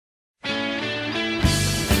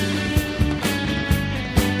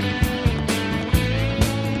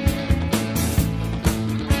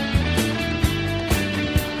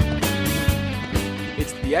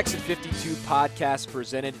Exit 52 podcast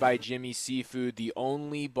presented by Jimmy Seafood, the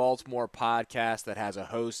only Baltimore podcast that has a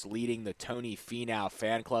host leading the Tony Finau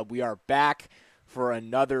fan club. We are back for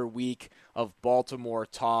another week of Baltimore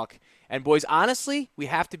talk. And boys, honestly, we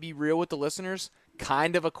have to be real with the listeners.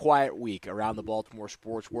 Kind of a quiet week around the Baltimore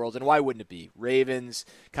sports world, and why wouldn't it be? Ravens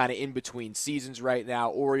kind of in between seasons right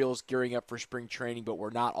now. Orioles gearing up for spring training, but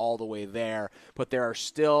we're not all the way there. But there are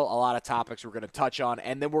still a lot of topics we're going to touch on,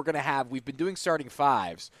 and then we've been doing starting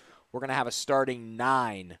fives. We're going to have a starting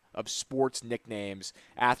 9 of sports nicknames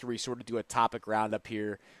after we sort of do a topic roundup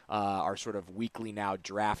here, our sort of weekly now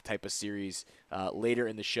draft type of series later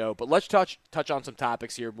in the show. But let's touch on some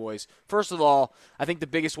topics here, boys. First of all, I think the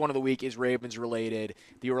biggest one of the week is Ravens-related.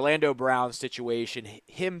 The Orlando Brown situation,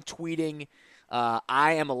 him tweeting,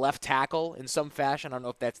 I am a left tackle in some fashion. I don't know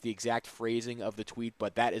if that's the exact phrasing of the tweet,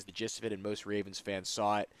 but that is the gist of it, and most Ravens fans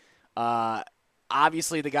saw it.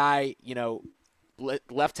 Obviously, the guy,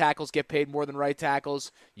 left tackles get paid more than right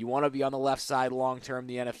tackles. You want to be on the left side long-term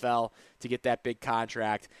in the NFL to get that big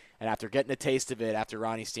contract. And after getting a taste of it after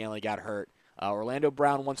Ronnie Stanley got hurt, Orlando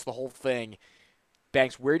Brown wants the whole thing.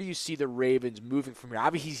 Banks, where do you see the Ravens moving from here?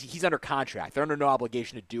 Obviously, he's under contract. They're under no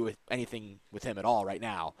obligation to do anything with him at all right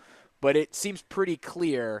now. But it seems pretty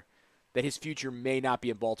clear that his future may not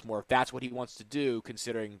be in Baltimore if that's what he wants to do,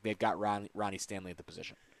 considering they've got Ronnie Stanley at the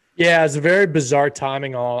position. Yeah, it's a very bizarre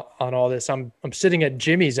timing on all this. I'm sitting at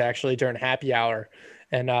Jimmy's actually during happy hour,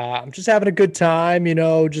 and I'm just having a good time,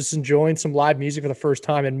 just enjoying some live music for the first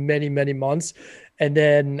time in many, many months. And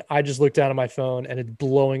then I just looked down at my phone, and it's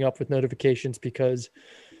blowing up with notifications because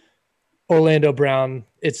Orlando Brown,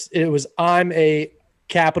 I'm a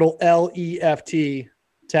capital LEFT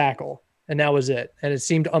tackle, and that was it. And it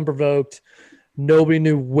seemed unprovoked. Nobody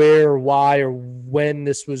knew where or why or when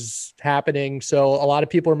this was happening. So a lot of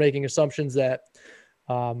people are making assumptions that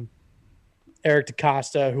Eric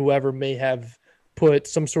DaCosta, whoever, may have put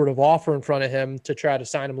some sort of offer in front of him to try to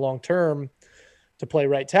sign him long-term to play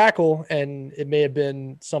right tackle. And it may have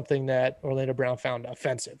been something that Orlando Brown found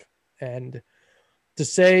offensive. And to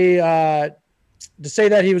say that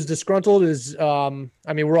he was disgruntled is,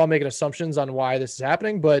 we're all making assumptions on why this is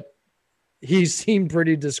happening, but he seemed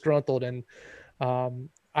pretty disgruntled. And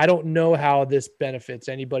I don't know how this benefits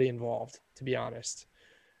anybody involved, to be honest.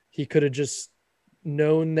 He could have just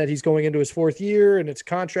known that he's going into his 4th year and it's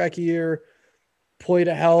contract year, played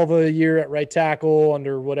a hell of a year at right tackle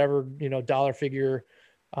under whatever, dollar figure.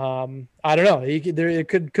 I don't know. It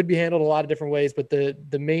could be handled a lot of different ways, but the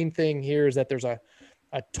main thing here is that there's a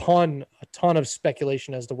ton of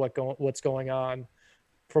speculation as to what's going on.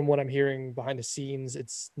 From what I'm hearing behind the scenes,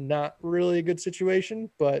 it's not really a good situation,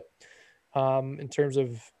 but in terms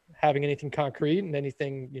of having anything concrete and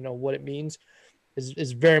anything, what it means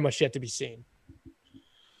is very much yet to be seen.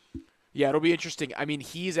 Yeah, it'll be interesting. I mean,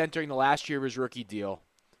 he's entering the last year of his rookie deal.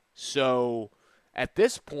 So at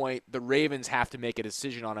this point, the Ravens have to make a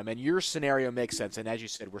decision on him. And your scenario makes sense. And as you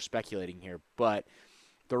said, we're speculating here. But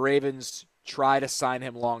the Ravens try to sign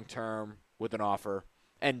him long-term with an offer.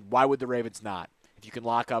 And why would the Ravens not? If you can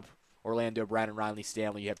lock up Orlando Brown and Ronnie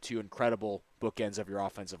Stanley, you have 2 incredible bookends of your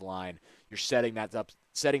offensive line. You're setting that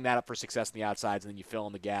up for success on the outsides, and then you fill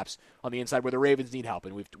in the gaps on the inside where the Ravens need help.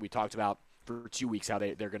 And we talked about for 2 weeks how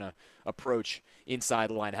they're going to approach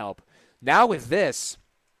inside line help. Now with this,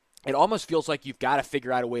 it almost feels like you've got to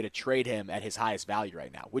figure out a way to trade him at his highest value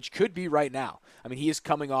right now, which could be right now. I mean, he is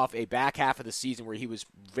coming off a back half of the season where he was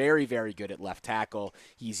very, very good at left tackle.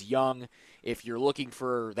 He's young. If you're looking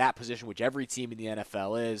for that position, which every team in the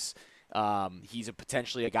NFL is, he's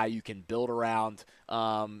potentially a guy you can build around.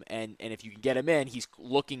 And if you can get him in, he's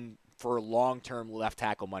looking for long-term left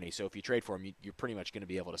tackle money. So if you trade for him, you're pretty much going to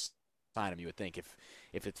be able to sign him, you would think,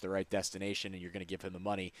 if it's the right destination and you're going to give him the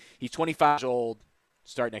money. He's 25 years old.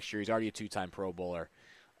 Start next year. He's already a 2-time Pro Bowler.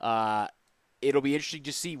 It'll be interesting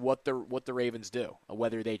to see what the Ravens do,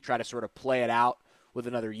 whether they try to sort of play it out with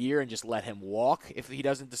another year and just let him walk if he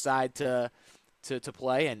doesn't decide to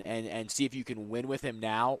play and see if you can win with him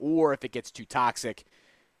now, or if it gets too toxic,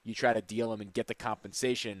 you try to deal him and get the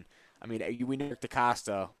compensation. I mean, we know Eric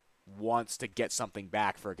DaCosta wants to get something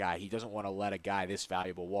back for a guy. He doesn't want to let a guy this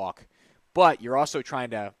valuable walk. But you're also trying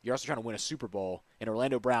to win a Super Bowl, and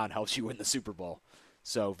Orlando Brown helps you win the Super Bowl.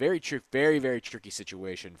 So very, very tricky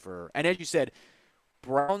situation for. And as you said,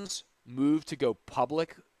 Brown's move to go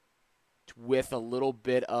public with a little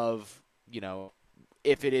bit of,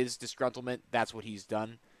 if it is disgruntlement, that's what he's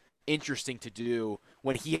done. Interesting to do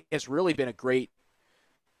when he has really been a great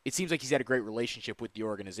it seems like he's had a great relationship with the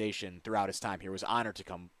organization throughout his time here. Was honored to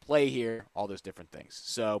come play here, all those different things.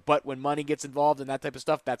 So, but when money gets involved in that type of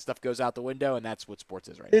stuff, that stuff goes out the window, and that's what sports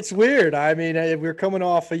is right now. It's weird. I mean, we're coming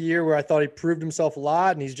off a year where I thought he proved himself a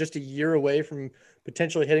lot, and he's just a year away from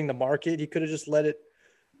potentially hitting the market. He could have just let it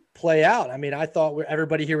play out. I mean, I thought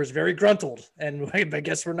everybody here was very gruntled, and I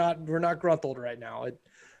guess we're not gruntled right now.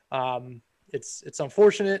 It's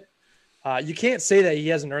unfortunate. You can't say that he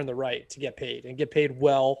hasn't earned the right to get paid and get paid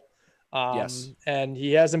well. Yes. And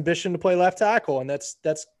he has ambition to play left tackle, and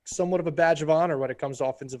that's somewhat of a badge of honor when it comes to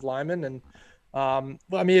offensive linemen. And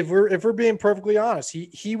I mean, if we're being perfectly honest,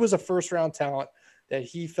 he was a first round talent that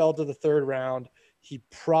he fell to the third round. He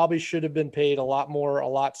probably should have been paid a lot more, a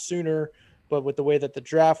lot sooner. But with the way that the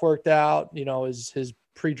draft worked out, his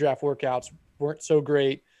pre-draft workouts weren't so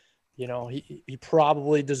great. He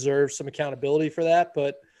probably deserves some accountability for that.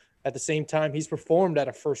 But at the same time, he's performed at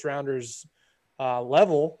a first rounder's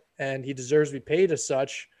level, and he deserves to be paid as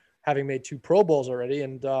such, having made 2 Pro Bowls already.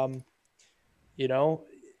 And,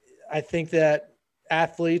 I think that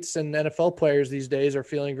athletes and NFL players these days are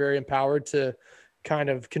feeling very empowered to kind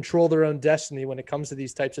of control their own destiny when it comes to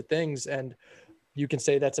these types of things. And you can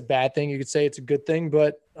say that's a bad thing. You could say it's a good thing,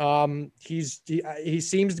 but he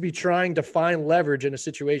seems to be trying to find leverage in a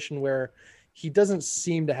situation where he doesn't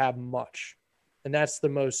seem to have much. And that's the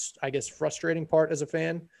most, I guess, frustrating part as a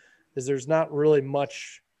fan, is there's not really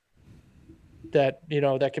much that,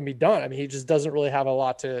 that can be done. I mean, he just doesn't really have a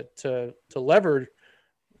lot to lever,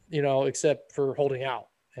 except for holding out.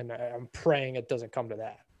 And I'm praying it doesn't come to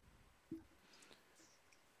that.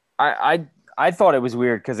 I thought it was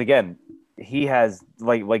weird because, again, he has,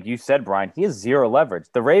 like you said, Brian, he has zero leverage.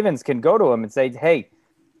 The Ravens can go to him and say, hey,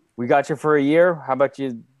 we got you for a year. How about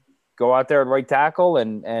you go out there at right tackle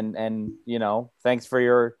and thanks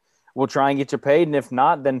for we'll try and get you paid. And if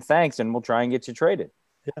not, then thanks. And we'll try and get you traded.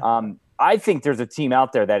 Yeah. I think there's a team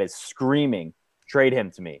out there that is screaming, trade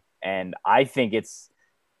him to me. And I think it's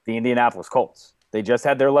the Indianapolis Colts. They just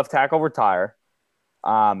had their left tackle retire.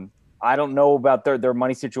 I don't know about their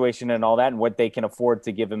money situation and all that and what they can afford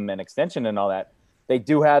to give him an extension and all that. They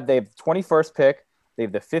have the 21st pick. They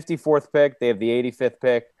have the 54th pick. They have the 85th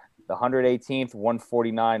pick, the 118th,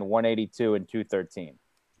 149, 182, and 213.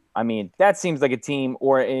 I mean, that seems like a team,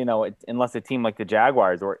 or, unless a team like the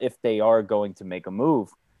Jaguars, or if they are going to make a move,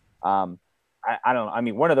 I don't know. I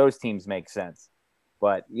mean, one of those teams makes sense.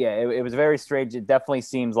 But, yeah, it was very strange. It definitely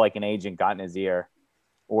seems like an agent got in his ear,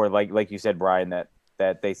 or like you said, Brian, that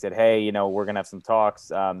they said, hey, we're going to have some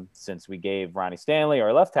talks since we gave Ronnie Stanley,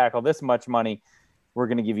 our left tackle, this much money. We're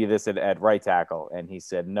going to give you this at right tackle. And he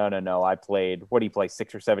said, no. I played,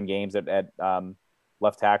 6 or 7 games at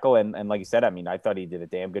left tackle. And like you said, I mean, I thought he did a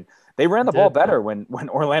damn good. They ran the ball better when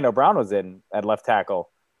Orlando Brown was in at left tackle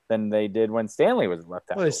than they did when Stanley was left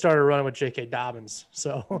tackle. Well, they started running with J.K. Dobbins.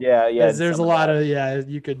 So yeah. There's a lot of,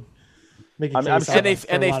 you could make a case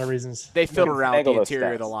for a lot of reasons. They filled around the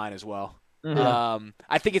interior of the line as well. Mm-hmm.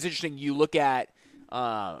 I think it's interesting. You look at,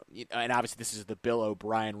 and obviously this is the Bill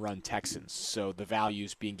O'Brien run Texans, so the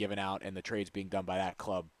values being given out and the trades being done by that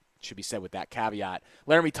club should be said with that caveat.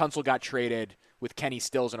 Laramie Tunsil got traded with Kenny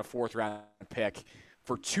Stills and a 4th-round pick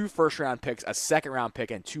for 2 first-round picks, a 2nd-round pick,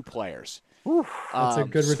 and 2 players. That's a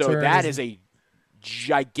good return. So that is a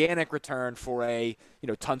gigantic return for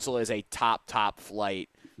Tunsil is a top flight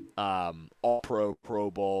all-pro, Pro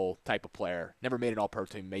Bowl type of player. Never made an all-pro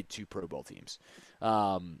team, made 2 Pro Bowl teams.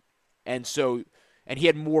 And he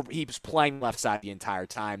had more. He was playing left side the entire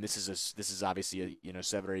time. This is obviously a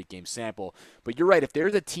 7 or 8 game sample. But you're right. If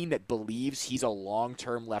there's a team that believes he's a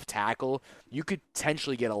long-term left tackle, you could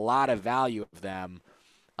potentially get a lot of value of them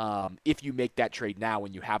if you make that trade now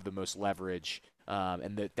when you have the most leverage.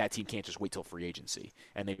 And that team can't just wait till free agency,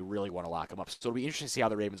 and they really want to lock him up. So it'll be interesting to see how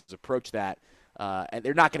the Ravens approach that. And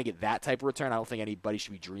they're not going to get that type of return. I don't think anybody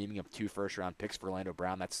should be dreaming of 2 first-round picks for Orlando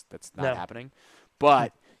Brown. That's not happening.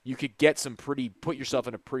 But you could get put yourself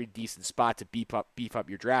in a pretty decent spot to beef up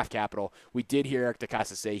your draft capital. We did hear Eric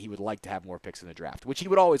DeCosta say he would like to have more picks in the draft, which he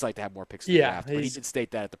would always like to have more picks in the draft. But he did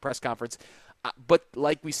state that at the press conference. But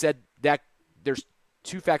like we said, that there's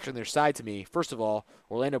 2 factors on their side to me. First of all,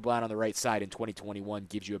 Orlando Brown on the right side in 2021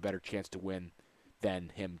 gives you a better chance to win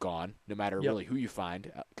than him gone, no matter really who you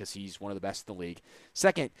find, because he's one of the best in the league.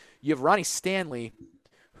 Second, you have Ronnie Stanley,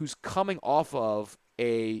 who's coming off of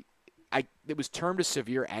it was termed a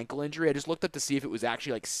severe ankle injury. I just looked up to see if it was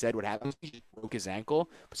actually said what happened. He just broke his ankle.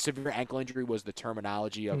 But severe ankle injury was the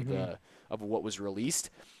terminology of of what was released.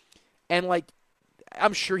 And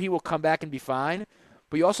I'm sure he will come back and be fine,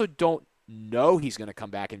 but you also don't know he's going to come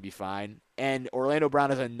back and be fine. And Orlando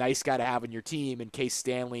Brown is a nice guy to have on your team in case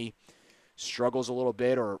Stanley struggles a little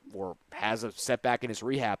bit or has a setback in his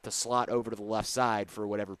rehab, to slot over to the left side for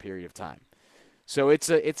whatever period of time. So it's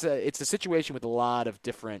a situation with a lot of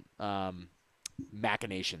different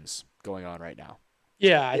machinations going on right now.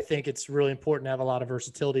 Yeah, I think it's really important to have a lot of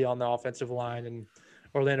versatility on the offensive line, and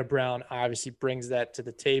Orlando Brown obviously brings that to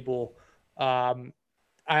the table.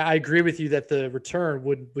 I agree with you that the return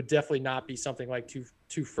would definitely not be something like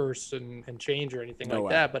two firsts and change or anything like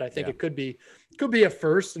that. But I think it could be a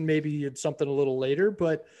first, and maybe it's something a little later.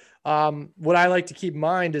 But what I like to keep in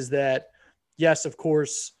mind is that, yes, of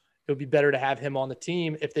course, it would be better to have him on the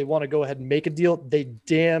team. If they want to go ahead and make a deal, they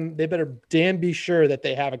better be sure that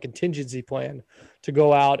they have a contingency plan to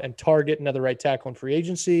go out and target another right tackle in free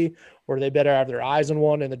agency, or they better have their eyes on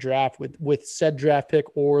one in the draft with said draft pick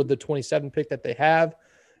or the 27 pick that they have.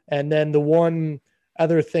 And then the one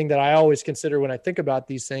other thing that I always consider when I think about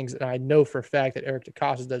these things, and I know for a fact that Eric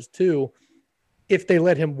DeCosta does too, if they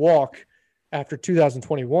let him walk after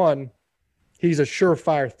 2021, he's a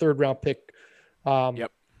surefire third-round pick,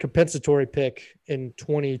 compensatory pick in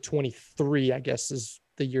 2023, I guess is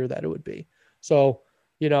the year that it would be. So,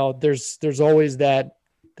 there's always that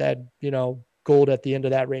gold at the end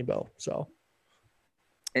of that rainbow. So,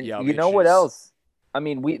 and you know what else? I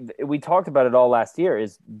mean, we talked about it all last year.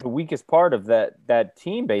 Is the weakest part of that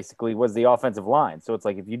team basically was the offensive line. So it's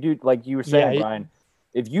like, if you do, like you were saying, Brian,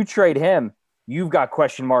 if you trade him, you've got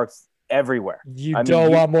question marks everywhere. You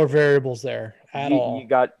don't want more variables there at all.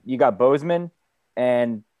 You got Bozeman,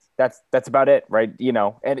 and that's about it, right?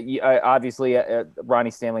 And obviously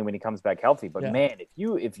Ronnie Stanley when he comes back healthy. But man,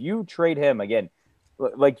 if you trade him again,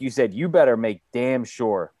 like you said, you better make damn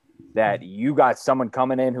sure that you got someone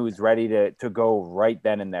coming in who's ready to go right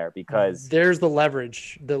then and there, because there's the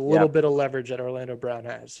leverage, the little bit of leverage that Orlando Brown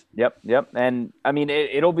has. Yep. And I mean,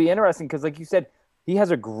 it'll be interesting because, like you said, he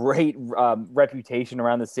has a great reputation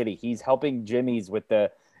around the city. He's helping Jimmy's with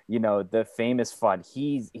the famous fund.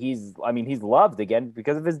 He's loved again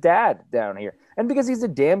because of his dad down here, and because he's a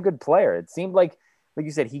damn good player. It seemed like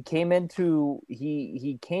you said, he came into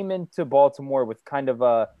Baltimore with kind of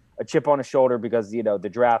a chip on his shoulder because the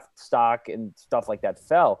draft stock and stuff like that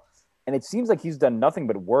fell, and it seems like he's done nothing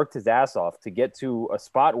but worked his ass off to get to a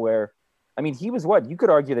spot where, I mean, he was you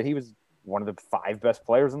could argue that he was one of the 5 best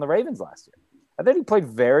players in the Ravens last year. I think he played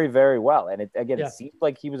very, very well, and it seemed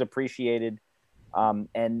like he was appreciated. And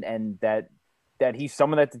that he's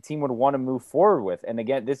someone that the team would want to move forward with. And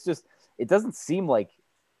again, it doesn't seem like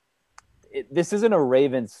this isn't a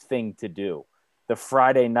Ravens thing to do. The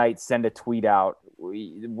Friday night, send a tweet out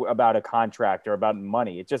about a contract or about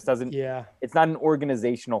money. It just doesn't. Yeah, it's not an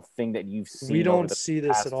organizational thing that you've seen. We don't see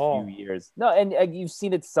this at all. Few years. No, and you've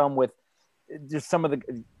seen it some with just some of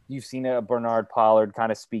the. You've seen a Bernard Pollard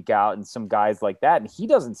kind of speak out, and some guys like that, and he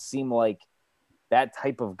doesn't seem like that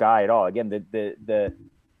type of guy at all. Again,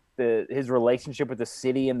 his relationship with the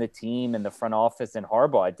city and the team and the front office and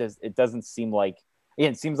Harbaugh, it doesn't seem like.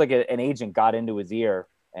 It seems like an agent got into his ear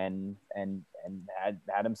and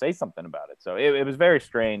had him say something about it. So it was very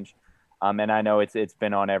strange. And I know it's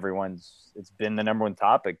been on everyone's. It's been the number one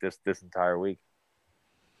topic this entire week.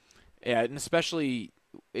 Yeah, and especially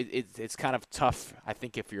it's kind of tough, I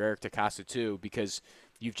think, if you're Eric DeCosta too, because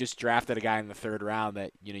you've just drafted a guy in the 3rd round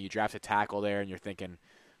that you draft a tackle there, and you're thinking,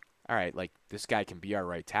 all right, like, this guy can be our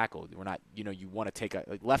right tackle. We're not, you want to take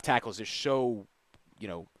left tackles are so,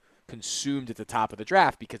 consumed at the top of the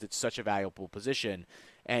draft because it's such a valuable position,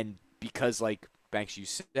 and because, like Banks, you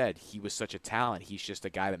said, he was such a talent. He's just a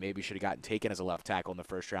guy that maybe should have gotten taken as a left tackle in the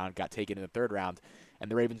 1st round, got taken in the 3rd round, and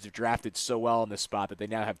the Ravens have drafted so well in this spot that they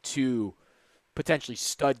now have 2 potentially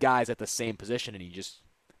stud guys at the same position, and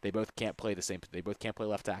they both can't play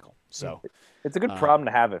left tackle. So it's a good problem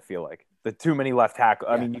to have. I feel like the too many left tackle.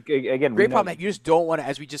 Yeah. I mean, great problem. You just don't want to,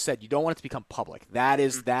 as we just said, you don't want it to become public. That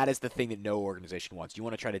is the thing that no organization wants. You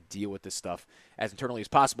want to try to deal with this stuff as internally as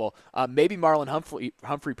possible. Maybe Marlon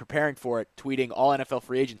Humphrey preparing for it, tweeting all NFL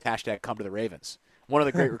free agents # come to the Ravens. One of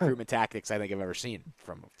the great recruitment tactics I think I've ever seen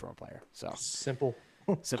from a player. So simple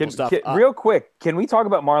stuff. Real quick, can we talk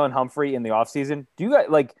about Marlon Humphrey in the offseason? Do you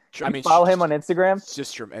guys follow him on Instagram?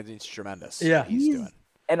 It's tremendous. Yeah, he's doing.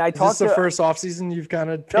 And I talked. Is this the first offseason you've kind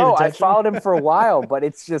of no, I followed him for a while, but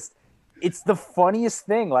it's the funniest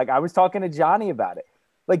thing. Like, I was talking to Johnny about it.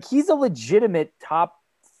 Like, he's a legitimate top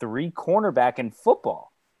 3 cornerback in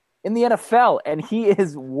football in the NFL, and he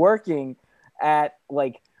is working at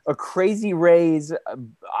like a Crazy Ray's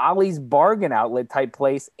Ollie's bargain outlet type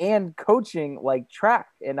place and coaching like track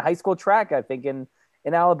in high school track, I think in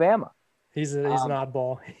Alabama. He's an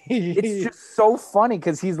oddball. It's just so funny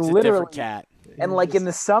because he's literally a different cat. And like in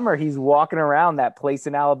the summer, he's walking around that place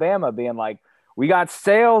in Alabama being like, we got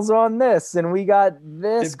sales on this and we got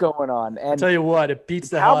this going on. I'll And tell you what, it beats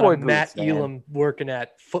the hell out Cowboy of Matt boots, man. Elam working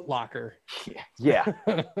at Foot Locker. yeah.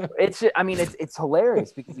 It's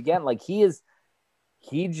hilarious because again, like he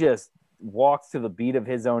just walks to the beat of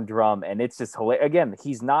his own drum, and it's just hilarious. Again,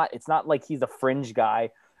 it's not like he's a fringe guy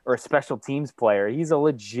or a special teams player. He's a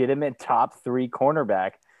legitimate top 3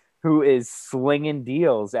 cornerback who is slinging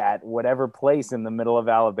deals at whatever place in the middle of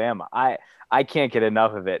Alabama. I can't get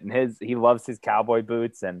enough of it. And he loves his cowboy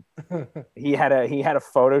boots, and he had a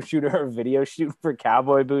photo shoot or a video shoot for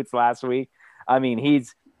cowboy boots last week. I mean, he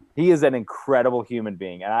is an incredible human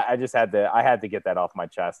being, and I had to get that off my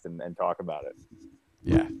chest and talk about it.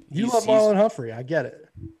 Yeah, you love Marlon Humphrey. I get it.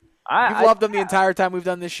 You've loved him the entire time we've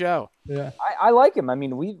done this show. Yeah, I like him. I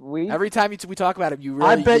mean, we every time we talk about him, you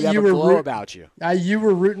I bet have you a were glow about you. You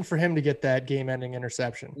were rooting for him to get that game-ending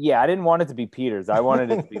interception. Yeah, I didn't want it to be Peters. I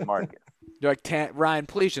wanted it to be Marcus. You're like, Ryan,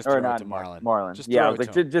 please just throw it to Marlon. Marlon. Just yeah, I throw was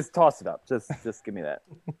it like, just toss it up. Just give me that.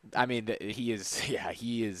 I mean, he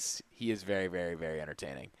is very, very, very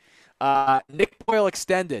entertaining. Nick Boyle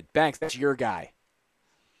extended. Banks, that's your guy.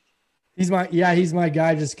 He's my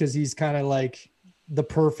guy just because he's kind of like the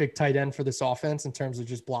perfect tight end for this offense in terms of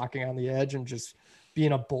just blocking on the edge and just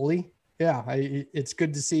being a bully. Yeah, it's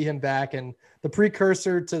good to see him back. And the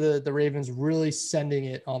precursor to the Ravens really sending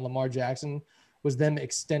it on Lamar Jackson was them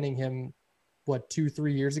extending him,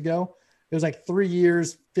 2-3 years ago? It was like 3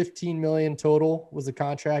 years, $15 million total was the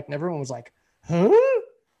contract. And everyone was like, huh?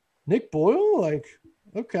 Nick Boyle? Like,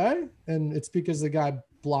 okay. And it's because the guy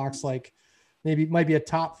blocks like might be a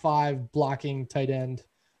top 5 blocking tight end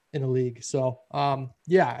in the league. So,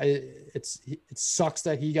 it sucks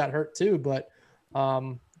that he got hurt too, but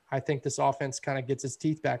I think this offense kind of gets its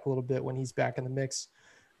teeth back a little bit when he's back in the mix.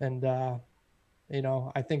 And,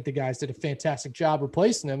 I think the guys did a fantastic job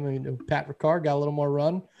replacing him. I mean, Pat Ricard got a little more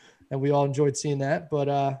run, and we all enjoyed seeing that. But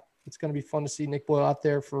it's going to be fun to see Nick Boyle out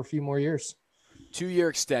there for a few more years. 2-year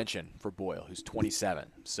extension for Boyle, who's 27.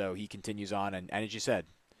 So he continues on. And as you said,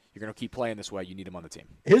 you're going to keep playing this way. You need him on the team.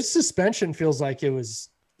 His suspension feels like it was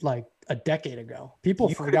like a decade ago. People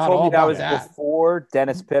You forgot all about that. Was before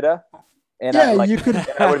Dennis Pitta. And you could.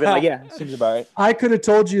 I would have been like, yeah, seems about right. I could have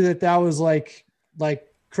told you that was like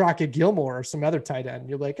Crockett Gilmore or some other tight end.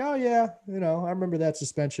 You're like, oh yeah, I remember that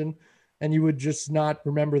suspension, and you would just not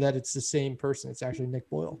remember that it's the same person. It's actually Nick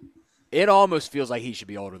Boyle. It almost feels like he should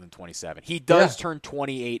be older than 27. He does turn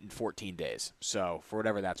 28 in 14 days, so for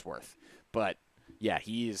whatever that's worth. But yeah,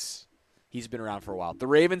 he's been around for a while. The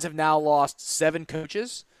Ravens have now lost 7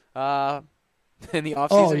 coaches in the offseason.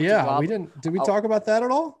 Oh yeah, Did we talk about that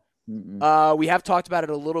at all? We have talked about it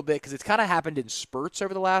a little bit because it's kind of happened in spurts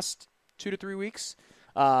over the last 2 to 3 weeks.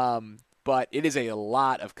 But it is a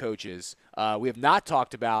lot of coaches. We have not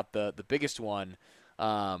talked about the biggest one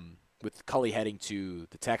with Cully heading to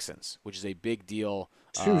the Texans, which is a big deal.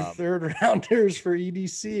 2 third-rounders for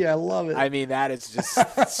EDC. I love it. I mean, that is just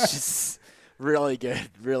it's just really good,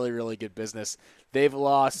 really, really good business. They've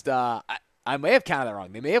lost I may have counted that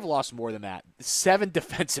wrong. They may have lost more than that. 7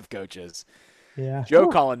 defensive coaches. Yeah. Joe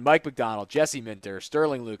Cullen, Mike McDonald, Jesse Minter,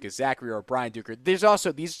 Sterling Lucas, Zachary Orr, Brian Duker. There's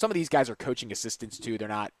also some of these guys are coaching assistants too. They're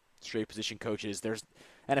not straight position coaches. There's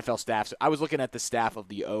NFL staff. So I was looking at the staff of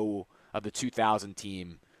the 2000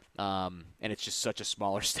 team, and it's just such a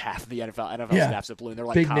smaller staff. The NFL staff's a balloon. They're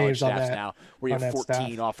like college staffs now, where you have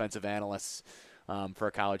 14 offensive analysts for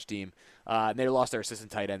a college team. And they lost their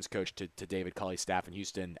assistant tight ends coach to David Culley's staff in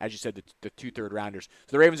Houston. As you said, the 2 third-rounders.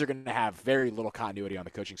 So the Ravens are going to have very little continuity on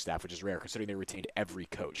the coaching staff, which is rare considering they retained every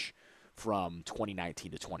coach from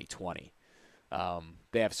 2019 to 2020.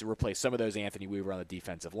 They have to replace some of those. Anthony Weaver on the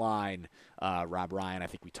defensive line. Rob Ryan, I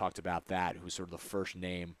think we talked about that, who's sort of the first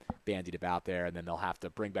name bandied about there. And then they'll have to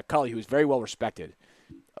bring back Culley, who is very well respected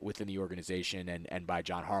within the organization and by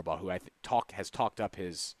John Harbaugh, who has talked up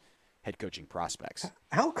his head coaching prospects.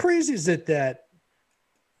 How crazy is it that,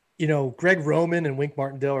 Greg Roman and Wink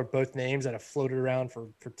Martindale are both names that have floated around for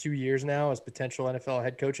 2 years now as potential NFL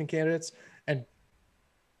head coaching candidates. And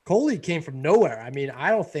Coley came from nowhere. I mean, I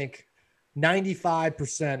don't think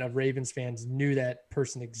 95% of Ravens fans knew that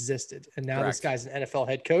person existed. And now This guy's an NFL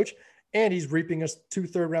head coach and he's reaping us 2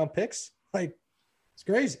 third-round picks. Like, it's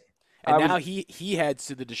crazy. And now he heads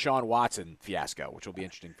to the Deshaun Watson fiasco, which will be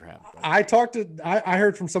interesting for him. I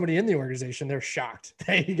heard from somebody in the organization, they're shocked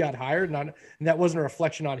that he got hired. And that wasn't a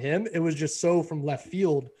reflection on him. It was just so from left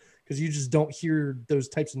field because you just don't hear those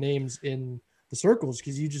types of names in the circles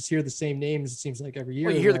because you just hear the same names, it seems like every year.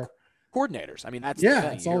 Well, you hear the coordinators. I mean, that's the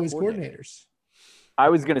thing. It's always coordinators. I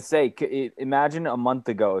was going to say, imagine a month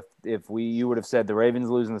ago if you would have said the Ravens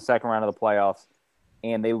lose in the second round of the playoffs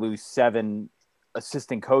and they lose 7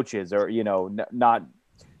 assistant coaches or, not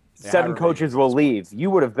Yeah, 7 however many coaches at will this point. leave.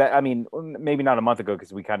 You would have bet. I mean, maybe not a month ago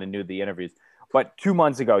because we kind of knew the interviews, but 2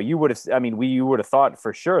 months ago, you would have. I mean, you would have thought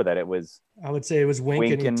for sure that it was I would say it was Wink,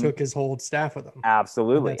 and he Winkin. took his whole staff with him.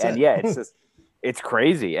 Absolutely, that's and it. yeah, it's just it's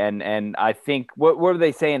crazy. And I think what were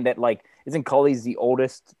they saying that like isn't Cully's the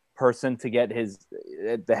oldest person to get his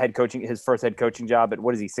first head coaching job at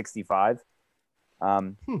what is he 65?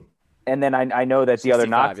 And then I know that the other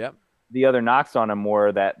 65, yep. the other knocks on him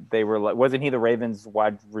were that they were like, wasn't he the Ravens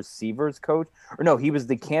wide receivers coach? Or no, he was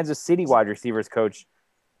the Kansas City wide receivers coach.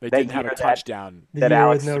 They that didn't have a year touchdown. The that year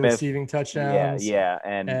Alex with no Smith, receiving touchdowns. yeah,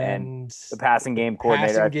 and the passing game Passing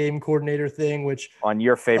coordinator game coordinator thing, which on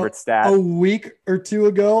your favorite stat. A week or two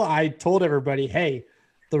ago, I told everybody, hey,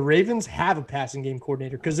 the Ravens have a passing game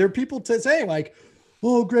coordinator, because there are people saying like,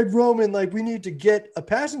 oh, Greg Roman, like we need to get a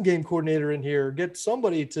passing game coordinator in here, get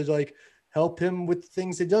somebody to like help him with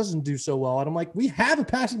things he doesn't do so well. And I'm like, we have a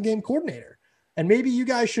passing game coordinator, and maybe you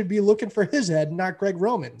guys should be looking for his head, not Greg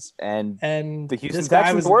Roman's. And the Houston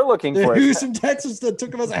Texans were looking for the it. Houston Texans that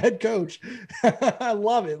took him as a head coach. I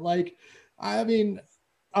love it. Like, I mean,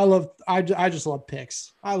 I just love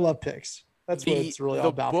picks. I love picks. That's what it's really all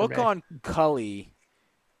about. The book for me. on Cully,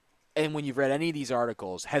 and when you've read any of these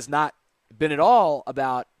articles, has not been at all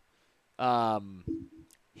about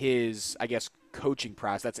his, I guess, coaching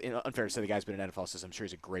process. That's unfair to say. The guy's been in NFL system. I'm sure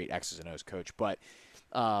he's a great X's and O's coach, but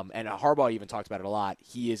and Harbaugh even talked about it a lot.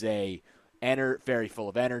 He is very full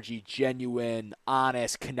of energy, genuine,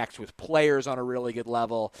 honest, connects with players on a really good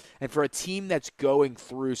level. And for a team that's going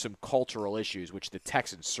through some cultural issues, which the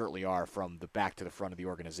Texans certainly are from the back to the front of the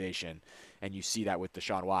organization, and you see that with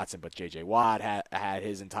Deshaun Watson, but J.J. Watt had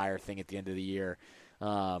his entire thing at the end of the year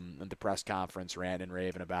at the press conference, ranting and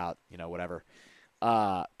raving about, whatever.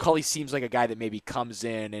 Cully seems like a guy that maybe comes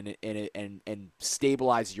in and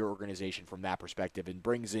stabilizes your organization from that perspective and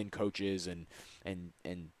brings in coaches and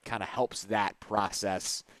kind of helps that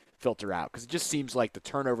process filter out. Because it just seems like the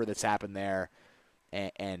turnover that's happened there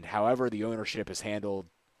and however the ownership has handled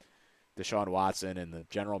Deshaun Watson and the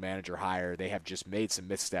general manager hire, they have just made some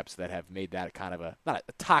missteps that have made that kind of not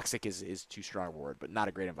a toxic is too strong a word, but not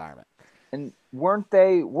a great environment. And weren't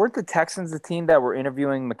the Texans the team that were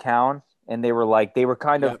interviewing McCown? And they were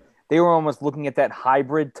almost looking at that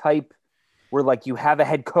hybrid type where like you have a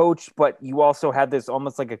head coach, but you also have this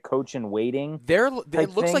almost like a coach in waiting.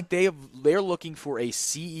 It looks like they're looking for a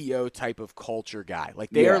CEO type of culture guy.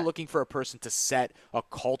 Like they are looking for a person to set a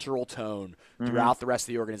cultural tone throughout the rest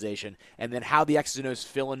of the organization. And then how the X's and O's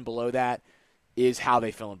fill in below that is how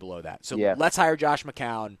they fill in below that. So let's hire Josh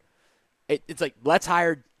McCown. It's like, let's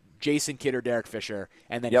hire Jason Kidd or Derek Fisher,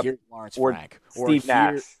 and then here's Lawrence Frank. Steve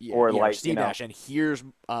Nash. Steve Nash, and here's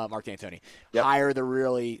Mark D'Antoni. Hire the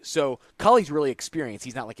really – so Cully's really experienced.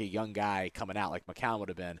 He's not like a young guy coming out like McCown would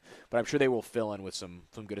have been, but I'm sure they will fill in with some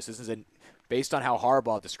good assistants. And based on how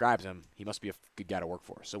Harbaugh describes him, he must be a good guy to work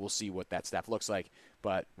for. So we'll see what that staff looks like,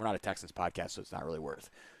 but we're not a Texans podcast, so it's not really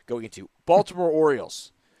worth going into. Baltimore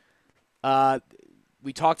Orioles.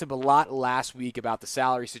 We talked a lot last week about the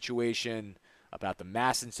salary situation, about the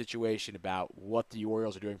Masson situation, about what the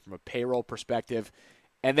Orioles are doing from a payroll perspective.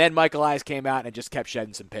 And then Michael Elias came out and just kept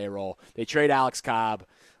shedding some payroll. They trade Alex Cobb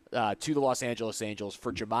to the Los Angeles Angels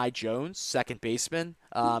for Jahmai Jones, second baseman,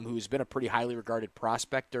 who's been a pretty highly regarded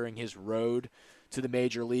prospect during his road to the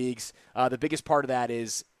major leagues. The biggest part of that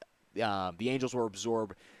is the Angels will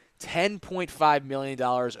absorb $10.5 million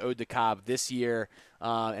owed to Cobb this year,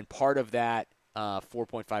 and part of that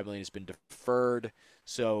 $4.5 million has been deferred.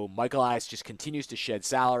 So Michael Elias just continues to shed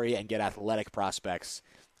salary and get athletic prospects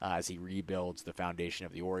as he rebuilds the foundation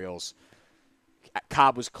of the Orioles.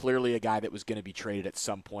 Cobb was clearly a guy that was going to be traded at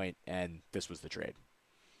some point, and this was the trade.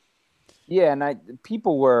 Yeah, and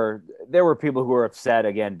there were people who were upset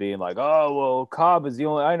again, being like, "Oh, well, Cobb is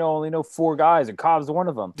only know 4 guys, and Cobb's one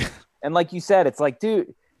of them." And like you said, it's like,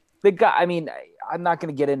 dude, the guy. I mean, I'm not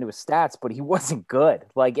going to get into his stats, but he wasn't good.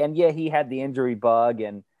 Like, and yeah, he had the injury bug,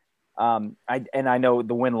 and I know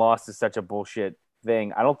the win-loss is such a bullshit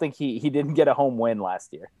thing. I don't think he didn't get a home win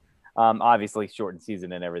last year. Obviously, shortened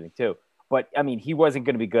season and everything too. But I mean, he wasn't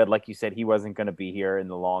going to be good. Like you said, he wasn't going to be here in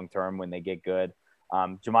the long term when they get good.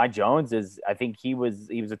 Jahmai Jones I think he was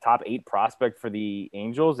a top 8 prospect for the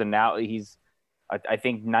Angels, and now he's, I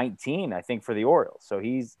think 19, I think for the Orioles. So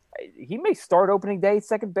he may start opening day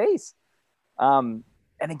second base. And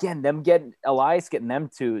again, Elias getting them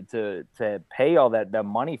to pay all that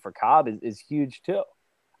money for Cobb is huge too.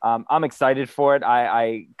 I'm excited for it.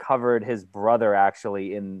 I covered his brother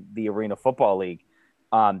actually in the Arena Football League.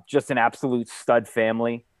 Just an absolute stud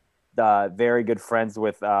family. Very good friends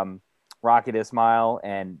with Rocket Ismail,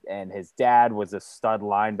 and his dad was a stud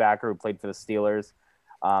linebacker who played for the Steelers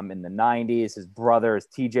in the 90s. His brother is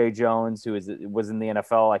TJ Jones, who was in the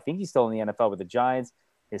NFL. I think he's still in the NFL with the Giants.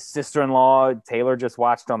 His sister-in-law, Taylor, just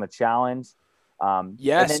watched on the Challenge.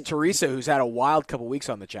 Yes, Teresa, who's had a wild couple weeks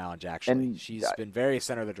on the Challenge, actually. And she's been very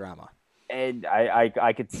center of the drama. And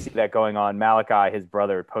I could see that going on. Malachi, his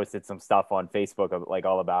brother, posted some stuff on Facebook like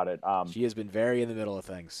all about it. She has been very in the middle of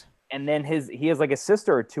things. And then he has like a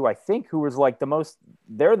sister or two, I think, who was like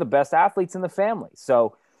they're the best athletes in the family.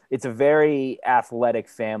 So it's a very athletic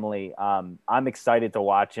family. I'm excited to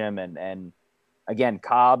watch him. And again,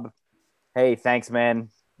 Cobb, hey, thanks, man.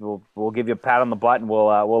 We'll give you a pat on the butt and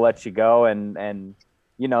we'll let you go. And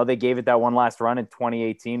you know, they gave it that one last run in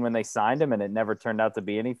 2018 when they signed him, and it never turned out to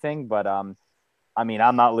be anything. But I mean,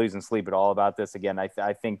 I'm not losing sleep at all about this. Again,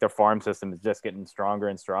 I think their farm system is just getting stronger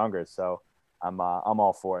and stronger. So I'm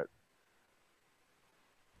all for it.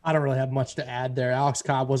 I don't really have much to add there. Alex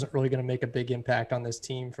Cobb wasn't really going to make a big impact on this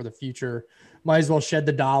team for the future. Might as well shed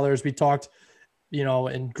the dollars. We talked, you know,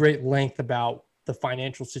 in great length about the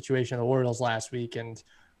financial situation of the Orioles last week. And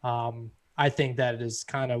I think that is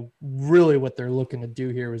kind of really what they're looking to do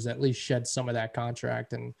here, is at least shed some of that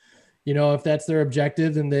contract. And, you know, if that's their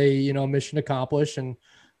objective, then they, you know, mission accomplished. And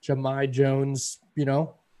Jahmai Jones, you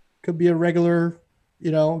know, could be a regular, you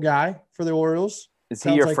know, guy for the Orioles. Is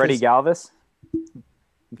he your like Freddie Galvis?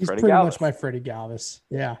 He's Freddie pretty Galvis. Much my Freddie Galvis.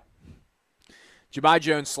 Yeah. Jahmai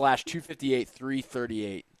Jones / 258,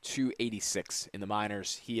 338, 286 in the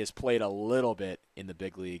minors. He has played a little bit in the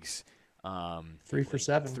big leagues. 3 for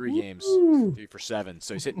 7. 3 games. 3 for 7.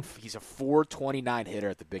 So he's a 429 hitter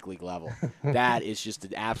at the big league level. That is just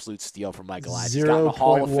an absolute steal from Michael Elias. He's gotten a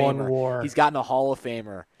Hall of Famer. WAR. He's gotten a Hall of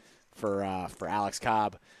Famer for Alex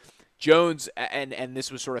Cobb. Jones, and this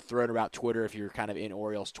was sort of thrown about Twitter if you're kind of in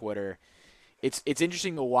Orioles Twitter. It's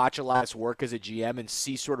interesting to watch Elias work as a GM and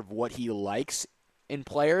see sort of what he likes in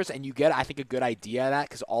players, and you get, I think, a good idea of that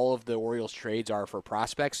because all of the Orioles trades are for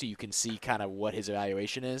prospects, so you can see kind of what his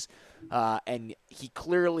evaluation is. And he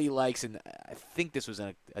clearly likes, and I think this was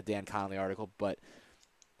in a Dan Connolly article, but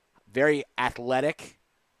very athletic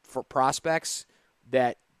for prospects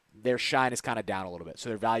that their shine has kind of down a little bit, so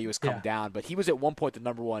their value has come down. But he was at one point the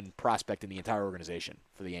number one prospect in the entire organization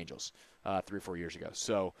for the Angels 3 or 4 years ago.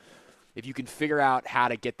 So if you can figure out how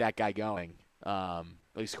to get that guy going,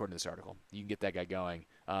 at least according to this article, you can get that guy going.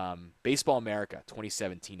 Baseball America,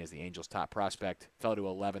 2017 as the Angels' top prospect, fell to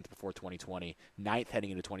 11th before 2020, 9th heading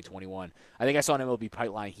into 2021. I think I saw an MLB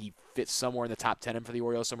pipeline. He fits somewhere in the top 10 for the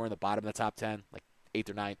Orioles, somewhere in the bottom of the top 10, like 8th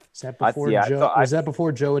or 9th. Is that before was that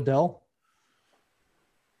before Joe Adell?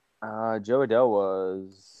 Joe Adell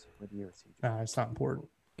was, what year was he? It's not important.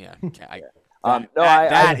 Yeah.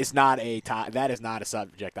 That is not a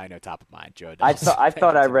subject I know top of mind, Joe. I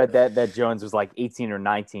thought I read that Jones was like 18 or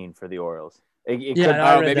 19in for the Orioles. Maybe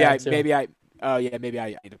I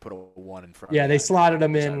need to put a 1 in front. Yeah, they slotted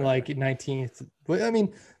him in like 19th. I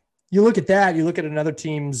mean, you look at that. You look at another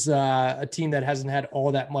team's a team that hasn't had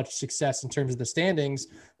all that much success in terms of the standings,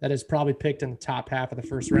 that is probably picked in the top half of the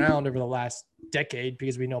first round over the last decade,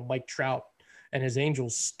 because we know Mike Trout and his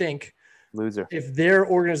Angels stink. Loser. If their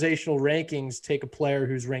organizational rankings take a player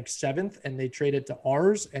who's ranked 7th and they trade it to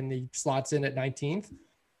ours and he slots in at 19th,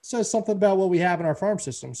 says something about what we have in our farm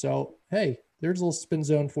system. So, hey, there's a little spin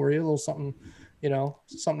zone for you, a little something, you know,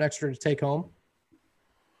 something extra to take home.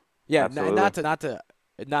 Yeah, not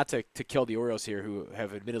to kill the Orioles here, who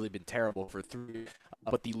have admittedly been terrible for 3,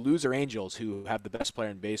 but the loser Angels, who have the best player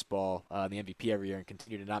in baseball, the MVP every year, and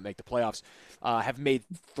continue to not make the playoffs, have made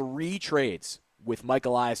 3 trades with Mike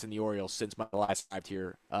Elias and the Orioles since Mike Elias arrived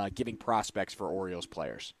here, giving prospects for Orioles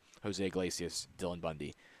players: Jose Iglesias, Dylan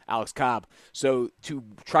Bundy, Alex Cobb. So to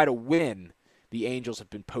try to win, the Angels have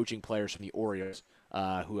been poaching players from the Orioles,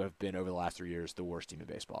 who have been, over the last 3 years, the worst team in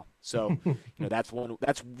baseball. So that's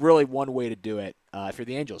really one way to do it if you're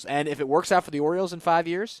the Angels. And if it works out for the Orioles in 5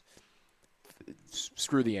 years,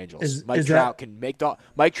 screw the Angels. Mike Trout can make the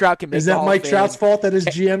Is that Mike Trout's fault that his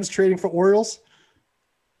GM's trading for Orioles?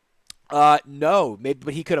 No, maybe,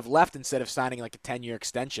 but he could have left instead of signing like a 10-year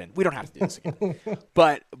extension. We don't have to do this again.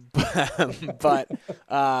 but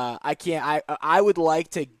I can't. I would like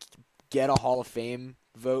to get a Hall of Fame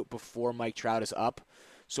vote before Mike Trout is up,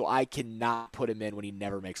 so I cannot put him in when he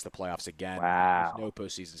never makes the playoffs again. Wow. There's no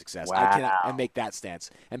postseason success. Wow. I cannot make that stance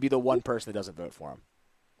and be the one person that doesn't vote for him.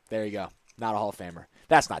 There you go. Not a Hall of Famer.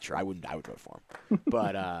 That's not true. I would vote for him.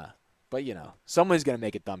 But you know, someone's going to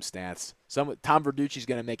make a dumb stance. Tom Verducci's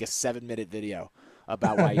going to make a 7-minute video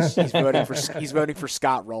about why he's voting for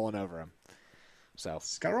Scott rolling over him. So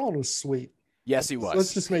Scott Rowland was sweet. Yes, he was.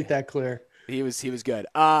 Let's just make that clear. He was good.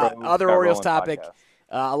 Bro, Other got Orioles rolling topic. podcast.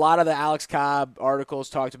 A lot of the Alex Cobb articles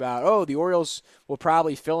talked about, the Orioles will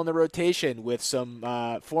probably fill in the rotation with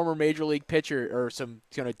some former major league pitcher or some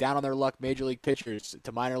down on their luck major league pitchers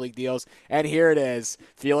to minor league deals. And here it is.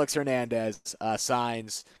 Felix Hernandez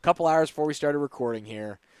signs a couple hours before we started recording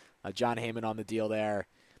here. John Heyman on the deal there.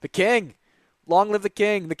 The King. Long live the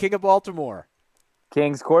King of Baltimore.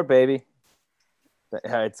 King's Court, baby.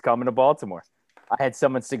 It's coming to Baltimore. I had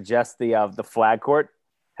someone suggest the flag court,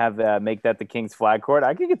 make that the King's flag court.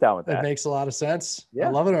 I could get down with that. It makes a lot of sense. Yeah.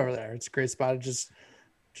 I love it over there. It's a great spot to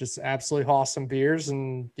just absolutely haul some beers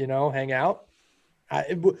and hang out.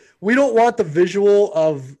 We don't want the visual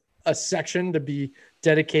of a section to be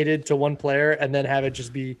dedicated to one player and then have it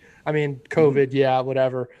just be, COVID, yeah,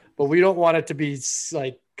 whatever. But we don't want it to be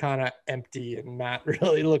like kind of empty and not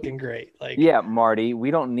really looking great. Like, yeah, Marty,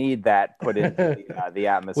 we don't need that put into the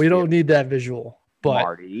atmosphere. we don't need that visual. But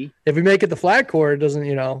Marty, if we make it the flag court, it doesn't,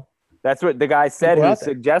 that's what the guy said People who out there.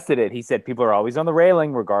 suggested it. He said people are always on the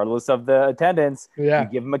railing regardless of the attendance. Yeah. You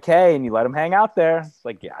give them a K and you let them hang out there. It's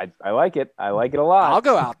like, yeah, I like it. I like it a lot. I'll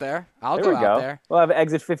go out there. There we go. We'll have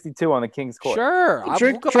exit 52 on the King's Court. Sure.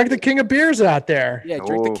 Drink the King of Beers out there. Yeah,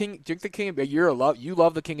 drink the King of Beers. You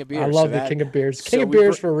love the King of Beers. I love the King of Beers. King of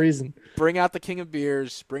Beers for a reason. Bring out the King of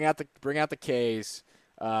Beers. Bring out the Ks.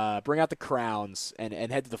 Bring out the crowns and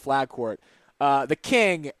head to the flag court. The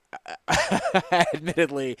King,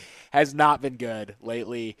 admittedly, has not been good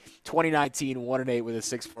lately. 2019, 1-8 with a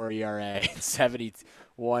 6.4 ERA,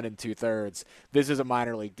 71 2/3. This is a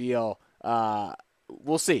minor league deal.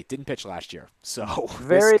 We'll see. Didn't pitch last year, so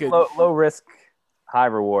Very low risk, high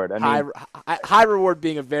reward. High reward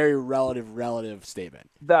being a very relative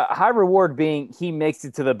statement. The high reward being he makes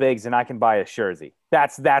it to the bigs and I can buy a jersey.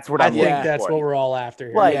 That's what I'm I think looking that's for. what we're all after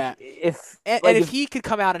here. Like, yeah. If he could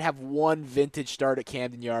come out and have one vintage start at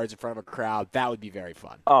Camden Yards in front of a crowd, that would be very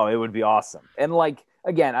fun. Oh, it would be awesome. And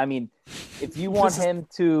again, if you want him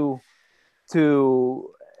to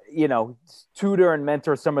tutor and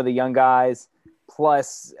mentor some of the young guys,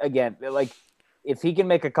 plus again, if he can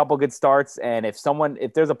make a couple good starts, and if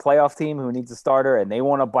there's a playoff team who needs a starter and they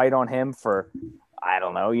want to bite on him for, I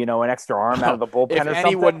don't know, an extra arm out of the bullpen or something. If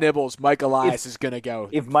anyone nibbles, Mike Elias is going to go.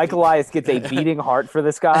 If Mike Elias gets a beating heart for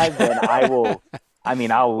this guy, then I will.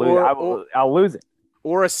 I'll lose. I'll lose it.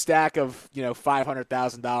 Or a stack of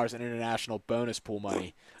 $500,000 in international bonus pool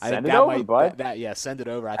money. Send it over, bud. Send it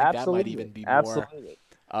over. I think that might even be more Absolutely.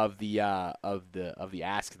 of the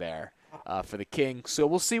ask there. For the King. So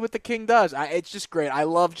we'll see what the King does. It's just great. I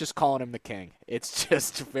love just calling him the King. It's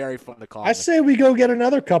just very fun to call him. I say we go get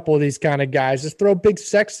another couple of these kind of guys. Just throw Big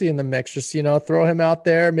Sexy in the mix. Just, throw him out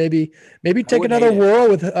there. Maybe take another whirl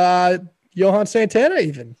with Johan Santana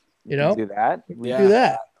even. Do that. Do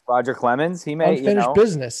that. Roger Clemens. He may unfinished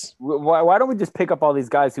business. Why don't we just pick up all these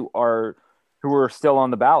guys who are still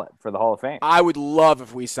on the ballot for the Hall of Fame? I would love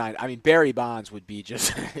if we signed. Barry Bonds would be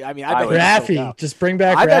just. I bet Raffy. Just bring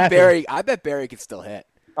back Raffy. Raffy. I bet Barry could still hit.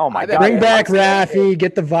 Oh my God! Bring back Raffy.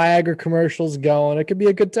 Get the Viagra commercials going. It could be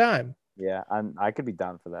a good time. Yeah, I could be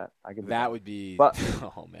down for that. That would be. But,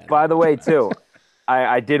 oh man! By the way, too,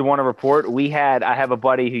 I did want to report. I have a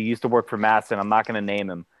buddy who used to work for Masson. I'm not going to name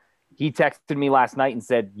him. He texted me last night and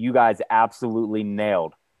said, "You guys absolutely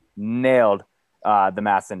nailed the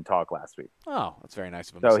Masson talk last week." Oh, that's very nice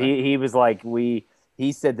of him. So he was like,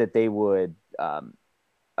 he said that they would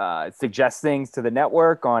suggest things to the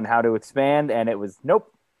network on how to expand, and it was nope.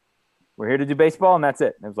 We're here to do baseball, and that's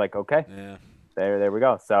it. And it was like, okay, yeah, there we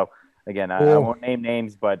go. So again, I won't name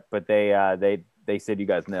names, but they said you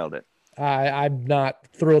guys nailed it. I'm not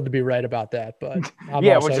thrilled to be right about that, but I'm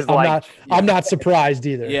not surprised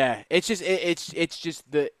either. Yeah, it's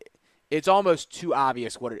almost too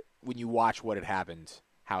obvious when you watch what had happened,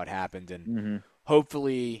 how it happened, and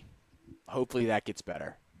hopefully that gets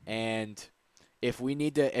better. And if the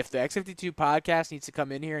X52 podcast needs to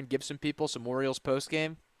come in here and give some people some Orioles post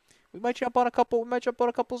game, we might jump on a couple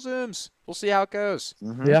Zooms. We'll see how it goes.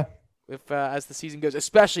 Mm-hmm. Yeah. If as the season goes,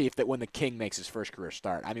 especially when the King makes his first career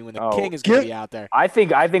start. When the King is going to be out there. I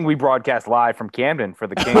think we broadcast live from Camden for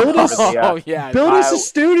the King. Build us a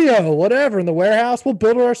studio, whatever, in the warehouse. We'll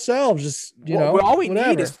build it ourselves. Just all we whatever.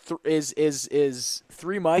 need is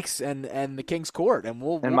 3 mics and the King's court, and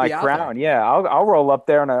we'll my be out crown. there. Yeah, I'll roll up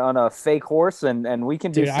there on a fake horse, and we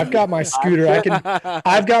can do. Dude, I've got my scooter. I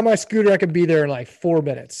can be there in like 4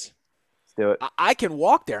 minutes. Let's do it. I can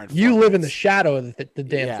walk there. You live in the shadow of the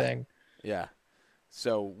damn thing. Yeah,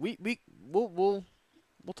 so we'll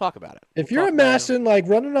talk about it. If you're a Masson,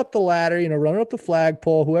 running up the ladder, running up the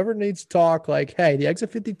flagpole, whoever needs to talk, hey, the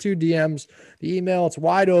Exit 52 DMs, the email, it's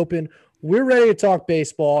wide open. We're ready to talk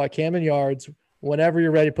baseball at Camden Yards whenever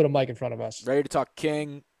you're ready to put a mic in front of us. Ready to talk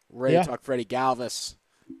King. Ready to talk Freddie Galvis.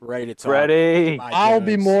 Ready to talk Freddie. I'll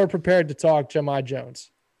be more prepared to talk Jemai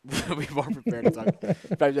Jones. We'll be more prepared to talk.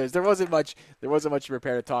 There wasn't much to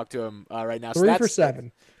prepare to talk to him right now. So 3 for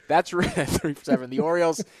 7. That's 3 for 7. The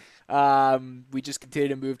Orioles. We just continue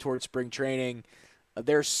to move towards spring training.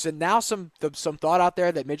 There's now some thought out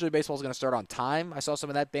there that Major League Baseball is going to start on time. I saw some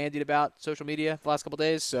of that bandied about social media the last couple of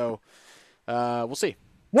days. So we'll see.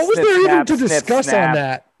 What was there even to discuss on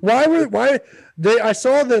that? I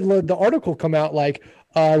saw the article come out like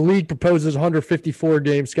league proposes 154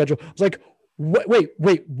 game schedule. I was like,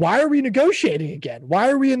 wait, why are we negotiating again? Why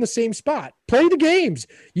are we in the same spot? Play the games.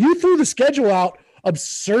 You threw the schedule out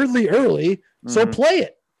absurdly early, so play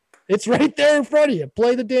it. It's right there in front of you.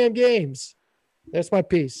 Play the damn games. That's my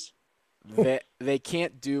piece. They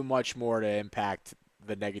can't do much more to impact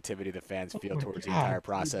the negativity the fans feel towards the entire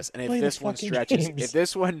process. And if this one stretches,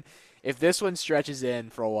 if this one stretches in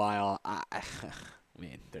for a while, I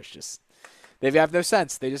mean, they have no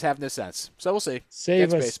sense. They just have no sense. So we'll see.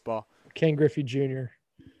 Save us, baseball. Ken Griffey Jr.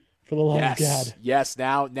 For the love of God. Yes.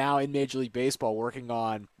 Now in Major League Baseball, working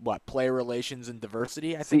on player relations and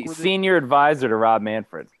diversity. I think senior advisor to Rob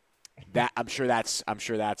Manfred. That I'm sure that's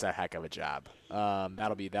a heck of a job.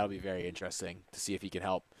 That'll be very interesting to see if he can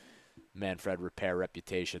help Manfred repair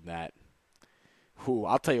reputation.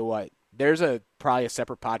 I'll tell you what. There's probably a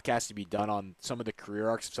separate podcast to be done on some of the career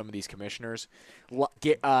arcs of some of these commissioners.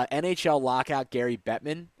 NHL lockout Gary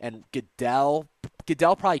Bettman and Goodell.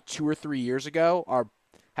 Goodell probably 2 or 3 years ago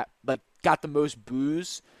got the most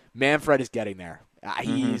boos. Manfred is getting there.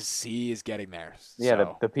 He is getting there. Yeah,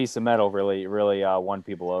 so. the piece of metal really won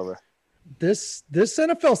people over. This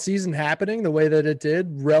NFL season happening the way that it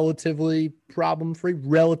did, relatively problem-free,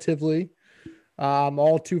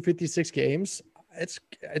 all 256 games.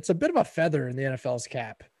 It's a bit of a feather in the NFL's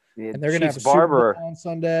cap. Yeah, and they're going to have a Barber Super Bowl on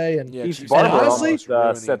Sunday. And Chiefs Barber honestly,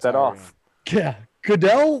 almost set that off. Yeah,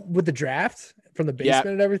 Goodell with the draft from the basement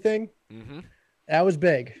and everything. Mm-hmm. That was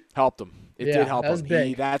big. Helped him. It did help that was him.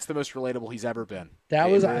 big. That's the most relatable he's ever been.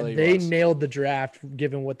 They nailed the draft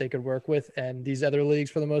given what they could work with. And these other leagues,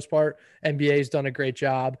 for the most part, NBA's done a great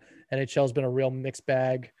job. NHL's been a real mixed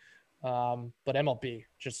bag. But MLB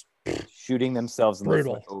just shooting themselves in the foot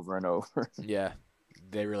brutal. over and over. Yeah,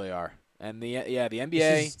 they really are. And the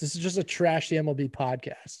NBA. This is just a trashy MLB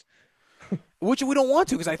podcast. Which we don't want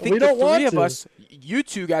to, because I think the three of us, you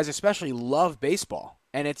two guys especially, love baseball.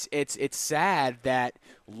 And it's sad that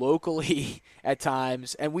locally at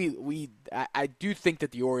times, and I do think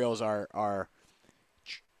that the Orioles are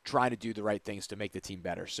trying to do the right things to make the team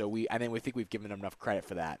better. So I think we've given them enough credit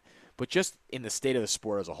for that. But just in the state of the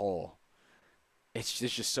sport as a whole, it's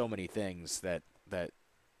just so many things that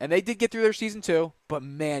and they did get through their season too. But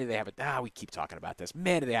man, do they have we keep talking about this.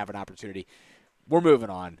 Man, do they have an opportunity. We're moving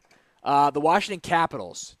on. The Washington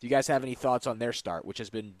Capitals. Do you guys have any thoughts on their start, which has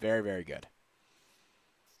been very, very good?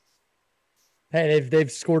 Hey, they've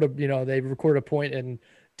scored they've recorded a point in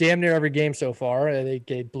damn near every game so far. They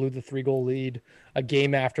blew the 3-goal lead a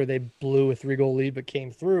game after they blew a 3-goal lead, but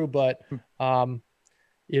came through. But, the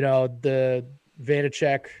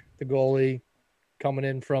Vanacek, the goalie,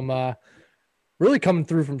 coming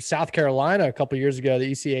through from South Carolina a couple years ago,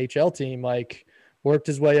 the ECHL team, worked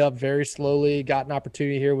his way up very slowly, got an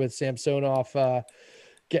opportunity here with Samsonov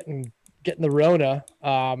getting the Rona.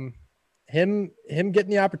 Him getting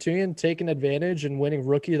the opportunity and taking advantage and winning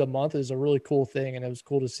Rookie of the Month is a really cool thing, and it was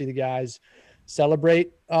cool to see the guys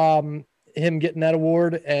celebrate him getting that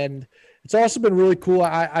award. And it's also been really cool.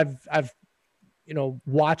 I've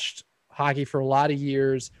watched hockey for a lot of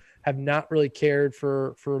years, have not really cared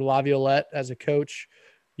for Laviolette as a coach,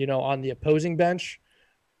 on the opposing bench,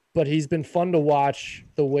 but he's been fun to watch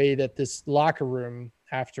the way that this locker room,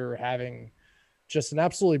 after having just an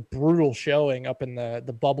absolutely brutal showing up in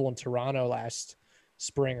the bubble in Toronto last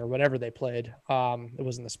spring or whatever they played. It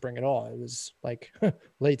wasn't the spring at all. It was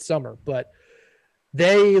late summer, but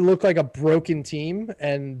they look like a broken team,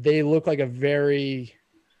 and they look like a very,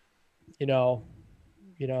 a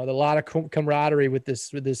lot of camaraderie with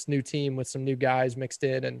this new team, with some new guys mixed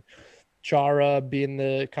in, and Chara being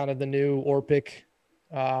the kind of the new Orpik.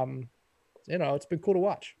 It's been cool to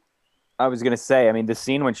watch. I was going to say, the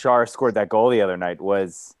scene when Chara scored that goal the other night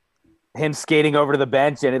was him skating over to the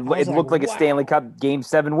bench, and it looked like a Stanley Cup Game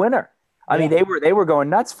 7 winner. I mean, they were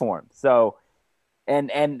going nuts for him. So,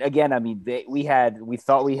 and again, we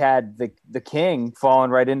thought we had the king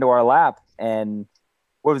falling right into our lap, and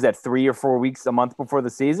what was that, 3 or 4 weeks, a month before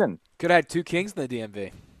the season? Could have had 2 kings in the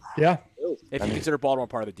DMV. Yeah. If you consider Baltimore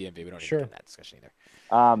part of the DMV, we don't need to get in that discussion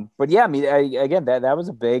either. But yeah, I mean, again, that was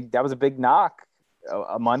a big knock.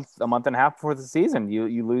 A month and a half before the season,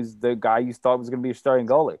 you lose the guy you thought was going to be your starting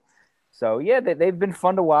goalie. So yeah, they've been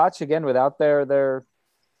fun to watch again without their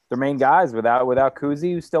main guys, without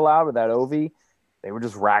Kuzi, who's still out, without Ovi. They were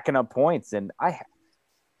just racking up points, and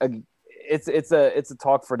it's a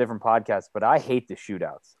talk for a different podcast, but I hate the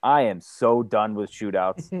shootouts. I am so done with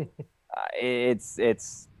shootouts. It's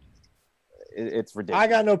ridiculous. I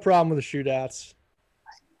got no problem with the shootouts.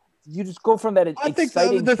 You just go from that I think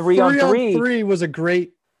exciting the 3-on-3 was a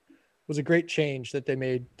great change that they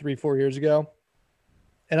made 3-4 years ago,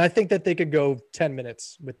 and I think that they could go 10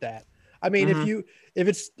 minutes with that. I mean, if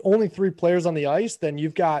it's only 3 players on the ice, then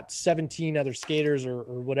you've got 17 other skaters or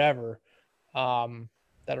whatever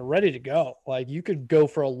that are ready to go. Like, you could go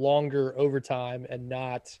for a longer overtime and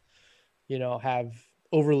not, have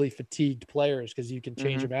overly fatigued players because you can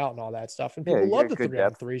change them out and all that stuff. And people love the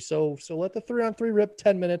 3-on-3. So let the 3-on-3 rip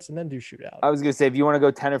 10 minutes and then do shootout. I was going to say, if you want to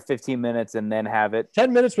go 10 or 15 minutes and then have it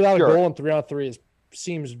 10 minutes without a goal in 3-on-3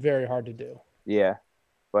 seems very hard to do. Yeah.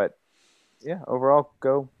 But yeah, overall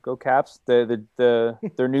go Caps. Their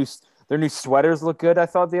new sweaters look good, I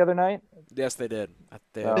thought, the other night. Yes, they did.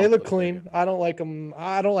 They look clean. I don't like them.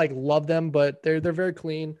 I don't love them, but they're very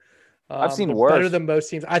clean. I've seen worse. Better than most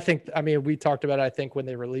teams. I mean, we talked about it, I think, when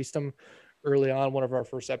they released them early on, one of our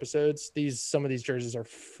first episodes. Some of these jerseys are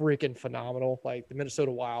freaking phenomenal. Like the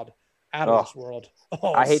Minnesota Wild, out of this world.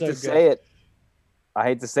 Oh, I hate to say it.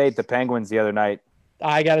 The Penguins the other night.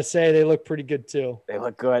 I got to say, they look pretty good too. They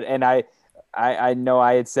look good. And I know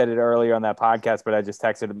I had said it earlier on that podcast, but I just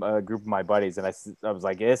texted a group of my buddies and I was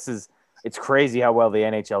like, it's crazy how well the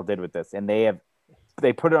NHL did with this. And they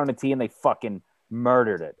put it on a tee and they fucking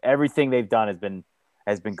murdered it. Everything they've done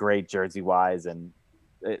has been great jersey wise, and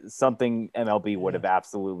something MLB would have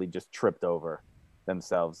absolutely just tripped over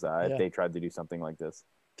themselves if they tried to do something like this.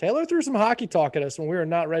 Taylor threw some hockey talk at us when we were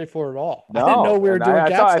not ready for it at all. No, I didn't know we were doing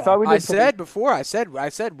Caps. I thought we did. I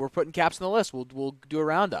said we're putting Caps on the list. We'll do a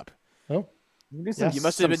roundup. Oh, you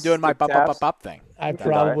must have been doing my bop thing. I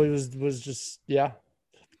probably was just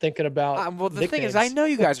thinking about. Well, the thing is, I know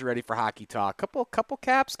you guys are ready for hockey talk. Couple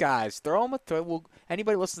Caps guys, throw them.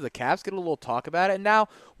 Anybody listens to the Caps, get a little talk about it. And now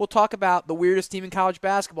we'll talk about the weirdest team in college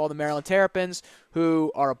basketball, the Maryland Terrapins,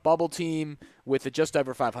 who are a bubble team with a just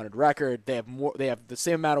over 500 record. They have the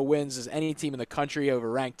same amount of wins as any team in the country over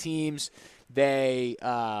ranked teams. They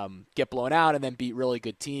get blown out and then beat really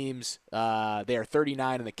good teams. They are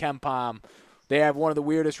 39 in the KenPom. They have one of the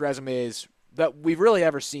weirdest resumes that we've really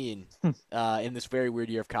ever seen in this very weird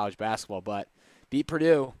year of college basketball. But beat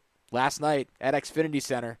Purdue last night at Xfinity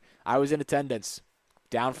Center. I was in attendance,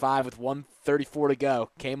 down 5 with 1:34 to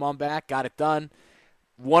go. Came on back, got it done.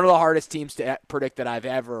 One of the hardest teams to predict that I've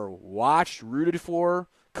ever watched, rooted for,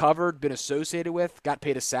 covered, been associated with, got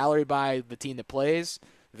paid a salary by the team that plays.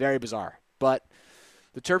 Very bizarre. But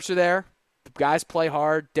the Terps are there. The guys play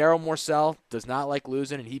hard. Daryl Morcell does not like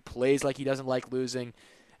losing, and he plays like he doesn't like losing.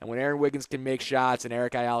 And when Aaron Wiggins can make shots and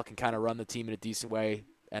Eric Ayala can kind of run the team in a decent way,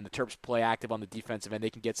 and the Terps play active on the defensive end, they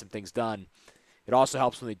can get some things done. It also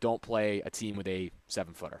helps when they don't play a team with a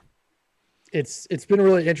 7-footer. It's been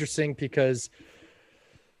really interesting because,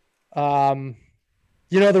 the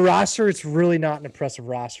roster, it's really not an impressive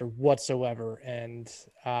roster whatsoever. And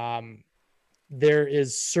there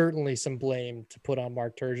is certainly some blame to put on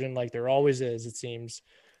Mark Turgeon, like there always is, it seems,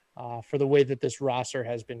 for the way that this roster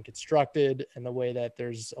has been constructed and the way that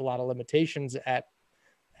there's a lot of limitations at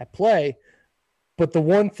play. But the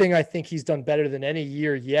one thing I think he's done better than any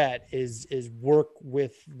year yet is work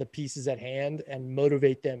with the pieces at hand and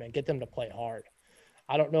motivate them and get them to play hard.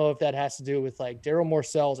 I don't know if that has to do with Daryl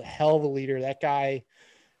Morcell is a hell of a leader. That guy,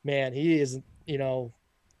 man, he is,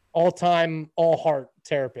 all-time, all-heart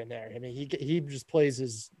Terrapin there. I mean, he just plays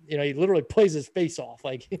his, he literally plays his face off.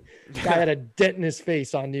 Like, guy had a dent in his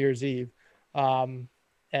face on New Year's Eve.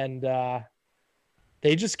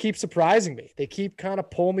 They just keep surprising me. They keep kind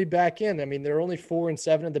of pulling me back in. I mean, they're only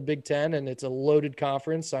 4-7 in the Big Ten, and it's a loaded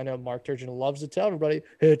conference. I know Mark Turgeon loves to tell everybody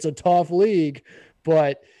it's a tough league,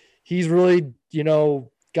 but he's really,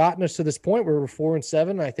 gotten us to this point where we're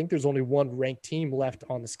 4-7. I think there's only one ranked team left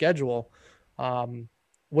on the schedule.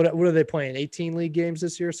 What are they playing? 18 league games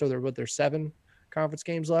this year, so there's 7 conference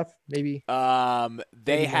games left, maybe.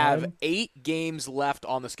 They have 8 games left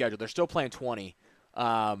on the schedule. They're still playing 20.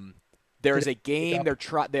 There's a game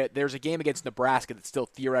there's a game against Nebraska that still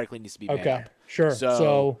theoretically needs to be made up. Sure.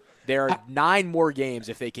 So there are 9 more games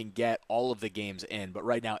if they can get all of the games in, but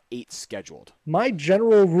right now 8 scheduled. My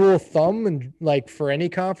general rule of thumb and for any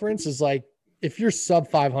conference is if you're sub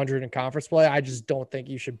 500 in conference play, I just don't think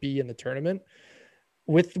you should be in the tournament.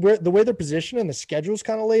 With the way they're positioned and the schedule's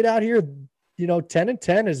kind of laid out here,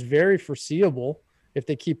 10-10 is very foreseeable if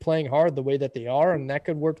they keep playing hard the way that they are, and that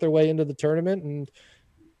could work their way into the tournament. And,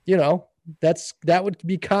 that would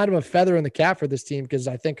be kind of a feather in the cap for this team, because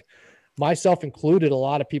I think, myself included, a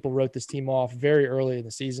lot of people wrote this team off very early in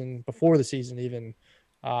the season, before the season even.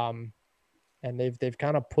 And they've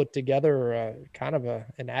kind of put together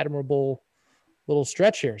an admirable little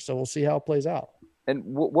stretch here. So we'll see how it plays out. And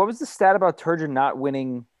what was the stat about Turgeon not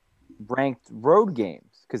winning ranked road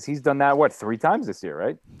games? Because he's done that, 3 times this year,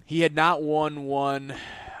 right? He had not won one.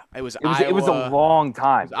 It was Iowa. It was a long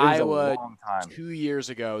time. Iowa, 2 years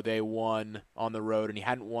ago, they won on the road, and he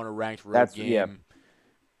hadn't won a ranked road game. Yeah.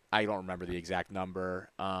 I don't remember the exact number.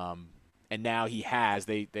 And now he has.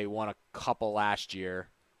 They won a couple last year.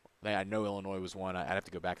 I know Illinois was one. I'd have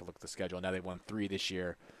to go back and look at the schedule. Now they've won 3 this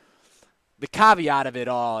year. The caveat of it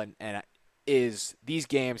all and is these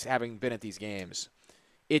games, having been at these games,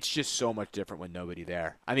 it's just so much different when nobody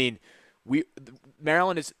there. I mean,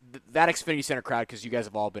 Maryland is that Xfinity Center crowd, because you guys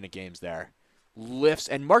have all been at games there, lifts,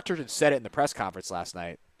 and Mark Turgeon said it in the press conference last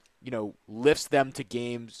night, lifts them to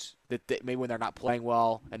games that maybe when they're not playing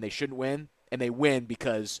well and they shouldn't win, and they win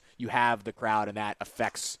because you have the crowd, and that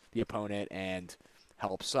affects the opponent and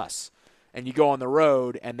helps us. And you go on the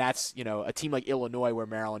road, and that's, a team like Illinois where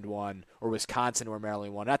Maryland won, or Wisconsin where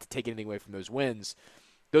Maryland won, not to take anything away from those wins,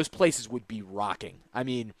 those places would be rocking. I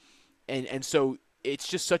mean, and so it's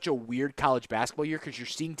just such a weird college basketball year, because you're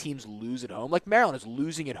seeing teams lose at home. Like Maryland is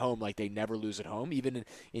losing at home like they never lose at home, even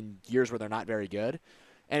in years where they're not very good.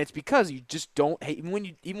 And it's because you just don't – even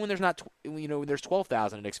when there's not – when there's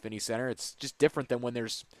 12,000 at Xfinity Center, it's just different than when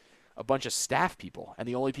there's a bunch of staff people, and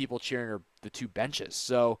the only people cheering are the 2 benches.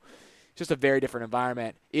 So – just a very different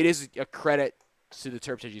environment. It is a credit to the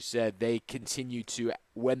Terps, as you said. They continue to,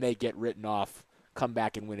 when they get written off, come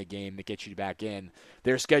back and win a game that gets you back in.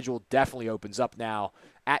 Their schedule definitely opens up now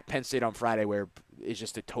at Penn State on Friday, where it's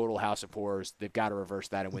just a total house of horrors. They've got to reverse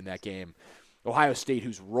that and win that game. Ohio State,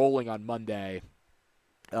 who's rolling on Monday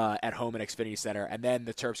at home at Xfinity Center. And then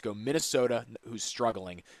the Terps go Minnesota, who's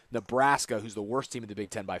struggling. Nebraska, who's the worst team in the Big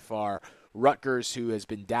Ten by far. Rutgers, who has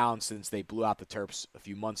been down since they blew out the Terps a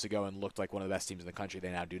few months ago and looked like one of the best teams in the country. They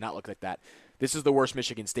now do not look like that. This is the worst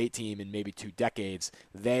Michigan State team in maybe 2 decades.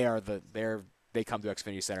 They come to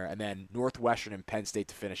Xfinity Center, and then Northwestern and Penn State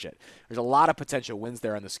to finish it. There's a lot of potential wins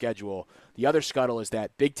there on the schedule. The other scuttle is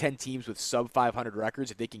that Big Ten teams with sub-500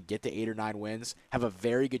 records, if they can get to 8 or 9 wins, have a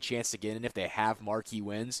very good chance to get in if they have marquee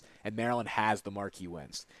wins, and Maryland has the marquee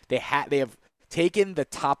wins. They have taken the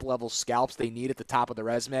top-level scalps they need at the top of the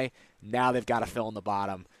resume. Now they've got to fill in the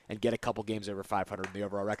bottom and get a couple games over 500 in the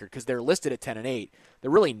overall record, because they're listed at 10-8. They're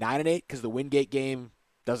really 9-8 because the Wingate game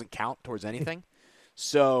doesn't count towards anything.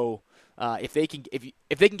 So if they can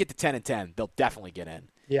get to 10-10, they'll definitely get in.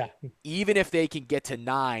 Yeah. Even if they can get to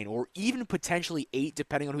 9 or even potentially 8,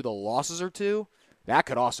 depending on who the losses are to, that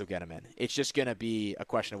could also get them in. It's just going to be a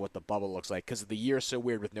question of what the bubble looks like, because the year is so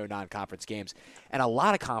weird with no non-conference games. And a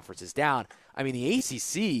lot of conferences down. I mean, the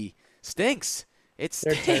ACC stinks. It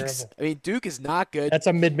stinks. I mean, Duke is not good. That's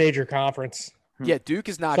a mid-major conference. Yeah, Duke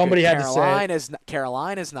is not Somebody good. Had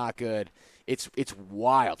Carolina's not good. It's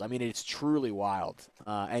wild. I mean, it's truly wild.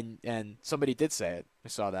 And somebody did say it. I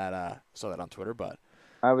saw that on Twitter. But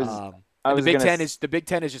the Big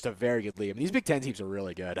Ten is just a very good league. I mean, these Big Ten teams are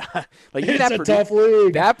really good. Like even it's a tough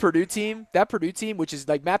league. That Purdue team, which is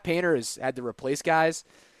like Matt Painter has had to replace guys.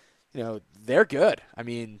 They're good. I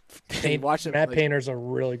mean, Matt Painter's a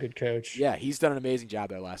really good coach. Yeah, he's done an amazing job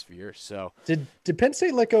there the last few years. So did Penn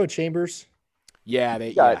State let go of Chambers? Yeah,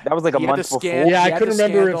 that was like a month before. Yeah, I couldn't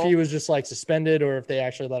remember if he was just like suspended or if they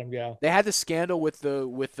actually let him go. They had the scandal with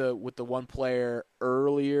the one player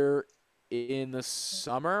earlier in the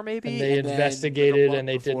summer, maybe. And they investigated, and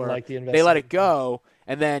they didn't like the investigation. They let it go,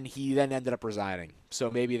 and then he ended up resigning. So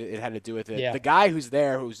maybe it had to do with it. Yeah. The guy who's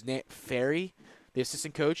there, who's Ferry, the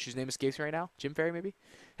assistant coach, whose name escapes me right now, Jim Ferry maybe,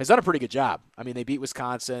 has done a pretty good job. I mean, they beat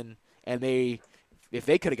Wisconsin, and if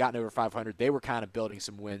they could have gotten over 500, they were kind of building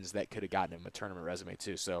some wins that could have gotten them a tournament resume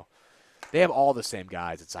too. So they have all the same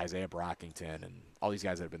guys. It's Isaiah Brockington and all these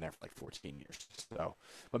guys that have been there for like 14 years. So,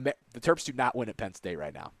 but the Terps do not win at Penn State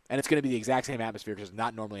right now. And it's going to be the exact same atmosphere because there's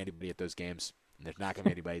not normally anybody at those games. And there's not going to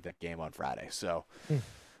be anybody at that game on Friday. So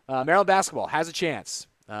Maryland basketball has a chance.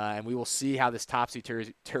 And we will see how this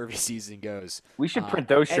topsy-turvy season goes. We should print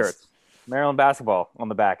those shirts. Maryland basketball on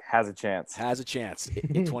the back has a chance. Has a chance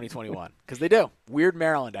in 2021 because they do. Weird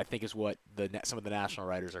Maryland, I think, is what some of the national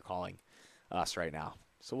writers are calling us right now.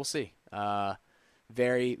 So we'll see.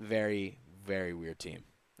 Very, very, very weird team.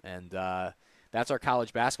 And that's our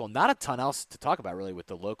college basketball. Not a ton else to talk about really with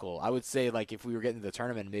the local. I would say like if we were getting to the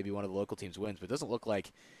tournament, maybe one of the local teams wins, but it doesn't look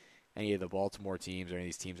like any of the Baltimore teams or any of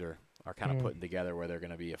these teams are kind of putting together where they're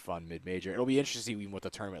going to be a fun mid-major. It'll be interesting to see what the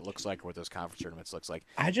tournament looks like or what those conference tournaments looks like.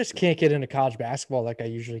 I just can't get into college basketball like I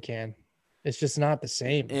usually can. It's just not the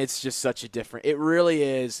same. It's just such a different – it really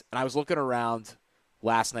is. And I was looking around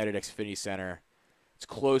last night at Xfinity Center. It's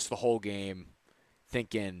close the whole game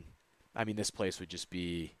thinking, I mean, this place would just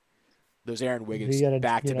be – those Aaron Wiggins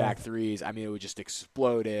back-to-back threes, I mean, it would just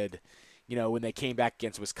exploded. You know, when they came back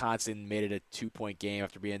against Wisconsin, made it a 2-point game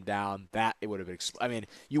after being down, that it would have been – I mean,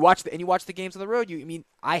 you watch the games on the road.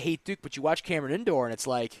 I hate Duke, but you watch Cameron Indoor, and it's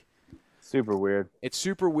like – super weird. It's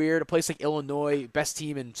super weird. A place like Illinois, best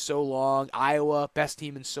team in so long. Iowa, best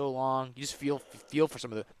team in so long. You just feel for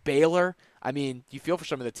some of the Baylor. I mean, you feel for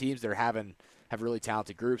some of the teams that have really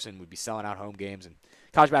talented groups and would be selling out home games. And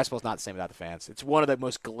college basketball is not the same without the fans. It's one of the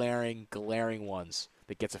most glaring ones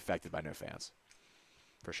that gets affected by no fans,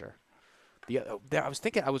 for sure.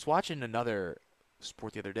 I was watching another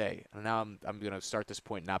sport the other day, and now I'm going to start this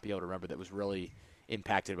point and not be able to remember that was really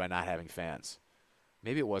impacted by not having fans.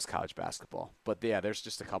 Maybe it was college basketball. But, yeah, there's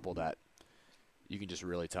just a couple that you can just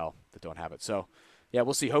really tell that don't have it. So, yeah,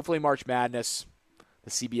 we'll see. Hopefully March Madness, the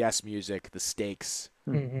CBS music, the stakes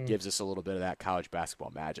gives us a little bit of that college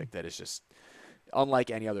basketball magic that is just unlike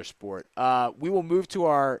any other sport. We will move to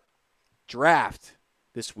our draft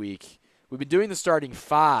this week. We've been doing the starting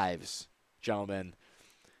fives, gentlemen.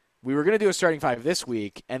 We were going to do a starting five this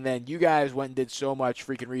week, and then you guys went and did so much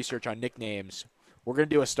freaking research on nicknames. We're going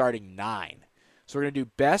to do a starting 9. So we're going to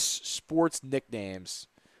do best sports nicknames.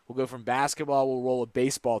 We'll go from basketball. We'll roll a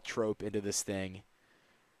baseball trope into this thing.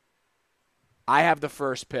 I have the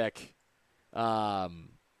first pick.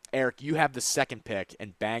 Eric, you have the second pick,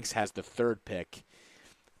 and Banks has the third pick.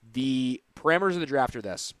 The parameters of the draft are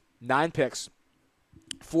this. 9 picks.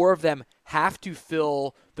 4 of them have to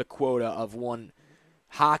fill the quota of 1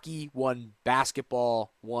 hockey, 1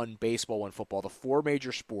 basketball, 1 baseball, 1 football. The 4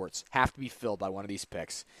 major sports have to be filled by one of these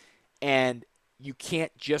picks. And you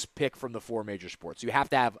can't just pick from the 4 major sports. You have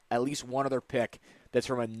to have at least one other pick that's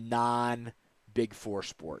from a non-Big 4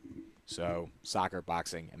 sport. So soccer,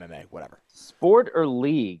 boxing, MMA, whatever. Sport or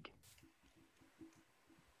league?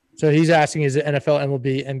 So he's asking, is it NFL,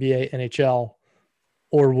 MLB, NBA, NHL,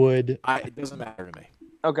 or would... It doesn't matter to me.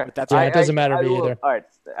 Okay. But that's it doesn't matter to me either. All right.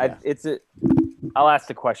 Yeah. I'll ask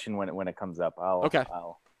the question when it comes up. Okay.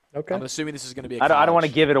 Okay. I'm assuming this is going to be I don't want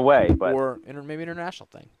to give it away, but... Or maybe international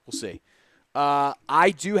thing. We'll see.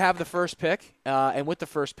 I do have the first pick, and with the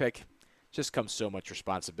first pick just comes so much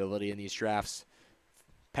responsibility in these drafts.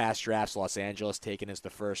 Past drafts, Los Angeles taken as the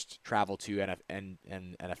first travel to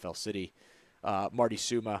NFL city. Marty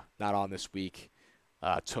Suma, not on this week,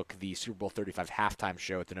 took the Super Bowl 35 halftime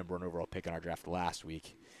show at the number 1 overall pick in our draft last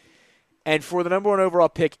week. And for the number 1 overall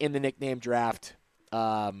pick in the nickname draft,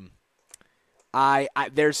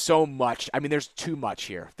 there's so much. I mean, there's too much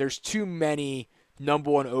here. There's too many number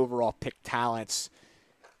 1 overall pick talents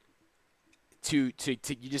to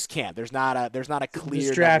you just can't. There's not a clear.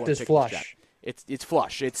 This draft is flush. It's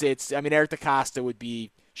flush. It's. I mean, Eric DeCosta would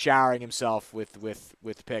be showering himself with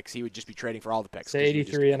picks. He would just be trading for all the picks. It's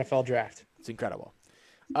 83 NFL draft. It's incredible.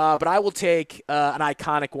 But I will take an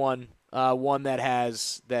iconic one. One that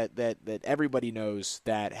has that everybody knows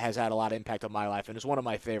that has had a lot of impact on my life and is one of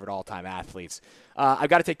my favorite all-time athletes. I've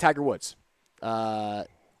got to take Tiger Woods.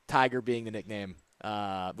 Tiger being the nickname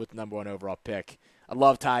with the number 1 overall pick. I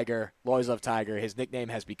love Tiger. I'll always love Tiger. His nickname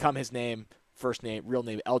has become his name. First name, real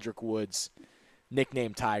name, Eldrick Woods.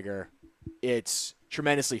 Nickname Tiger. It's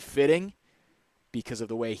tremendously fitting because of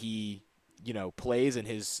the way he plays and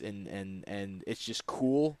and it's just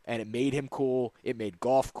cool, and it made him cool. It made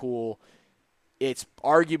golf cool. It's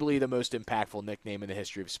arguably the most impactful nickname in the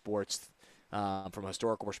history of sports from a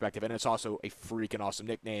historical perspective, and it's also a freaking awesome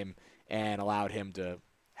nickname and allowed him to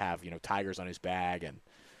have tigers on his bag, and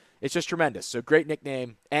it's just tremendous. So great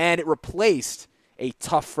nickname, and it replaced a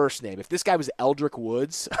tough first name. If this guy was Eldrick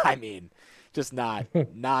Woods, I mean, just not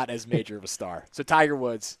as major of a star. So Tiger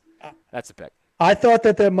Woods, that's the pick. I thought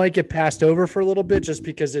that might get passed over for a little bit just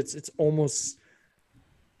because it's almost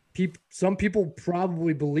some people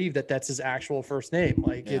probably believe that that's his actual first name.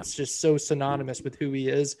 It's just so synonymous with who he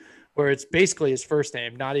is, where it's basically his first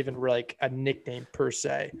name, not even like a nickname per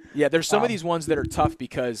se. Yeah, there's some of these ones that are tough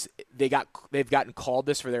because they've gotten called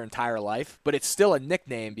this for their entire life, but it's still a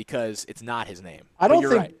nickname because it's not his name. I don't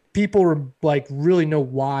think people really know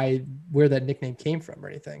where that nickname came from or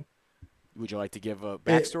anything. Would you like to give a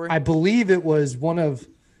backstory? I believe it was one of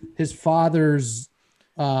his father's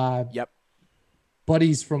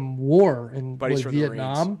buddies from war in Buddies from the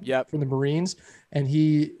Vietnam, Marines. Yep. from the Marines. And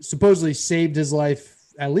he supposedly saved his life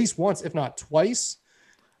at least once, if not twice.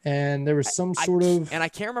 And there was some sort of, and I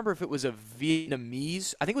can't remember if it was a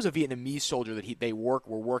Vietnamese. I think it was a Vietnamese soldier that were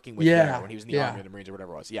working with Yeah, there when he was in the yeah. Army or the Marines or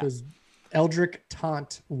whatever it was. Yeah. it was Eldrick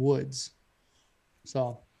Taunt Woods.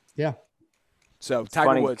 So, yeah. So It's Tiger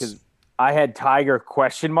funny Woods. because I had Tiger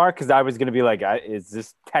question mark because I was going to be like, is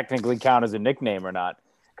this technically count as a nickname or not?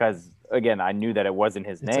 Because again, I knew that it wasn't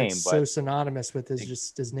his It's name, like but so synonymous with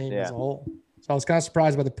his name Yeah. as a whole. So I was kind of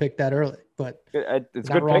surprised by the pick that early, but it's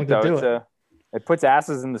a not good wrong pick to do though. It puts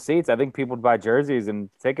asses in the seats. I think people would buy jerseys and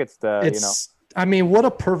tickets to I mean, what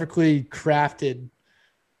a perfectly crafted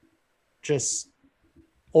just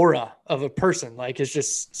aura of a person. Like, it's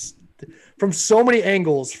just from so many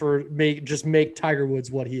angles make Tiger Woods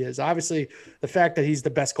what he is. Obviously, the fact that he's the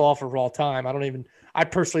best golfer of all time, I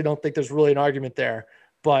personally don't think there's really an argument there,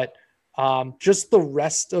 but just the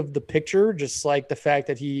rest of the picture, just like the fact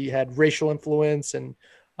that he had racial influence and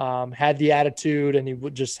had the attitude, and he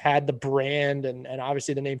would just had the brand and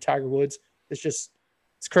obviously the name Tiger Woods. It's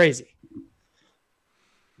crazy.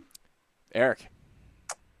 Eric.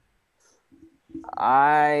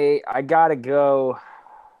 I gotta go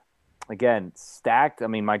again. Stacked. I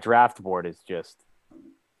mean, my draft board is just.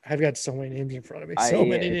 I've got so many names in front of me.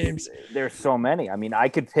 Many names. There's so many. I mean, I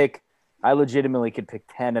legitimately could pick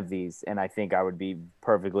 10 of these, and I think I would be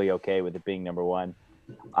perfectly okay with it being number one.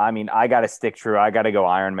 I mean, I got to stick true. I got to go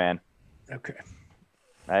Iron Man. Okay.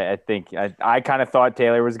 I think I kind of thought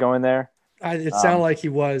Taylor was going there. It sounded like he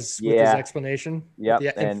was with his explanation,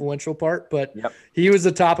 the influential part, but he was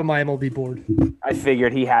the top of my MLB board. I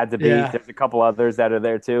figured he had to be. Yeah. There's a couple others that are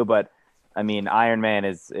there too, but I mean, Iron Man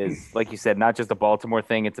is like you said, not just a Baltimore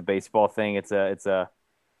thing. It's a baseball thing. It's just a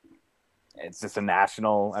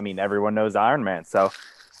national. I mean, everyone knows Iron Man, so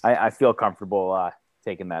I feel comfortable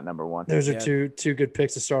taking that number one. Those are two good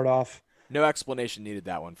picks to start off. No explanation needed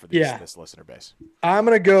that one for this listener base. I'm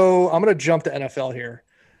gonna jump to NFL here.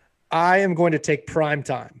 I am going to take prime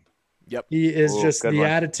time. Yep. He is just the one.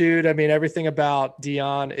 attitude. I mean, everything about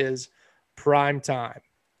Deion is prime time.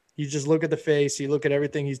 You just look at the face, you look at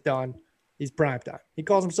everything he's done. He's prime time. He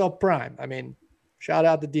calls himself prime. I mean, shout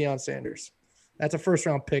out to Deion Sanders. That's a first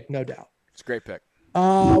round pick, no doubt. It's a great pick.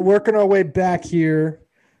 Working our way back here.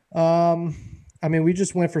 I mean, we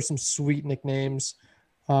just went for some sweet nicknames.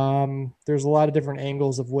 There's a lot of different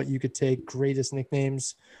angles of what you could take. Greatest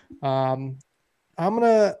nicknames. I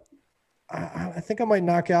think I might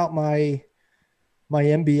knock out my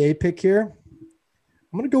NBA pick here.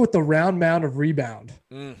 I'm going to go with the round mound of rebound.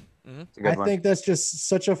 I think that's just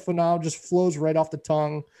such a phenomenal, just flows right off the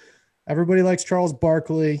tongue. Everybody likes Charles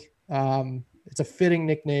Barkley. It's a fitting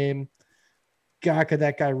nickname. God, could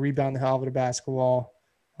that guy rebound the hell out of the basketball?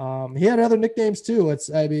 He had other nicknames too.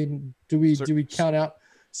 Do we count out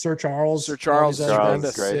Sir Charles? Sir Charles.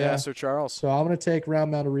 Great. Yeah, Sir Charles. So I'm going to take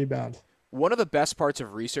round mound of rebound. One of the best parts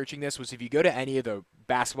of researching this was if you go to any of the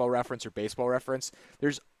basketball reference or baseball reference,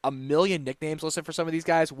 there's a million nicknames listed for some of these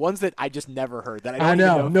guys, ones that I just never heard. That I don't even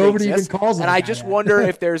know nobody even calls them. And I just wonder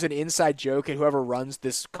if there's an inside joke at whoever runs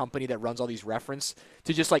this company that runs all these reference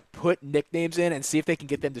to just like put nicknames in and see if they can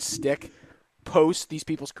get them to stick post these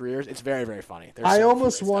people's careers. It's very, very funny. I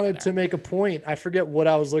almost wanted to make a point. I forget what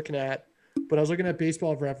I was looking at, but I was looking at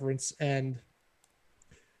baseball reference, and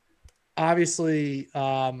obviously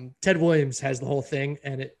Ted Williams has the whole thing,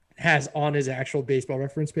 and it has on his actual baseball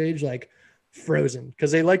reference page like Frozen,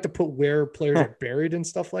 because they like to put where players are buried and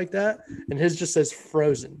stuff like that, and his just says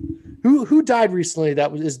Frozen. Who died recently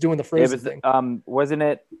that is doing the Frozen thing? Wasn't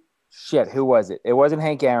it? Shit, who was it? It wasn't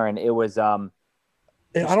Hank Aaron. It was I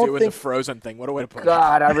don't think the Frozen thing. What a way to put it.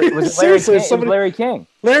 God, was it Larry King? It was Larry King.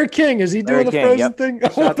 Larry King, is he doing the Frozen thing?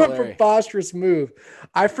 What a Larry. preposterous move.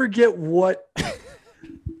 I forget what.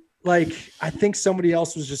 Like, I think somebody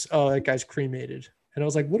else was just, that guy's cremated. And I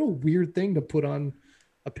was like, what a weird thing to put on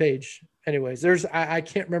a page. Anyways, I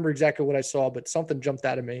can't remember exactly what I saw, but something jumped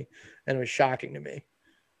out of me and it was shocking to me.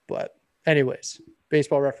 But anyways,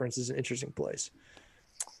 baseball reference is an interesting place.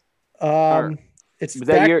 Was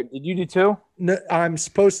that did you do two? No, I'm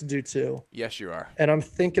supposed to do two. Yes, you are. And I'm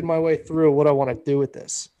thinking my way through what I want to do with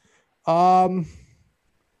this.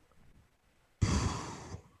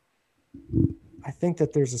 I think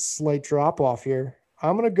that there's a slight drop off here.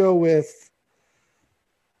 I'm going to go with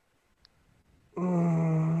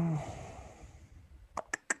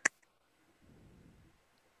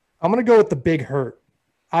the Big Hurt.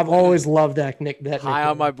 I've always loved that nickname. High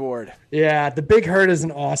on my board. Yeah, the Big Hurt is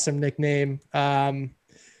an awesome nickname. I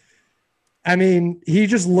mean, he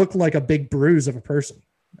just looked like a big bruise of a person.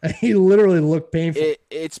 He literally looked painful.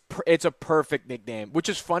 It's a perfect nickname, which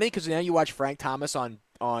is funny because now you watch Frank Thomas on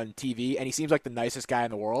TV, and he seems like the nicest guy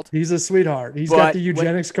in the world. He's a sweetheart. He's got But the when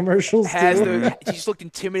eugenics commercials has too. he just looked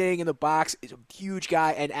intimidating in the box. He's a huge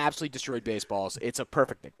guy and absolutely destroyed baseballs. It's a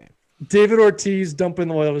perfect nickname. David Ortiz dumping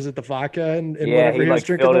the oil, was it the vodka and Yeah, whatever he was like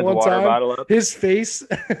drinking filled the his one water time? bottle up. His face,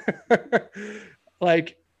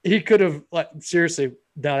 like he could have, like, seriously.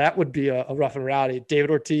 Now that would be a rough and rowdy. David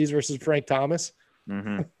Ortiz versus Frank Thomas.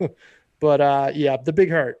 Mm-hmm. But yeah, the Big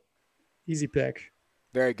Hurt, easy pick.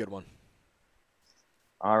 Very good one.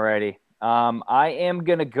 Alrighty. I am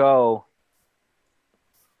gonna go.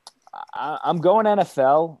 I'm going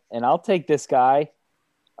NFL, and I'll take this guy.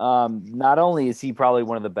 Not only is he probably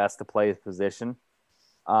one of the best to play his position,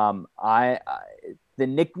 I the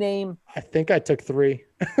nickname. I think I took 3.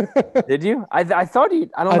 Did you? I thought you.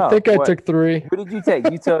 I don't know. I think I took 3. Who did you take?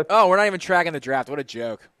 You took. Oh, we're not even tracking the draft. What a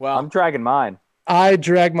joke. Well, I'm tracking mine. I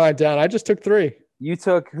dragged mine down. I just took 3. You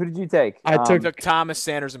took. Who did you take? I took Thomas,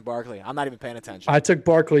 Sanders, and Barkley. I'm not even paying attention. I took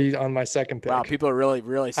Barkley on my second pick. Wow, people are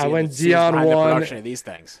really seeing, went seeing Dion behind the 1. production of these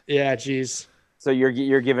things. Yeah, geez. So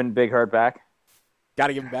you're giving Big Hurt back? Got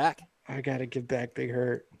to give him back. I got to give back Big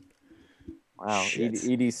Hurt. Wow, Shit.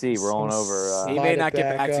 EDC rolling over. He Slide may it not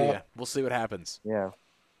get back back to up. you. We'll see what happens. Yeah,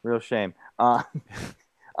 real shame.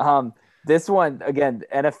 This one again,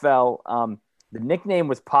 NFL. The nickname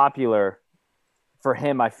was popular for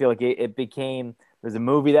him. I feel like it became. There's a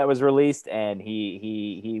movie that was released, and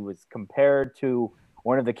he was compared to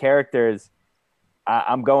one of the characters.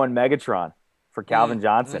 I'm going Megatron for Calvin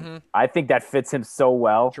Johnson. Mm-hmm. I think that fits him so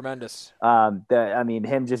well. Tremendous.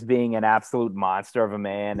 Him just being an absolute monster of a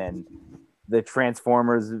man, and the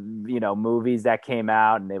Transformers, movies that came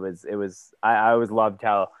out, and it was. I always loved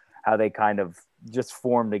how they kind of just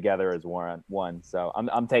formed together as one. So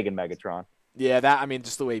I'm taking Megatron. Yeah,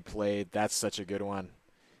 just the way he played, that's such a good one.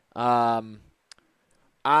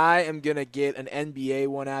 I am going to get an NBA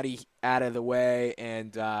one out of the way,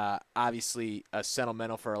 and obviously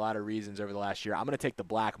sentimental for a lot of reasons over the last year. I'm going to take the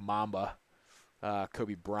Black Mamba,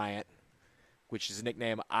 Kobe Bryant, which is a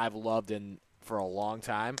nickname I've loved for a long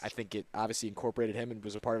time. I think it obviously incorporated him and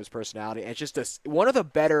was a part of his personality. And it's just one of the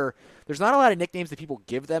better – there's not a lot of nicknames that people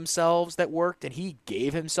give themselves that worked, and he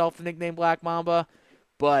gave himself the nickname Black Mamba,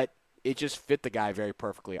 but – it just fit the guy very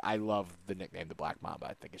perfectly. I love the nickname, the Black Mamba.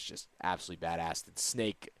 I think it's just absolutely badass. The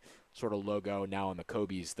snake sort of logo now on the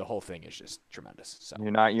Kobe's, the whole thing is just tremendous. So you're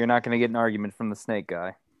not going to get an argument from the snake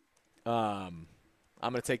guy. I'm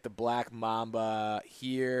going to take the Black Mamba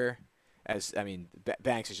here.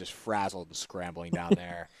 Banks is just frazzled and scrambling down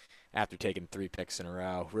there after taking 3 picks in a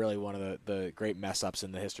row. Really one of the great mess ups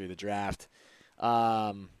in the history of the draft.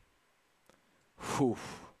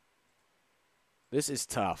 This is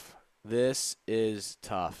tough.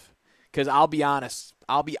 Because I'll be honest.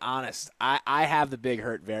 I have the Big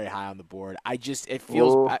Hurt very high on the board. I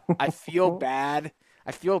feel bad.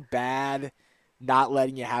 I feel bad not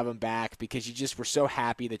letting you have him back because you just were so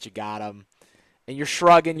happy that you got him. And you're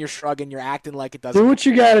shrugging, you're acting like it doesn't do what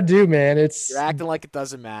you got to do, man. You're acting like it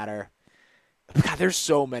doesn't matter. God, there's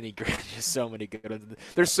so many good ones.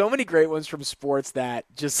 There's so many great ones from sports that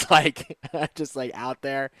just like out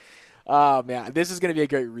there. Oh man, this is going to be a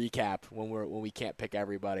great recap when we can't pick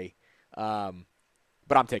everybody. But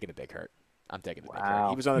I'm taking the Big Hurt. Big Hurt.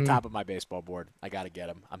 He was on the top of my baseball board. I got to get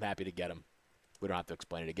him. I'm happy to get him. We don't have to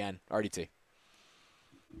explain it again. RDT.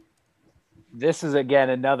 This is again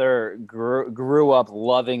another grew up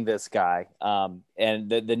loving this guy. And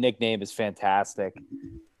the nickname is fantastic.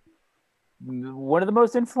 One of the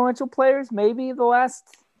most influential players, maybe the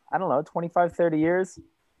last, 25, 30 years.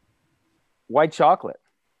 White Chocolate.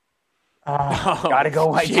 Gotta go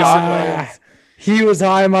White Chocolate. He was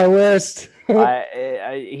high on my list.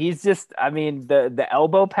 He's just, the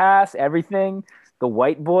elbow pass, everything, the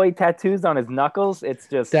white boy tattoos on his knuckles. It's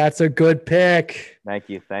just. That's a good pick. Thank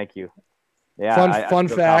you. Yeah. Fun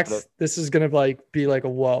fact. This is going to be like a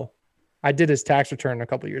whoa. I did his tax return a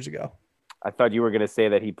couple years ago. I thought you were going to say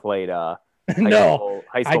that he played high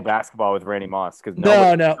school basketball with Randy Moss because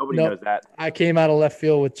nobody knows that. I came out of left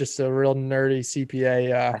field with just a real nerdy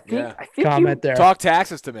CPA I think comment there. Talk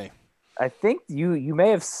taxes to me. I think you may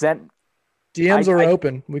have sent DMs are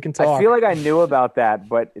open. We can talk. I feel like I knew about that,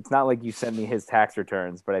 but it's not like you sent me his tax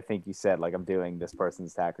returns. But I think you said I'm doing this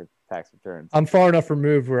person's tax returns. I'm far enough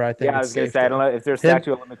removed where I think. Yeah, I was going to say I don't know if there's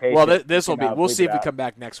statute of limitations. Well, this will be. We'll see if we come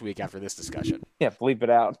back next week after this discussion. Yeah, bleep it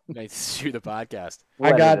out. Shoot the podcast.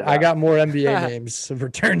 I got more NBA names of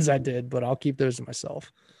returns I did, but I'll keep those to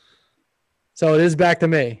myself. So it is back to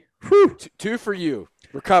me. Whew. 2 for you.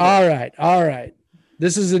 Recover. All right.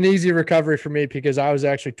 This is an easy recovery for me because I was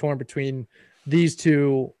actually torn between these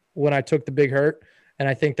two when I took the big hurt, and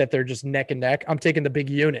I think that they're just neck and neck. I'm taking the big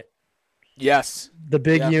unit. Yes. The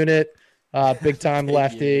big unit, big time Big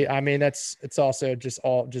lefty. unit. I mean, it's also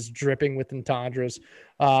just dripping with entendres.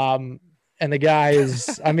 And the guy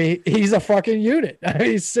is, I mean, he's a fucking unit. I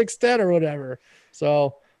mean, he's 6'10" or whatever.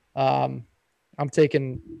 So I'm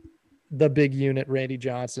taking the big unit, Randy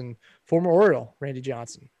Johnson, former Oriole, Randy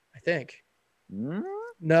Johnson, I think. No,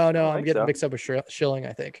 I'm getting mixed up with Schilling,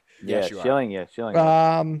 I think. Yeah, Schilling. Yeah,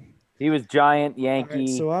 Schilling. He was Giant, Yankee. Right,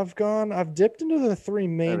 so I've dipped into the three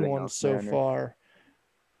main ones so far.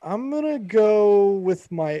 I'm going to go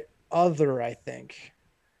with my other, I think.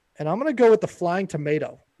 And I'm going to go with the Flying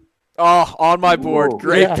Tomato. Oh, on my board. Ooh.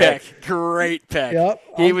 Great pick. Great pick. Yep.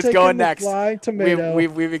 He was going next. Flying Tomato.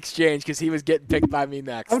 We've exchanged because he was getting picked by me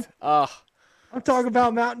next. I'm talking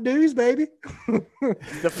about Mountain Dews, baby.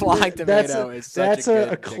 The Flying Tomato is such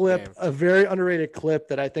a clip, nickname. a very underrated clip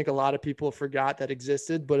that I think a lot of people forgot that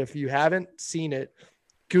existed. But if you haven't seen it,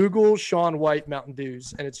 Google Shaun White Mountain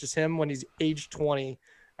Dews, and it's just him when he's age 20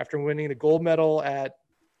 after winning the gold medal at,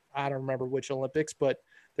 I don't remember which Olympics, but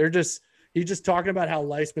he's just talking about how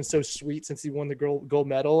life's been so sweet since he won the gold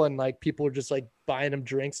medal, and like people are just like buying him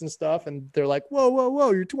drinks and stuff, and they're like,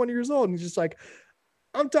 whoa, you're 20 years old, and he's just like,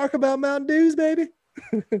 I'm talking about Mountain Dews, baby.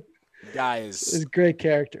 Guy is a great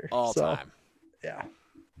character. All time. Yeah.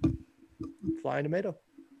 Flying Tomato.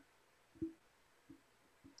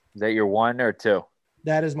 Is that your one or two?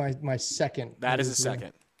 That is my second. That is a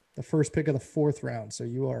second. The first pick of the fourth round. So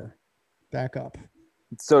you are back up.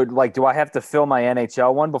 So, like, do I have to fill my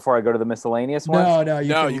NHL one before I go to the miscellaneous one? No.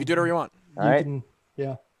 You can do whatever you want. All right.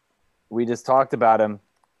 Yeah. We just talked about him.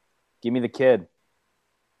 Give me the kid.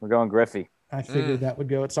 We're going Griffey. I figured that would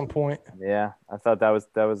go at some point. Yeah, I thought that was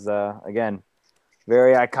again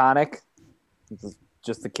very iconic.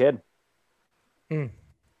 Just a kid.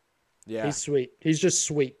 Yeah, he's sweet. He's just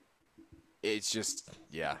sweet. It's just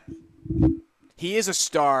he is a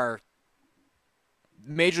star.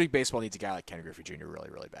 Major League Baseball needs a guy like Ken Griffey Jr. really,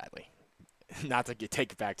 really badly. Not to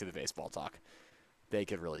take it back to the baseball talk, they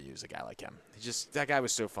could really use a guy like him. That guy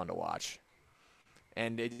was so fun to watch,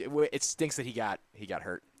 and it stinks that he got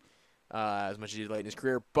hurt. As much as he did late in his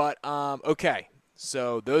career. But, okay.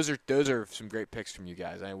 So those are some great picks from you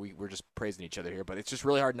guys. We're just praising each other here, but it's just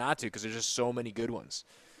really hard not to because there's just so many good ones.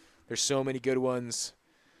 There's so many good ones.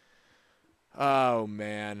 Oh,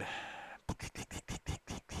 man.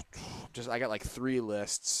 I got like 3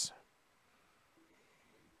 lists.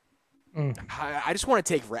 I just want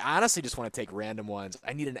to honestly just want to take random ones.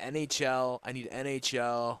 I need an NHL. I need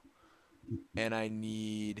NHL. And I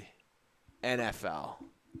need NFL.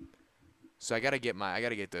 So I gotta get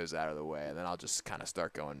those out of the way, and then I'll just kind of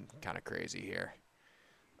start going kind of crazy here.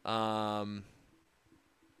 I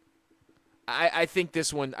think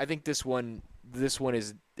this one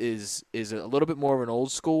is a little bit more of an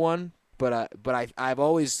old school one, but I've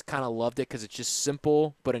always kind of loved it because it's just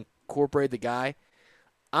simple but incorporate the guy.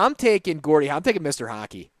 I'm taking Gordy. I'm taking Mr.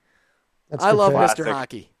 Hockey. I love Mr.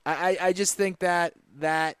 Hockey. I just think that's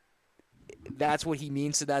what he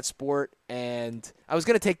means to that sport. And I was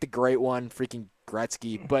going to take the great one, freaking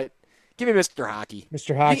Gretzky, but give me Mr. Hockey.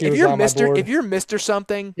 Mr. Hockey if was you're on my board. If you're Mr.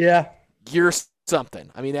 something, you're something.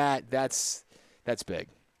 I mean, that's big.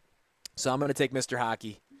 So I'm going to take Mr.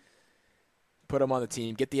 Hockey, put him on the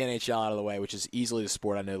team, get the NHL out of the way, which is easily the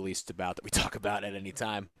sport I know least about that we talk about at any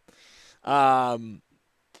time. And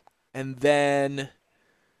then,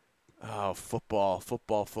 football.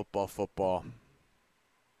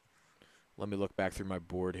 Let me look back through my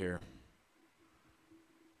board here.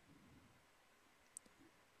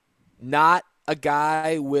 Not a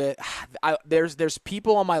guy with there's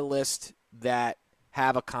people on my list that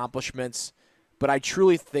have accomplishments, but I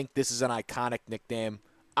truly think this is an iconic nickname.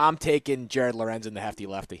 I'm taking Jared Lorenzen, the hefty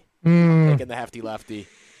lefty. I'm taking the hefty lefty.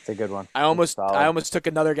 It's a good one. I almost took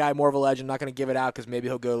another guy, more of a legend. I'm not going to give it out because maybe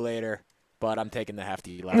he'll go later. But I'm taking the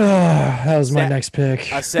hefty lefty. That was my next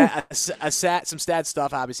pick. Some stat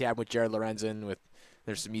stuff obviously happened with Jared Lorenzen.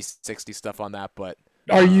 There's some East 60 stuff on that, but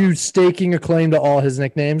are you staking a claim to all his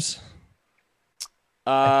nicknames?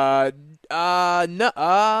 No.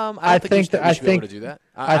 I think we should be able to do that.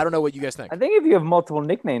 I don't know what you guys think. I think if you have multiple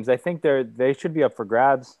nicknames, I think they should be up for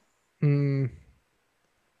grabs. I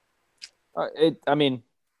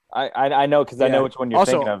know because I know which one you're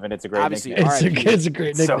thinking of, and it's a great nickname. It's a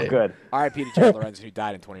great nickname. So good. R.I.P. to Jared Lorenzen, who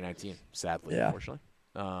died in 2019, sadly, unfortunately.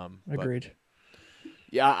 Agreed.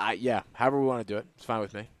 Yeah. However we want to do it, it's fine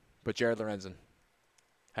with me. But Jared Lorenzen,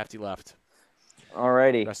 hefty left.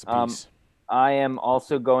 Alrighty. Rest in peace. I am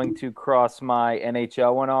also going to cross my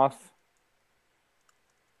NHL one off.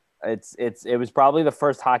 It was probably the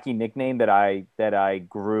first hockey nickname that I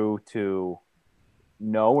grew to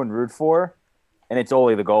know and root for, and it's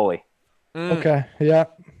Ole the goalie. Okay, yeah,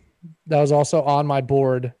 that was also on my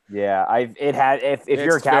board. Yeah, if you're a It's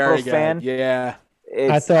very Capitals good. fan, Yeah.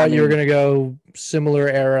 I thought you were gonna go similar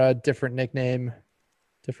era, different nickname,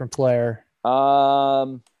 different player.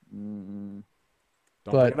 Don't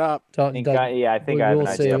Don't But bring it up. I think I have we an will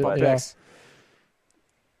idea, save it, but yeah.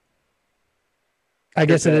 I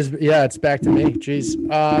guess it is. Yeah, it's back to me. Jeez.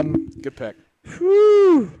 Good pick.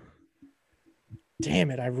 Whew.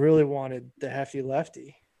 Damn it! I really wanted the hefty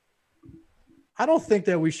lefty. I don't think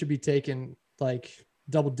that we should be taking like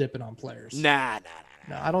double dipping on players. Nah.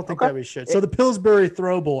 No, I don't think Okay. that we should. So the Pillsbury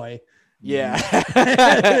Throw Boy. Yeah.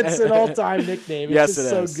 It's an all-time nickname. It's Yes, just it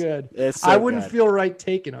so is. good. It's so I wouldn't good. feel right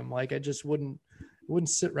taking him. Like I just wouldn't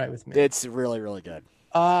sit right with me. It's really, really good.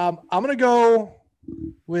 I'm gonna go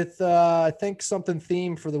with I think something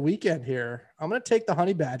themed for the weekend here. I'm gonna take the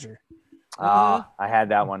Honey Badger. I had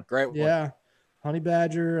that one. Great one. Yeah, Honey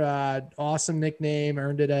Badger, awesome nickname.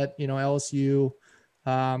 Earned it at LSU.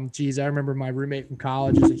 Geez, I remember my roommate from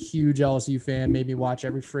college is a huge LSU fan. Made me watch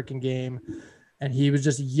every freaking game, and he was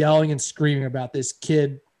just yelling and screaming about this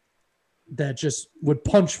kid that just would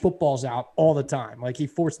punch footballs out all the time. Like he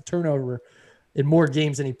forced a turnover in more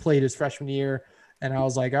games than he played his freshman year. And I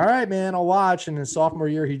was like, all right, man, I'll watch. And his sophomore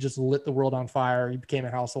year, he just lit the world on fire. He became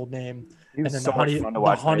a household name. He was And then so much fun to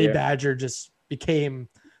watch the that Honey year. Badger just became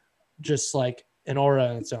just like an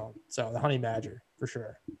aura in its own. So the Honey Badger for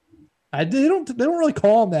sure. They don't really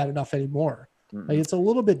call him that enough anymore. Like it's a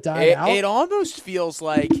little bit died out. It almost feels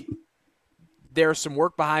like there's some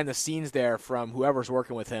work behind the scenes there from whoever's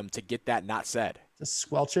working with him to get that not said. Just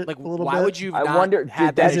squelch it Like, a little why bit. would you I not wonder,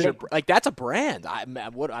 have did that that as your nick- like? That's a brand. Did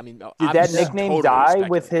Did that nickname die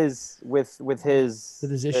with his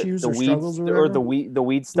issues the or weed struggles or or whatever? the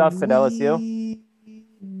weed stuff at LSU?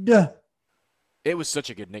 It was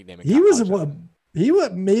such a good nickname. In He was college,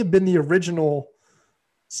 may have been the original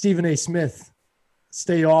Stephen A. Smith.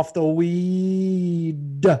 Stay off the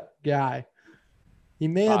weed guy. He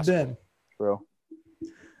may have been. True.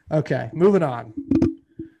 Okay, moving on.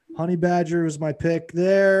 Honey Badger was my pick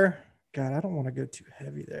there. God, I don't want to go too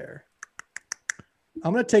heavy there.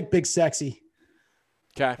 I'm going to take Big Sexy.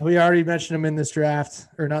 Okay. We already mentioned him in this draft,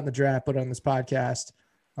 or not in the draft, but on this podcast.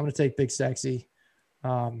 I'm going to take Big Sexy.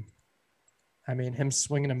 I mean, him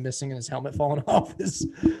swinging and missing and his helmet falling off is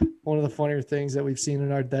one of the funnier things that we've seen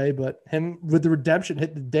in our day. But him with the redemption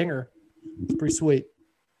hit the dinger. It's pretty sweet.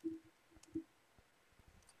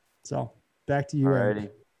 So back to you. Alrighty.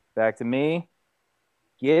 Back to me.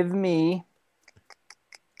 Give me.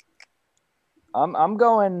 I'm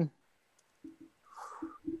going.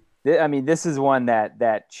 I mean, this is one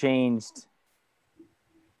that changed,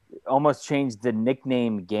 almost changed the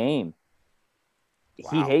nickname game. Wow.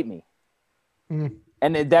 He hate me. Mm.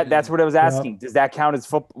 And that's what I was asking. Does that count as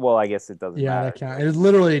football? Well, I guess it doesn't matter. Yeah, that counts. It was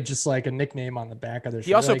literally just like a nickname on the back of their shirt.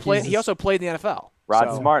 He also Like, played. He also played in the NFL.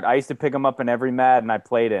 Rod's smart. I used to pick him up in every Madden I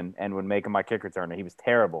played in and would make him my kick returner. He was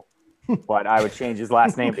terrible, but I would change his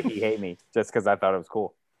last name to He Hate Me just because I thought it was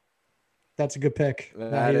cool. That's a good pick.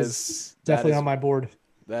 That is definitely on my board.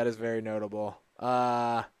 That is very notable.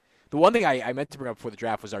 The one thing I meant to bring up before the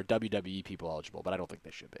draft was our WWE people eligible, but I don't think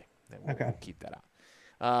they should be. We'll keep that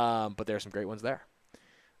out. But there are some great ones there.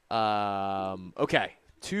 Okay,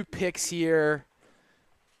 2 picks here.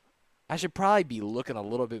 I should probably be looking a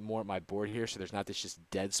little bit more at my board here so there's not this just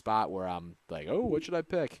dead spot where I'm like, oh, what should I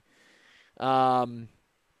pick? So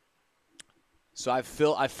I've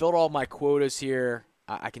filled all my quotas here.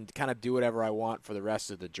 I can kind of do whatever I want for the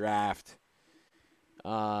rest of the draft.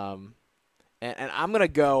 And I'm going to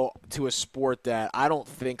go to a sport that I don't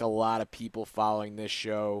think a lot of people following this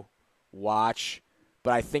show watch,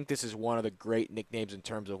 but I think this is one of the great nicknames in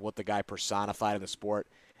terms of what the guy personified in the sport.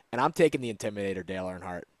 And I'm taking the Intimidator, Dale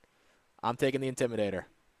Earnhardt. I'm taking the Intimidator.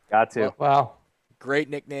 Got to. Wow. Great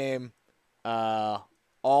nickname.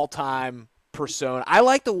 All-time persona. I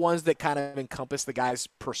like the ones that kind of encompass the guy's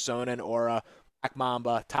persona and aura. Black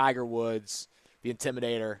Mamba, Tiger Woods, the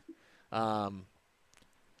Intimidator.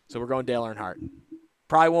 So we're going Dale Earnhardt.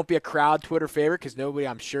 Probably won't be a crowd Twitter favorite because nobody,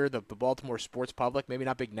 I'm sure, the Baltimore sports public, maybe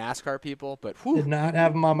not big NASCAR people, but whew. Did not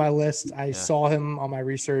have him on my list. I saw him on my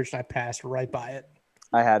research and I passed right by it.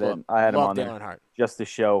 I had him on Dale there Earnhardt. just to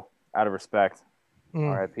show out of respect.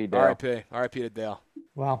 R.I.P. Dale. R.I.P. to Dale.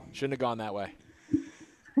 Wow. Shouldn't have gone that way.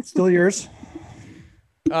 Still yours?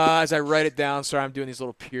 As I write it down, sorry, I'm doing these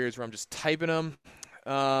little periods where I'm just typing them.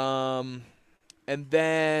 And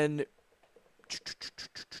then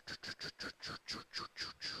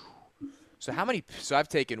so how many? So I've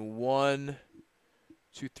taken 1,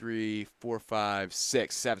 2, 3, 4, 5,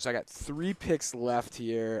 6, 7. So I got 3 picks left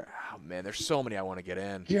here. Oh man, there's so many I want to get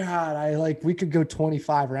in. God, we could go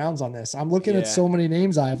 25 rounds on this. I'm looking at Yeah. so many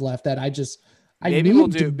names I have left that I Maybe need we'll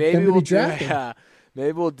them maybe to we'll be drafted.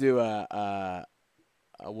 maybe we'll do we'll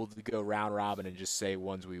go round robin and just say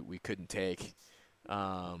ones we couldn't take.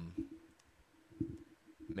 Man,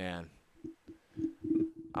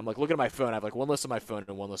 I'm like looking at my phone. I have like one list on my phone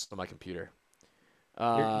and one list on my computer.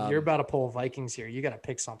 You're about to pull Vikings here. You got to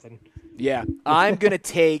pick something. Yeah, I'm gonna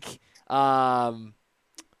take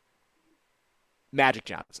Magic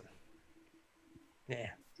Johnson. Yeah,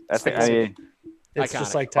 That's It's it's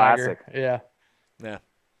just iconic. like Tiger. Classic. Yeah,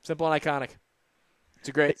 simple and iconic. It's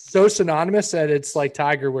a great. It's so synonymous that it's like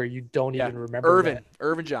Tiger, where you don't even remember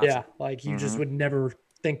Irvin Johnson. Yeah, like you just would never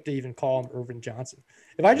think to even call him Irvin Johnson.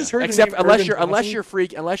 If I just heard Except the name unless Irvin you're Johnson,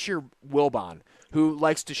 unless you're Wilbon, who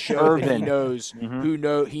likes to show that he Irvin. knows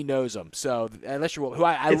he knows them. So unless you're who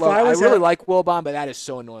I If love, I I was really at- like Wilbon, but that is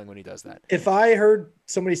so annoying when he does that. if I heard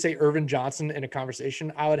somebody say Irvin Johnson in a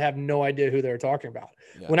conversation, I would have no idea who they were talking about.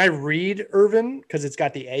 Yeah. When I read Irvin, because it's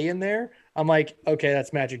got the A in there, I'm like, okay,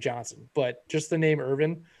 that's Magic Johnson. But just the name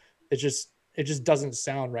Irvin, it just doesn't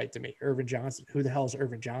sound right to me. Irvin Johnson. Who the hell is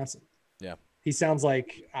Irvin Johnson? Yeah. He sounds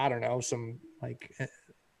like, I don't know, some like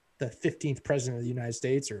the 15th president of the United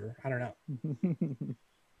States, or I don't know.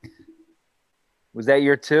 Was that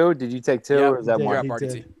your 2? Did you take 2 Yeah, or is that yeah, one? You're he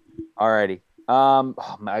up, did. RDT.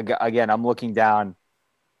 Alrighty. Again, I'm looking down.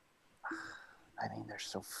 I mean,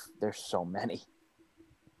 there's so many.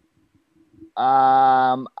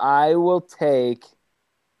 I will take.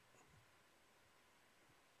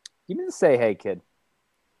 Give me the Say Hey Kid.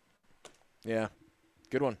 Yeah,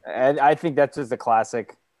 good one. And I think that's just a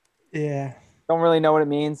classic. Yeah. Don't really know what it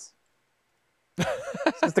means.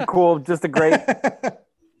 Just a great.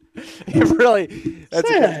 It really, that's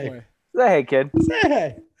a Say good hey. point. Say Hey Kid. Say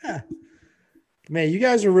hey. Yeah. Man, you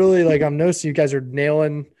guys are really like, I'm noticing you guys are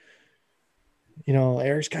nailing,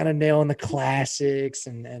 Eric's kind of nailing the classics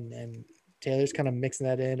and Taylor's kind of mixing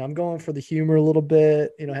that in. I'm going for the humor a little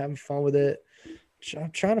bit, having fun with it.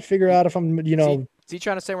 I'm trying to figure out if I'm, Is he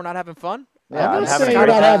trying to say we're not having fun? Yeah, I'm I'm not having saying a you're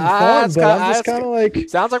great not time. having fun, but I'm just kind of like,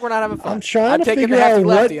 Sounds like we're not having fun. I'm trying to taking figure the hefty out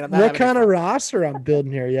lefty, and I'm not what having kind any of fun. roster I'm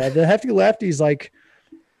building here. Yeah, the hefty lefty is like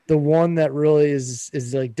the one that really is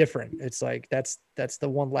like different. It's like that's the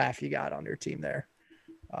one laugh you got on your team there.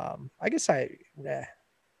 I guess I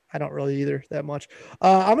don't really either that much.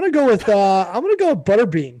 I'm gonna go with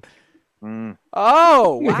Butterbean.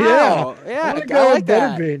 Oh wow! I'm Yeah, gonna I go like with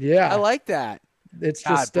that. Butterbean. Yeah, I like that. it's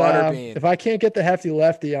God, just Butterbean. if I can't get the hefty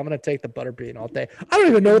lefty, I'm gonna take the Butterbean all day. I don't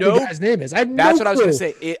even know what the Nope. guy's name is. I have That's no what I was clue.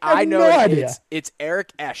 going to say. I have I know no idea. it's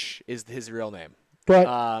Eric Esch is his real name.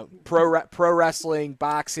 But Pro wrestling,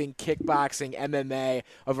 boxing, kickboxing, MMA,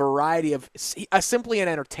 a variety of simply an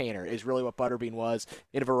entertainer is really what Butterbean was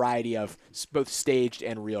in a variety of both staged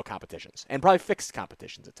and real competitions, and probably fixed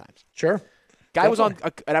competitions at times. sure, Guy was on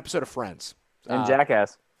an episode of Friends. And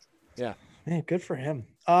Jackass. Yeah. man, good for him.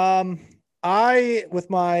 I with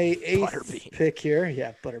my 8th Butterbean. pick here,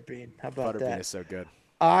 yeah, Butterbean. How about Butterbean that? is so good.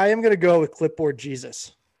 I am gonna go with Clipboard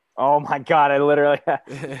Jesus. Oh my God! I literally.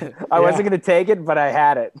 I wasn't gonna take it, but I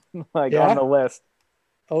had it Yeah? on the list.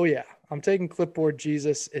 Oh yeah, I'm taking Clipboard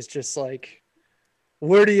Jesus. It's just like,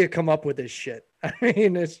 where do you come up with this shit? I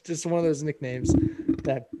mean, it's just one of those nicknames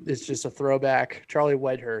that is just a throwback. Charlie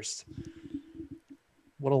Whitehurst,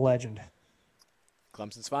 what a legend.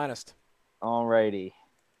 Clemson's finest. Alrighty.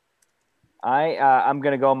 I'm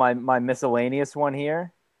gonna go my miscellaneous one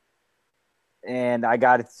here, and I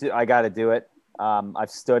got to do it. I've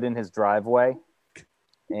stood in his driveway,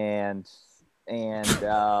 and it's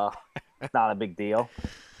not a big deal.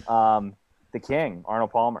 The King,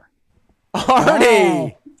 Arnold Palmer.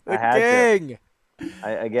 Arnie, I the had to. king.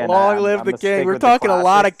 Long live I'm the gonna king. stick We're with the talking a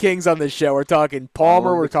lot of classics. kings on this show. We're talking Palmer.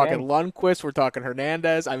 Long We're live the talking king. Lundqvist. We're talking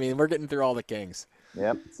Hernandez. I mean, we're getting through all the kings.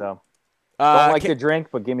 Yep. So don't like Can- to drink,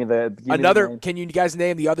 but give me the another. Can you guys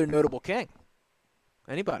name the other notable king?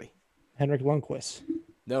 Anybody? Henrik Lundqvist.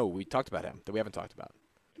 No, we talked about him that we haven't talked about.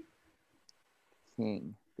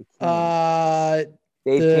 King. The King. The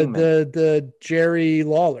Dave Kingman. the Jerry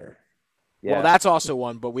Lawler. Yeah. Well, that's also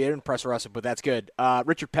one, but we didn't press Russell, but that's good.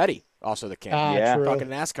 Richard Petty, also the king. Yeah. True. Talking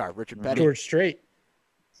NASCAR, Richard Petty. George Strait.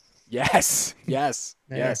 Yes, yes,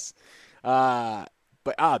 Yeah. yes.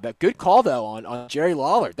 But that good call though on Jerry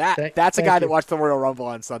Lawler. That's a Thank guy that you. watched the Royal Rumble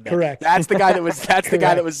on Sunday. Correct. That's the guy that was. That's the guy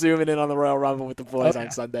that Correct. was zooming in on the Royal Rumble with the boys Oh, yeah.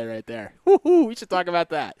 on Sunday right there. Woo-hoo, we should talk about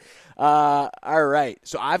that. All right.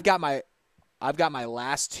 So I've got my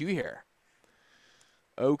last two here.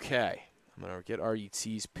 Okay, I'm gonna get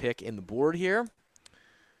RUT's pick in the board here.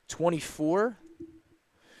 24.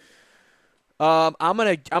 I'm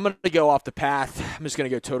gonna go off the path. I'm just gonna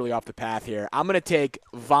go totally off the path here. I'm gonna take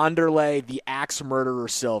Wanderlei, the Axe Murderer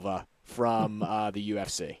Silva from the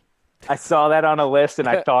UFC. I saw that on a list and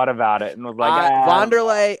I thought about it and was like,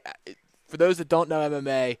 Wanderlei. For those that don't know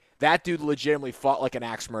MMA, that dude legitimately fought like an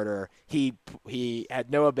axe murderer. He had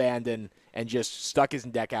no abandon and just stuck his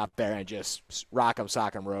neck out there and just rock'em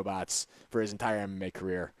sock'em robots for his entire MMA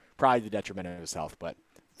career. Probably the detriment of his health, but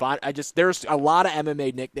there's a lot of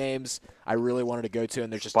MMA nicknames I really wanted to go to, and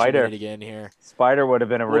there's just Spider. too many to get in here. Spider would have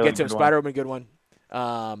been a We'll really get to him. good Spider one. would be a good one.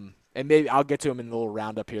 And maybe I'll get to him in the little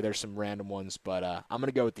roundup here. There's some random ones, but I'm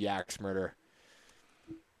gonna go with the axe murderer.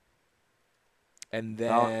 And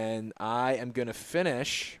then I am going to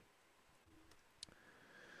finish.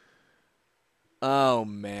 Oh,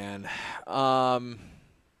 man.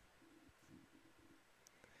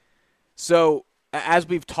 So, as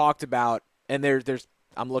we've talked about, and there's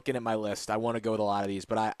I'm looking at my list. I want to go with a lot of these,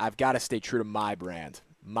 but I've got to stay true to my brand.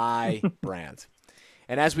 My brand.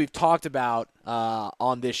 And as we've talked about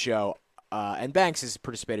on this show, and Banks has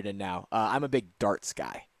participated in now, I'm a big darts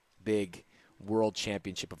guy. Big World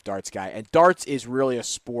Championship of Darts guy. And darts is really a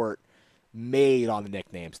sport made on the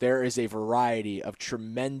nicknames. There is a variety of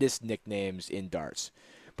tremendous nicknames in darts.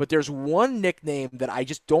 But there's one nickname that I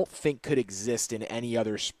just don't think could exist in any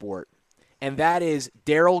other sport, and that is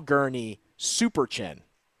Daryl Gurney Super Chin,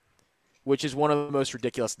 which is one of the most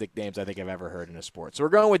ridiculous nicknames I think I've ever heard in a sport. So we're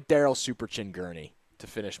going with Daryl Super Chin Gurney to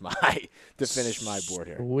finish my board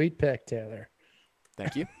here. Sweet pick, Taylor.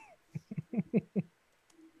 Thank you.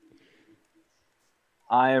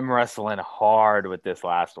 I am wrestling hard with this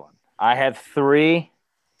last one. I have 3.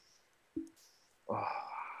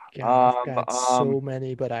 God, I've got so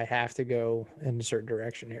many, but I have to go in a certain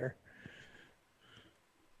direction here.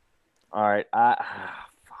 All right.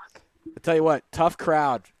 Fuck. I'll tell you what, tough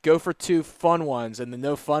crowd. Go for 2 fun ones, and the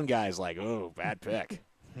no fun guy's like, oh, bad pick.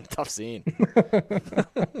 Tough scene.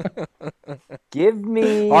 Give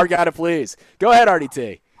me. Hard guy to please. Go ahead,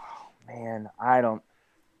 RDT. Oh, man, I don't.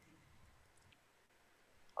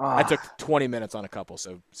 I took 20 minutes on a couple,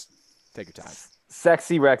 so take your time.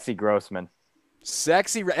 Sexy Rexy Grossman.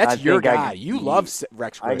 That's your guy. You love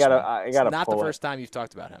Rex Grossman. I gotta. It's not pull the first time you've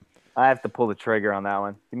talked about him. I have to pull the trigger on that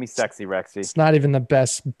one. Give me Sexy Rexy. It's not even the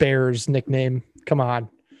best Bears nickname. Come on.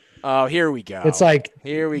 Oh, here we go. It's like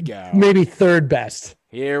here we go. Maybe third best.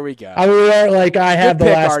 Here we go. I mean, like I have the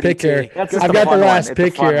last RDT. pick here. I've got the last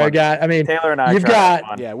pick here. I mean, Taylor and I. You've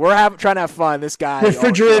got. Yeah, we're trying to have fun. This guy.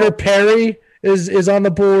 Refrigerator Perry is on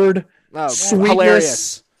the board. Oh,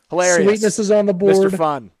 hilarious. Sweetness is on the board. Mr.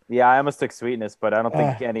 Fun. Yeah, I almost took Sweetness, but I don't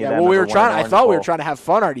think any of them. Well, we were trying. I thought we were trying to have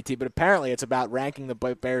fun, RDT, but apparently it's about ranking the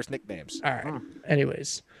Bears nicknames. All right.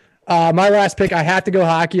 Anyways, my last pick, I had to go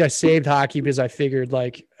hockey. I saved hockey because I figured,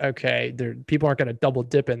 like, okay, people aren't going to double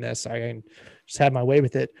dip in this. I can just have my way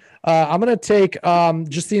with it. I'm going to take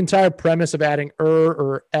just the entire premise of adding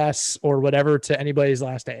or S or whatever to anybody's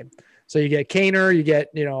last name. So you get Caner, you get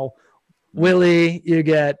Willie, you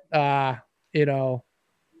get Ovi,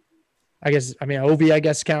 I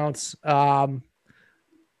guess counts.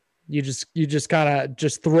 You just kind of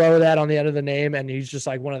just throw that on the end of the name, and he's just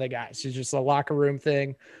like one of the guys. He's just a locker room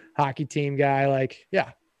thing, hockey team guy. Like,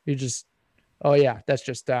 yeah, that's just Oli,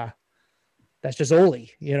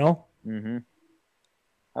 Mm-hmm.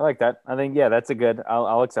 I like that. I think, yeah, that's a good.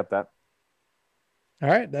 I'll accept that. All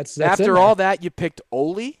right, that's after all that, you picked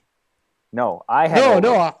Oli. No, I had.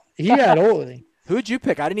 No, he had Oli. Who'd you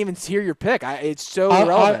pick? I didn't even hear your pick. It's so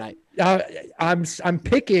irrelevant. I'm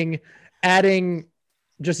picking adding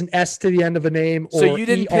just an S to the end of a name. Or so you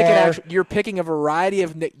didn't pick an actual. You're picking a variety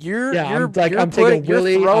of. You're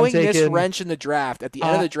throwing this wrench in the draft at the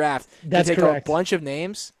end of the draft. That's take correct. A bunch of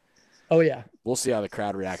names. Oh yeah. We'll see how the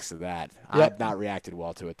crowd reacts to that. Yep. I've not reacted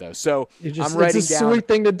well to it though. So I'm it's writing a down. Sweet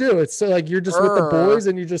thing to do. It's so like you're just with the boys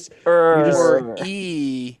and you just or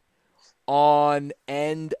E on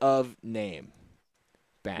end of name.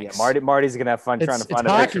 Banks. Yeah, Marty's gonna have fun trying to find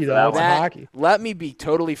a hockey, picture though. for It's that one. hockey. Let me be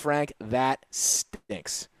totally frank. That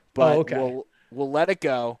stinks. But we'll let it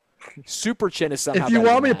go. Super Chin is somehow. If you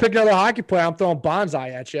want me to pick another hockey player, I'm throwing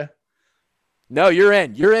Bonsai at you. No, you're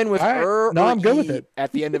in. You're in with right. No, I'm good with it.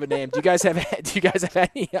 At the end of a name. Do you guys have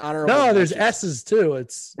any honorable? No, there's mentions? S's too.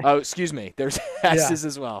 It's excuse me. There's S's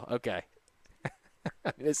as well. Okay.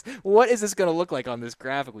 What is this going to look like on this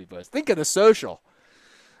graphic we post? Think of the social.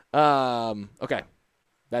 Okay.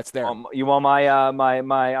 That's there. You want my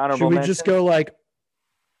my honorable Should we mention? just go like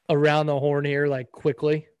around the horn here, like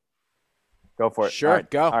quickly? Go for it. Sure, all right.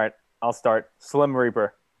 go. All right, I'll start. Slim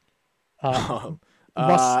Reaper.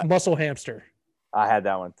 Muscle Hamster. I had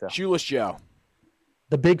that one too. Shoeless Joe.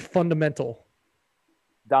 The Big Fundamental.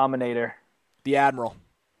 Dominator. The Admiral.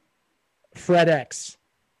 Fred X.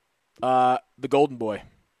 The Golden Boy.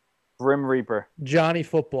 Grim Reaper. Johnny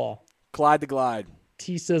Football. Clyde the Glide.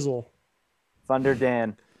 T Sizzle. Thunder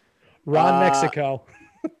Dan. Ron Mexico.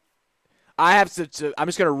 I'm just going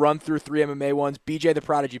to run through 3 MMA ones. BJ the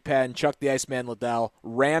Prodigy Penn, Chuck the Iceman Liddell,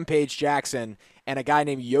 Rampage Jackson, and a guy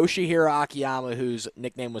named Yoshihiro Akiyama whose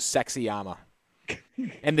nickname was Sexy Yama.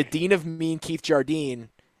 And the Dean of Mean, Keith Jardine,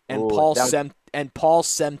 and Paul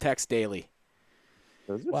Semtex Daly.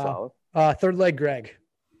 Those are solid. Third Leg Greg.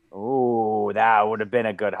 Ooh, that would have been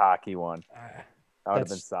a good hockey one. That would have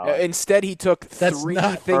been solid. Instead, he took 3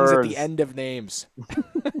 things hers. at the end of names.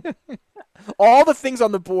 All the things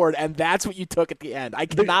on the board, and that's what you took at the end. I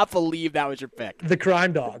cannot believe that was your pick. The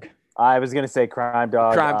Crime Dog. I was going to say Crime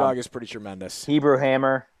Dog. Crime Dog is pretty tremendous. Hebrew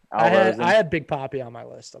Hammer. I had Big Poppy on my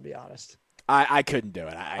list, I'll be honest. I couldn't do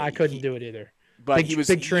it. I couldn't do it either. But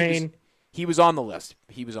Big Train. He was on the list.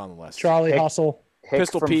 Charlie Hustle.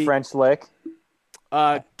 Pistol from Pete. French Lick.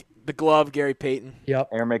 The Glove, Gary Payton. Yep.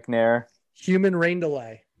 Air McNair. Human Rain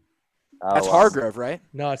Delay. That's Hargrove, right?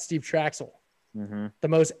 No, it's Steve Traxel. Mm-hmm. The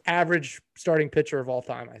most average starting pitcher of all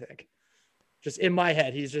time, I think. Just in my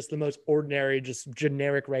head, he's just the most ordinary, just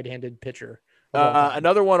generic right-handed pitcher.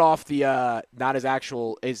 Another one off the not his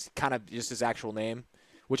actual is kind of just his actual name,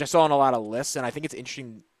 which I saw on a lot of lists, and I think it's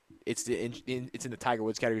interesting. It's in the Tiger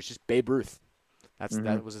Woods category. It's just Babe Ruth.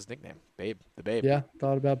 That was his nickname, Babe, the Babe. Yeah,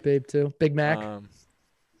 thought about Babe too. Big Mac. Almost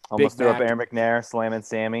Big threw up Mac. Air McNair, Slammin'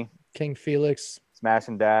 Sammy, King Felix. Smash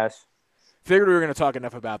and Dash. Figured we were going to talk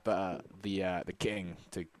enough about the king,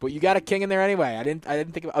 but you got a king in there anyway. I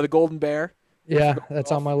didn't think about the Golden Bear. Yeah,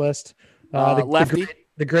 that's on my list. Lefty,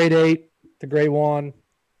 the Great Eight, the Great One,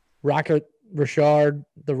 Rocket Richard,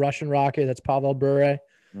 the Russian Rocket. That's Pavel Bure.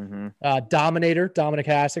 Mm-hmm. Dominator, Dominic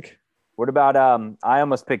Hasek. What about I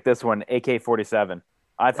almost picked this one, AK-47.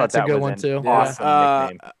 I thought That's a that good was one an too. awesome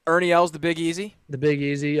nickname. Ernie Els, the Big Easy. The Big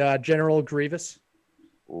Easy, General Grievous.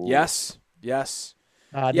 Ooh. Yes.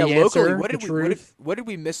 The locally, answer, what did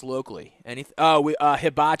we miss locally?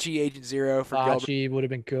 Hibachi, Agent Zero for Gilbert. Hibachi would have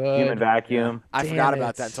been good. Human Vacuum. I Damn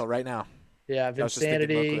about it. that until right now. Yeah, I was just thinking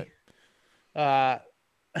Vinsanity.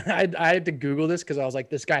 I had to Google this because I was like,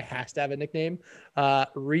 this guy has to have a nickname.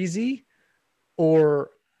 Reezy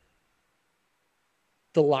or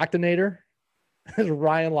the Lockdonator.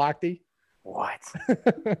 Ryan Lochte. What?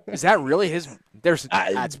 Is that really his?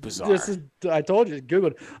 That's bizarre. I told you,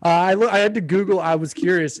 Googled. I had to Google. I was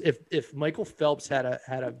curious if Michael Phelps had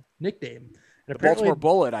a nickname. And the Baltimore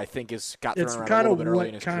Bullet, I think, got thrown it's around kind a of little bit early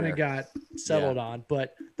in what his kind of career. got settled on.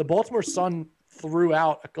 But the Baltimore Sun threw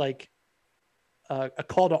out a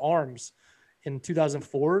call to arms in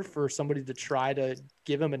 2004 for somebody to try to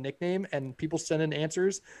give him a nickname, and people sent in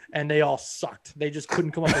answers, and they all sucked. They just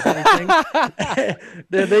couldn't come up with anything.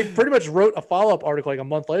 they pretty much wrote a follow-up article like a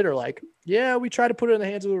month later, like, yeah, we tried to put it in the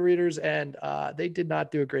hands of the readers, and they did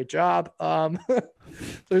not do a great job.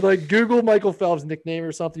 They're like, Google Michael Phelps nickname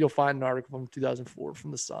or something. You'll find an article from 2004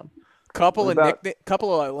 from the Sun. Couple of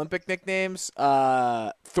Olympic nicknames.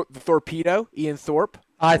 The Torpedo, Ian Thorpe.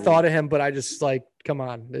 I thought of him, but I just like, come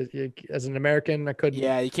on. As an American, I couldn't.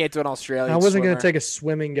 Yeah, you can't do an Australian. I wasn't going swimmer. to take a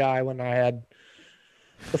swimming guy when I had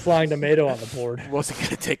the Flying Tomato on the board. Wasn't going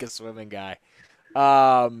to take a swimming guy.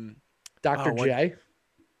 Dr. J.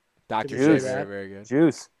 Dr. Did Juice. you say that? Very good.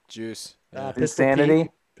 Juice. Yeah.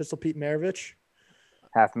 Pistol Pete Maravich.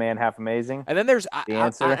 Half man, half amazing. And then there's The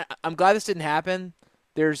answer. I'm glad this didn't happen.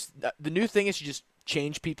 There's the new thing is you just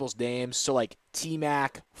change people's names. So like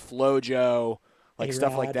T-Mac, Flojo, like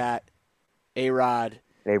stuff like that. A-Rod.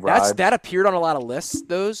 That appeared on a lot of lists.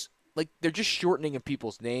 Those like they're just shortening of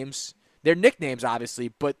people's names. They're nicknames, obviously,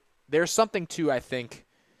 but there's something to I think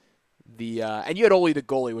the and you had Ole the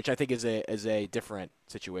goalie, which I think is a different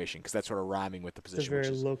situation because that's sort of rhyming with the It's a position. very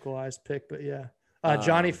localized pick, but yeah.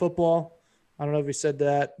 Johnny Football. I don't know if we said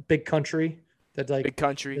that. Big Country. That's like Big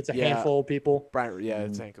Country. It's a handful of people. Brian,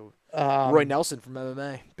 it's a handful. Roy Nelson from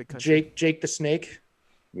MMA. Big Country. Jake the Snake.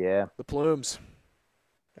 Yeah. The Plumes.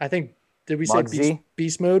 I think. Did we Muggsy. say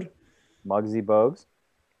beast mode? Muggsy Bogues.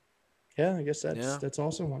 Yeah, I guess that's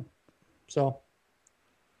also one. So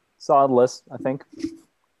Solid list, I think.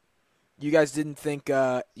 You guys didn't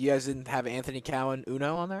have Anthony Cowan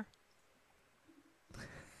Uno on there?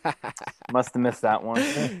 Must have missed that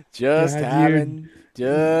one. Just having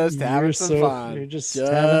some so, fun. You're just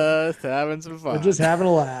having some fun. We're just having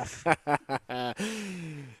a laugh.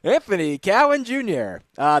 Anthony Cowan Jr.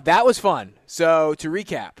 That was fun. So to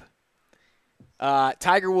recap,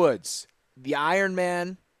 Tiger Woods, the Iron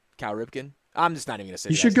Man, Cal Ripken. I'm just not even going to say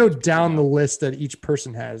You should go down the list that each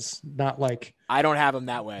person has, not like I don't have them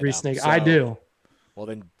that way. Reese Snake. So, I do. Well,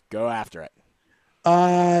 then go after it.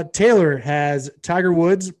 Taylor has Tiger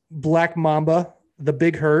Woods, Black Mamba, the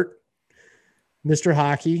Big Hurt, Mr.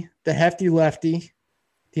 Hockey, the Hefty Lefty,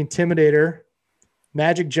 the Intimidator,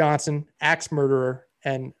 Magic Johnson, Axe Murderer,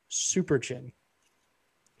 and Super Chin.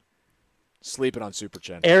 Sleeping on Super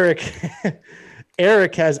Chin.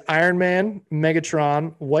 Eric has Iron Man,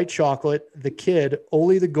 Megatron, White Chocolate, The Kid,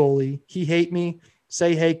 Oli the Goalie, He Hate Me,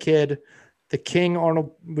 Say Hey Kid, The King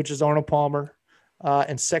Arnold, which is Arnold Palmer,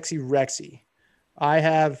 and Sexy Rexy. I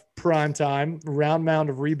have Primetime, Round Mound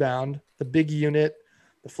of Rebound, The Big Unit,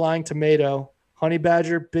 The Flying Tomato, Honey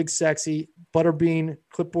Badger, Big Sexy, Butterbean,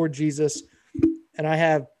 Clipboard Jesus, and I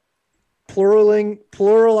have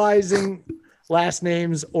pluralizing last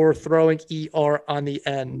names or throwing ER on the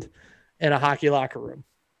end in a hockey locker room.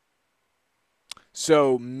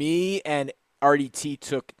 So me and RDT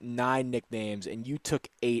took 9 nicknames, and you took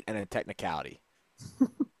 8 and a technicality.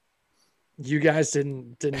 You guys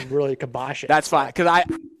didn't really kibosh it. That's fine, because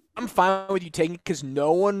I'm fine with you taking it because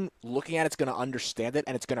no one looking at it's going to understand it,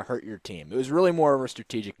 and it's going to hurt your team. It was really more of a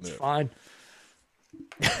strategic move. It's fine.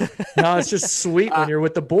 No, it's just sweet when you're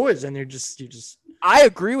with the boys and you just. I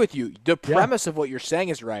agree with you. The premise of what you're saying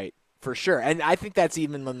is right for sure, and I think that's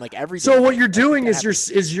even when like every. So what you're doing is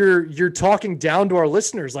you're talking down to our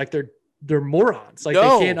listeners like they're morons, like they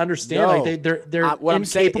can't understand, like they're what I'm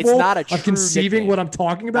saying, it's incapable not a true of conceiving nickname. what I'm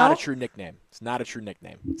talking about. Not a true nickname. It's not a true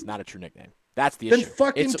nickname. It's not a true nickname. That's the issue. Then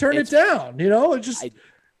fucking turn it down. You know,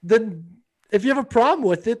 then if you have a problem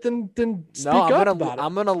with it, then speak up about it.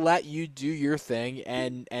 I'm gonna let you do your thing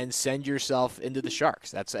and send yourself into the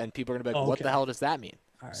Sharks. And people are gonna be like, what the hell does that mean?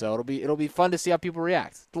 Right. So it'll be fun to see how people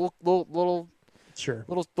react. Little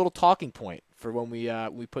talking point for when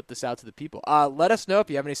we put this out to the people. Let us know if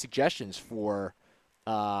you have any suggestions for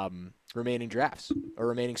remaining drafts or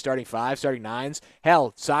remaining starting 5, starting 9s.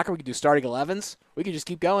 Hell, soccer we could do starting 11s. We could just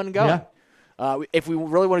keep going and going. Yeah. If we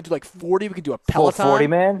really want to do like 40, we could do a Peloton. Full 40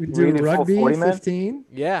 man. We do rugby, 15.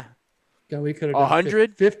 Yeah. We could have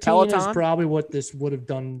 100. 15 Peloton is probably what this would have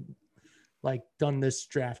done this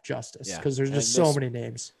draft justice because there's just so many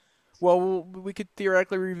names. Well, we could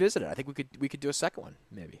theoretically revisit it. I think we could do a second one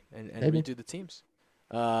maybe and redo the teams.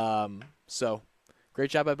 So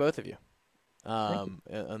great job by both of you. On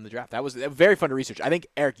the draft. That was very fun to research. I think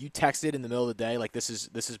Eric, you texted in the middle of the day like this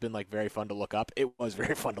has been like very fun to look up. It was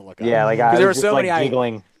very fun to look up. Yeah, like I was just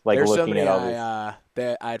giggling, looking at all this.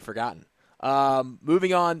 That I had forgotten.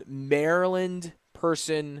 Moving on, Maryland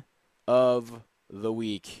person of the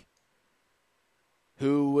week.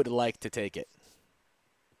 Who would like to take it?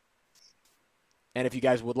 And if you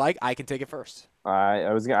guys would like, I can take it first.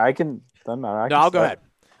 I'll go ahead.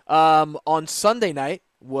 On Sunday night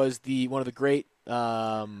was one of the great.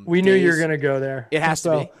 We knew you were going to go there. It has to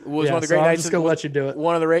be. It was one of the great nights. I'm just going to let you do it.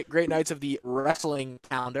 One of the great nights of the wrestling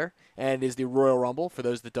calendar, and is the Royal Rumble. For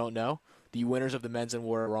those that don't know, the winners of the men's and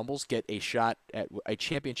Royal Rumbles get a shot at a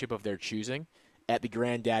championship of their choosing at the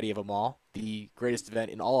granddaddy of them all, the greatest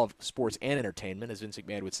event in all of sports and entertainment, as Vince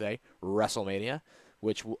McMahon would say, WrestleMania,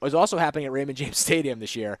 which was also happening at Raymond James Stadium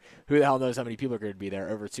this year. Who the hell knows how many people are going to be there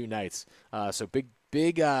over 2 nights? So big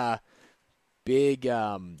year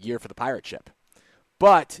for the pirate ship.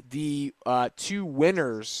 But the 2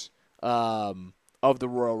 winners of the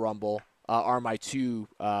Royal Rumble are my 2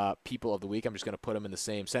 people of the week. I'm just going to put them in the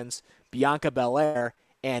same sentence. Bianca Belair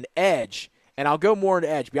and Edge. And I'll go more into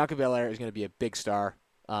Edge. Bianca Belair is going to be a big star,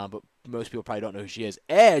 but most people probably don't know who she is.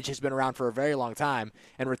 Edge has been around for a very long time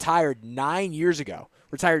and retired 9 years ago.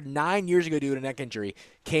 Due to a neck injury.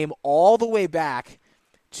 Came all the way back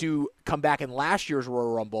to come back in last year's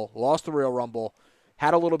Royal Rumble, lost the Royal Rumble,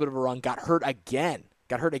 had a little bit of a run, got hurt again,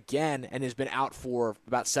 and has been out for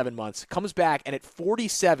about 7 months. Comes back, and at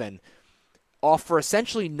 47, off for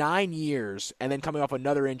essentially 9 years, and then coming off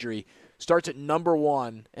another injury, starts at number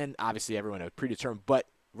 1, and obviously everyone knows predetermined, but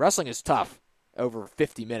wrestling is tough over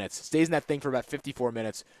 50 minutes. Stays in that thing for about 54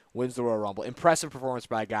 minutes, wins the Royal Rumble. Impressive performance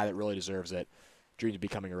by a guy that really deserves it. Dreamed of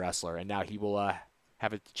becoming a wrestler, and now he will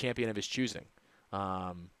have a champion of his choosing.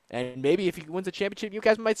 And maybe if he wins a championship, you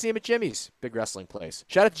guys might see him at Jimmy's, big wrestling place.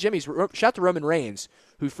 Shout out to Jimmy's. Shout out to Roman Reigns,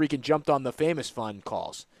 who freaking jumped on the famous fun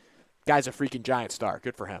calls. Guy's a freaking giant star.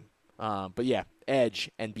 Good for him. But yeah,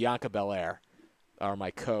 Edge and Bianca Belair are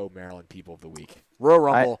my co-Maryland people of the week. Royal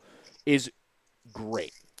Rumble is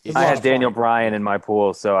great. I had Daniel Bryan in my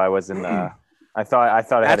pool, so I wasn't. I thought I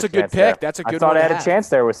had that's a good pick. There. That's a good. I thought I had a chance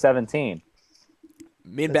there with 17.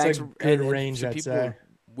 Me and Banks, good range. I'd say.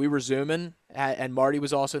 We were zooming, and Marty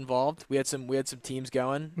was also involved. We had some teams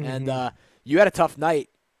going, and you had a tough night,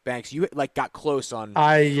 Banks. You got close on.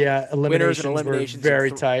 Eliminations were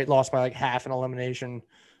very tight. Lost by half an elimination,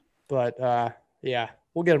 but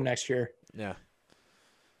we'll get them next year. Yeah.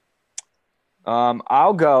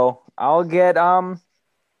 I'll go. I'll take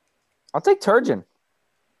Turgeon.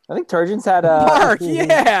 I think Turgeon's had Mark,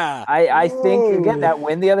 yeah. I think again Whoa. that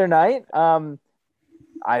win the other night.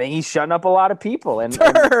 I think he's shutting up a lot of people. And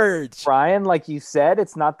Turge. Brian, like you said,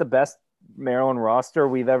 it's not the best Maryland roster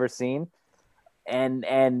we've ever seen, and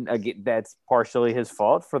again, that's partially his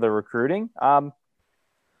fault for the recruiting.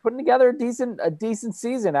 Putting together a decent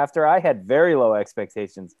season after I had very low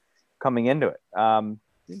expectations coming into it.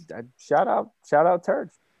 Shout out Turge.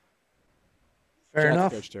 Fair Shout out to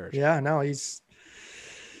enough. Coach Turge. Yeah, no,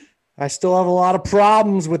 I still have a lot of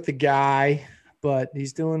problems with the guy, but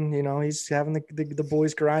he's doing, he's having the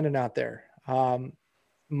boys grinding out there.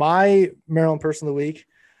 My Maryland person of the week,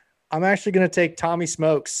 I'm actually going to take Tommy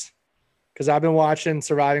Smokes because I've been watching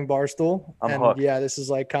Surviving Barstool. I'm and hooked. yeah, this is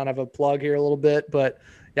like kind of a plug here a little bit, but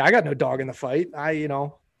yeah, I got no dog in the fight. I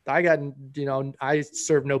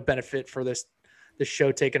serve no benefit for this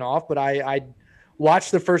show taking off, but I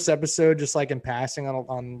watched the first episode just like in passing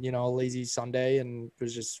on a lazy Sunday and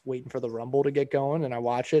was just waiting for the Rumble to get going. And I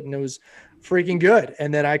watched it and it was freaking good.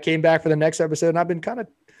 And then I came back for the next episode and I've been kind of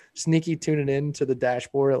sneaky tuning in to the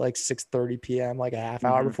dashboard at like 6:30 p.m., like a half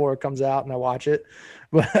hour before it comes out. And I watch it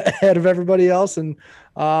ahead of everybody else. And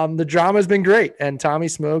the drama has been great. And Tommy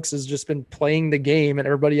Smokes has just been playing the game and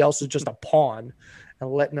everybody else is just a pawn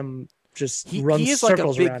and letting them just run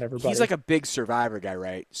circles around everybody. He's like a big Survivor guy,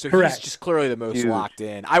 right? So Correct. he's just clearly the most Huge. locked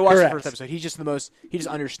in. I watched Correct. the first episode. He's just the most. He just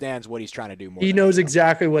understands what he's trying to do more. He knows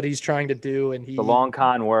exactly what he's trying to do, and The long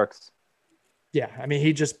con works. Yeah, I mean,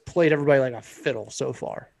 he just played everybody like a fiddle so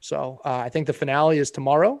far. So I think the finale is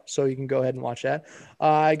tomorrow, so you can go ahead and watch that.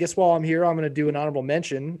 I guess while I'm here, I'm going to do an honorable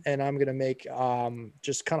mention, and I'm going to make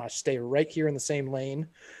just kind of stay right here in the same lane,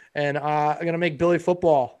 and I'm going to make Billy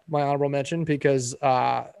Football my honorable mention because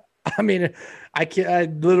I mean, I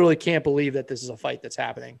literally can't believe that this is a fight that's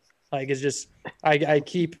happening. Like, it's just I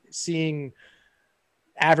keep seeing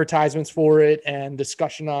advertisements for it and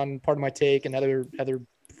discussion on Part of My Take and other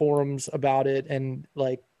forums about it, and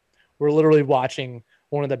like we're literally watching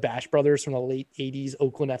one of the Bash brothers from the late 80s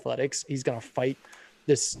Oakland Athletics. He's gonna fight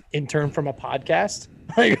this intern from a podcast.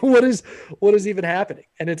 Like, what is even happening?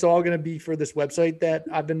 And it's all gonna be for this website that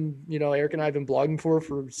I've been, Eric and I have been blogging for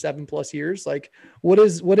 7+ years. Like, what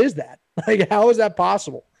is that? Like, how is that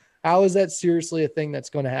possible? How is that seriously a thing that's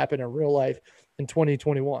going to happen in real life in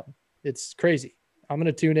 2021? It's crazy. I'm going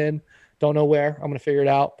to tune in. Don't know where. I'm going to figure it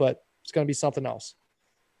out, but it's going to be something else.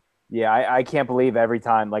 Yeah, I can't believe every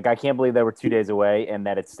time. Like, I can't believe that we're 2 days away and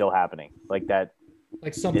that it's still happening. Like that.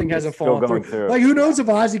 Like something hasn't still fallen going through. through. Like, who knows if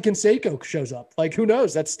Ozzie Canseco shows up? Like, who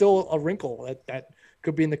knows? That's still a wrinkle that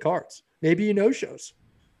could be in the cards. Maybe he no-shows.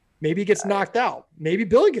 Maybe he gets knocked out. Maybe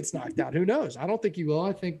Billy gets knocked out. Who knows? I don't think he will.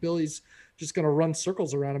 I think Billy's just going to run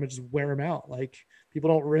circles around him and just wear him out. Like, people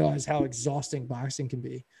don't realize how exhausting boxing can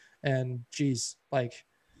be. And geez, like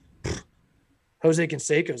Jose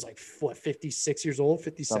Canseco is like what, 56 years old,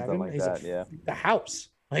 57. Something like he's that, yeah. The house.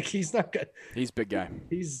 Like, he's not good. He's a big guy.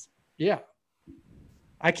 Yeah.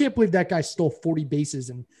 I can't believe that guy stole 40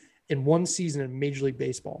 bases in one season in Major League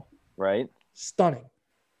Baseball. Right. Stunning.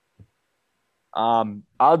 I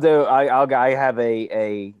have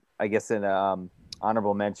I guess an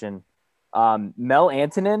honorable mention. Mel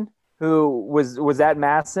Antonin, who was at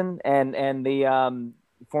Masson and the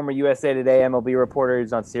former USA Today MLB reporter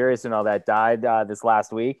who's on Sirius and all that, died this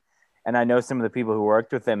last week. And I know some of the people who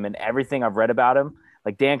worked with him, and everything I've read about him,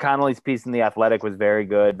 like Dan Connolly's piece in The Athletic was very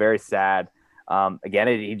good, very sad. Again,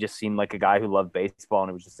 he just seemed like a guy who loved baseball and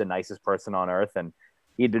he was just the nicest person on earth. And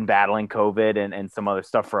he'd been battling COVID and some other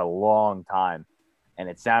stuff for a long time. And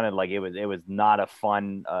it sounded like it was not a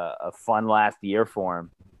fun last year for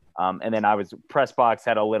him. And then press box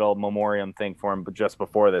had a little memoriam thing for him, but just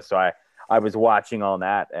before this. So I was watching all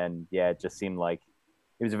that, and yeah, it just seemed like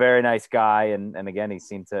he was a very nice guy. And again, he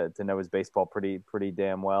seemed to know his baseball pretty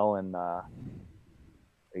damn well. And,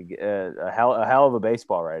 a hell of a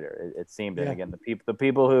baseball writer, it seemed. Yeah. And again, the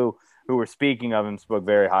people who were speaking of him spoke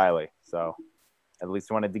very highly. So at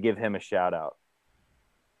least wanted to give him a shout out.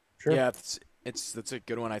 Sure. Yeah, that's a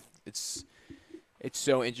good one. It's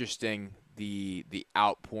so interesting the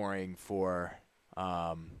outpouring for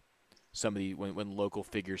somebody when local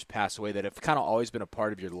figures pass away that have kind of always been a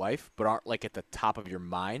part of your life but aren't like at the top of your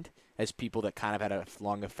mind as people that kind of had a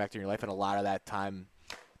long effect in your life, and a lot of that time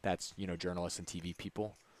that's journalists and TV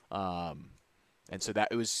people. And so that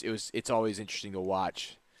it's always interesting to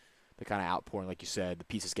watch the kind of outpouring, like you said, the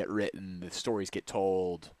pieces get written, the stories get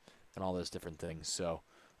told, and all those different things. So,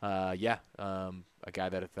 a guy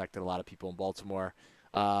that affected a lot of people in Baltimore.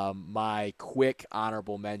 My quick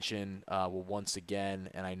honorable mention will once again,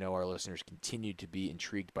 and I know our listeners continue to be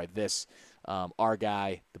intrigued by this, our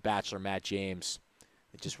guy, the Bachelor Matt James,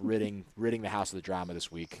 just ridding the house of the drama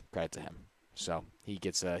this week. Credit to him. So he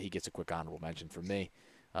gets a quick honorable mention from me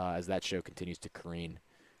as that show continues to careen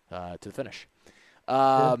to the finish.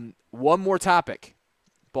 One more topic,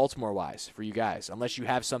 Baltimore-wise, for you guys, unless you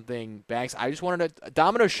have something, Banks. I just wanted a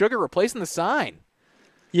Domino Sugar replacing the sign.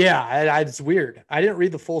 Yeah, it's weird. I didn't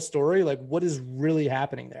read the full story. Like, what is really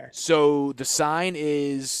happening there? So the sign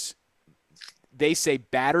is, they say,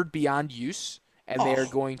 battered beyond use, and they are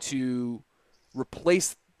going to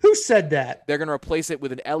replace. Who said that? They're going to replace it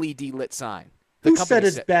with an LED lit sign. Who said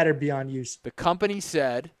it's battered beyond use? The company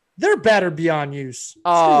said they're battered beyond use.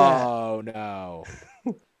 Oh no.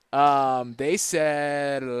 They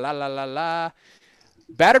said la la la la.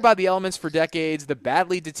 Battered by the elements for decades, the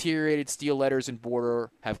badly deteriorated steel letters and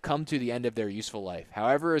border have come to the end of their useful life.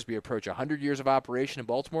 However, as we approach 100 years of operation in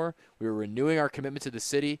Baltimore, we are renewing our commitment to the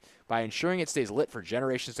city by ensuring it stays lit for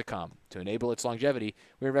generations to come. To enable its longevity,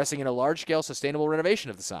 we are investing in a large-scale sustainable renovation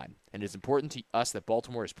of the sign, and it is important to us that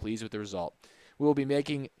Baltimore is pleased with the result. We will be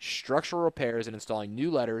making structural repairs and installing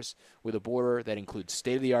new letters with a border that includes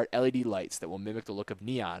state-of-the-art LED lights that will mimic the look of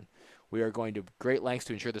neon. We are going to great lengths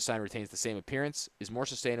to ensure the sign retains the same appearance, is more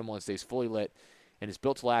sustainable, and stays fully lit, and is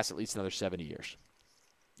built to last at least another 70 years.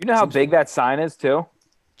 You know how big that sign is, too?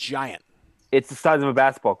 Giant. It's the size of a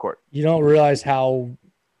basketball court. You don't realize how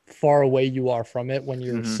far away you are from it when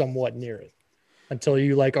you're somewhat near it until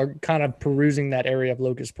you like are kind of perusing that area of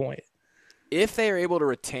Locust Point. If they are able to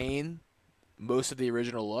retain most of the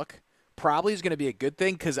original look, probably is going to be a good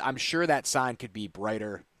thing because I'm sure that sign could be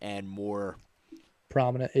brighter and more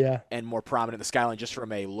prominent, and more prominent in the skyline just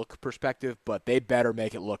from a look perspective, but they better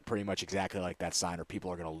make it look pretty much exactly like that sign or people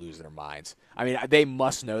are going to lose their minds. I mean, they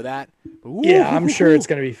must know that. Yeah, I'm sure it's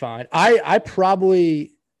going to be fine. I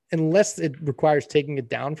probably, unless it requires taking it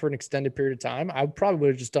down for an extended period of time, I probably would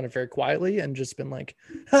have just done it very quietly and just been like,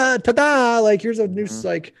 ta-da, like here's a new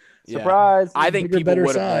like surprise. I think people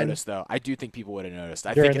would have noticed, though. I do think people would have noticed.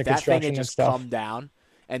 I think if that thing had just come down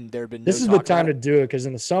and there had been this is the time to do it because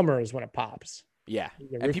in the summer is when it pops. Yeah,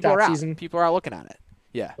 and people are out. People are out looking at it.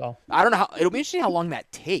 Yeah, well, I don't know how. It'll be interesting how long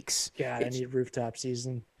that takes. God, I need rooftop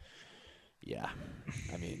season. Yeah,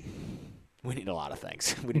 I mean, we need a lot of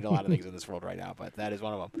things. We need a lot of things in this world right now, but that is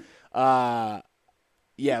one of them.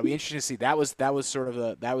 Yeah, it'll be interesting to see. That was sort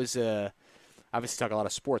of obviously talk a lot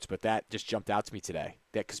of sports, but that just jumped out to me today.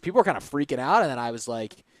 That because people were kind of freaking out, and then I was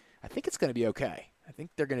like, I think it's going to be okay. I think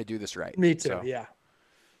they're going to do this right. Me too. So. Yeah,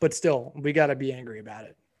 but still, we got to be angry about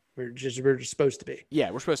it. We're just supposed to be.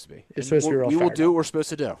 Yeah, we're supposed to be. It's supposed to be. We will do what we're supposed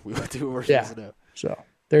to do. We will do what we're supposed to do. So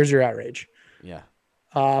there's your outrage. Yeah.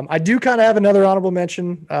 I do kind of have another honorable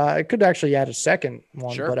mention. I could actually add a second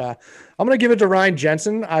one, but I'm going to give it to Ryan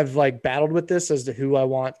Jensen. I've like battled with this as to who I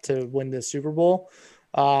want to win this Super Bowl.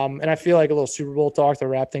 And I feel like a little Super Bowl talk to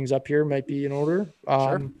wrap things up here might be in order.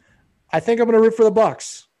 I think I'm going to root for the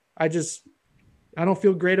Bucs. I don't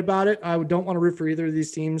feel great about it. I don't want to root for either of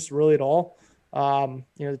these teams really at all.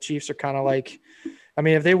 The Chiefs are kind of like, I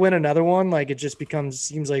mean, if they win another one, like it just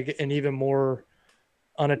seems like an even more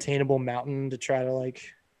unattainable mountain to try to like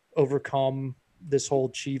overcome this whole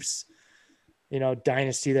Chiefs,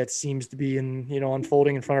 dynasty that seems to be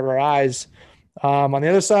unfolding in front of our eyes. On the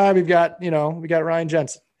other side, we got Ryan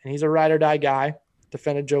Jensen, and he's a ride or die guy,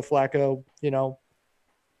 defended Joe Flacco,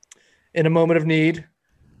 in a moment of need,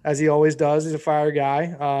 as he always does. He's a fire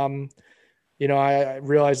guy. I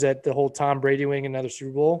realize that the whole Tom Brady winning another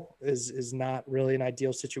Super Bowl is not really an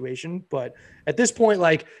ideal situation, but at this point,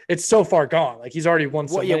 like it's so far gone. Like he's already won.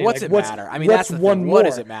 What's it matter? I mean, that's the thing. What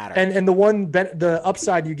does it matter? And the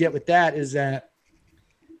upside you get with that is that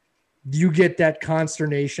you get that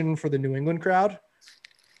consternation for the New England crowd,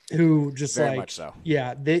 who just very much so.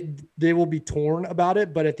 Yeah, they will be torn about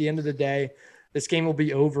it, but at the end of the day, this game will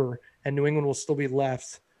be over, and New England will still be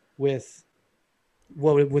left with.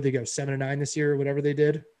 What would they go 7-9 this year or whatever they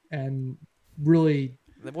did? And really,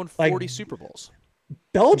 they've won 40 Super Bowls.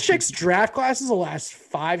 Belichick's draft classes the last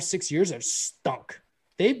 5-6 years have stunk.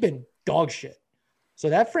 They've been dog shit. So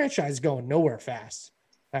that franchise is going nowhere fast.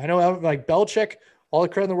 I know like Belichick, all the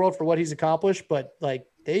credit in the world for what he's accomplished, but like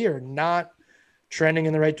they are not trending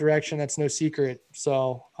in the right direction. That's no secret.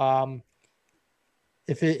 So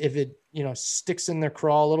if it sticks in their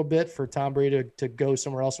craw a little bit for Tom Brady to go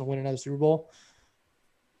somewhere else and win another Super Bowl,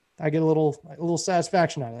 I get a little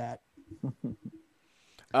satisfaction out of that.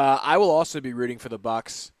 I will also be rooting for the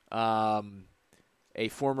Bucs. a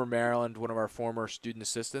former Maryland, one of our former student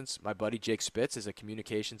assistants, my buddy Jake Spitz, is a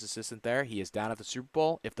communications assistant there. He is down at the Super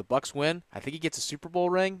Bowl. If the Bucks win, I think he gets a Super Bowl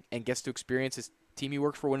ring and gets to experience his team he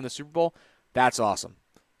works for winning the Super Bowl. That's awesome.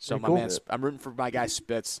 So Pretty cool. man, I'm rooting for my guy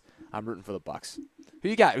Spitz. I'm rooting for the Bucks. Who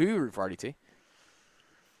you got? Who you rooting for, RDT?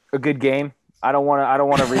 A good game. I don't want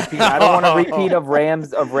to repeat. I don't want a repeat of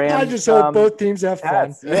Rams. I just hope both teams have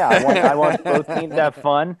fun. Yeah, I want both teams to have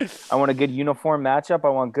fun. I want a good uniform matchup. I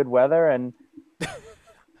want good weather, and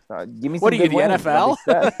give me some. What are you, good the wins. NFL?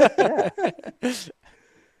 Yeah.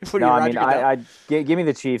 What are No, you, I Roger mean, Goodell? give me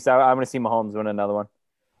the Chiefs. I'm going to see Mahomes win another one.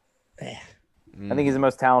 I think he's the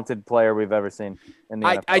most talented player we've ever seen in the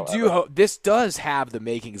NFL. I do hope this does have the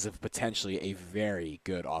makings of potentially a very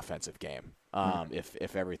good offensive game.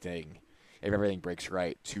 If everything breaks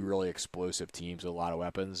right, two really explosive teams with a lot of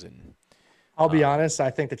weapons, and I'll be honest, I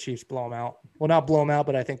think the Chiefs blow them out. Well, not blow them out,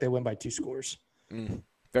 but I think they win by 2 scores.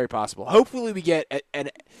 very possible. Hopefully, we get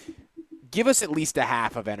and give us at least a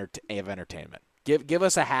half of entertainment. Give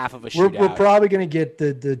us a half of a shootout. We're probably going to get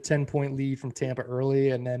the 10-point lead from Tampa early,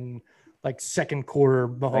 and then like second quarter,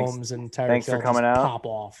 Mahomes and Tyreek Hill coming just out. pop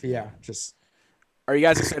off. Yeah, just. Are you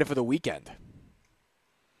guys excited for the weekend?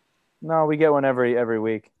 No, we get one every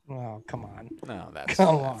week. Oh, come on. No,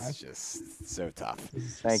 that's just so tough.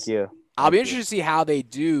 Thank you. I'll be interested to see how they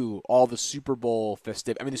do all the Super Bowl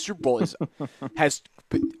festive. I mean, the Super Bowl has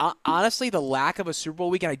honestly the lack of a Super Bowl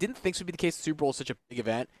weekend. I didn't think this would be the case. The Super Bowl is such a big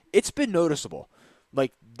event. It's been noticeable,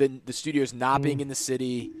 like the studios not being in the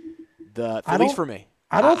city. At least for me,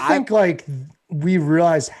 I don't think like we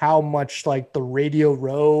realize how much like the Radio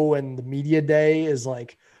Row and the media day is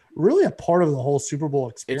like really a part of the whole Super Bowl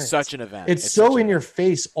experience. It's such an event. It's so in your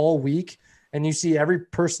face all week. And you see every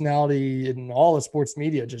personality in all the sports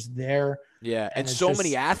media just there. Yeah, and so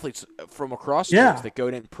many athletes from across the sports that go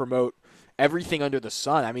in and promote everything under the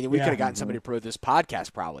sun. I mean, we could have gotten somebody to promote this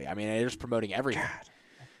podcast probably. I mean, they're just promoting everything.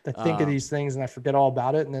 God, I think of these things and I forget all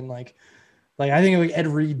about it. And then like I think like Ed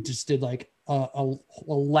Reed just did like a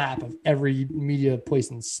lap of every media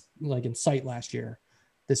place in sight last year,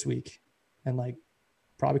 this week, and like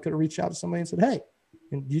probably could have reached out to somebody and said, "Hey,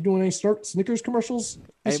 you doing any Snickers commercials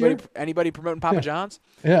this year?" Anybody promoting Papa John's?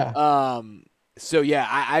 Yeah. So yeah,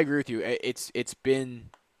 I agree with you. It's been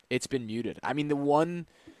muted. I mean,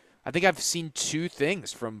 I think I've seen 2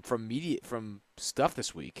 things from stuff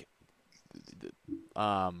this week.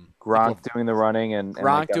 Gronk doing the running and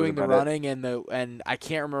Gronk doing the running and I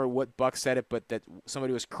can't remember what Buck said it, but that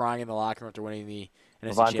somebody was crying in the locker room after winning the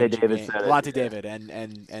NFC Championship game. Levante David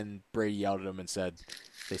and Brady yelled at him and said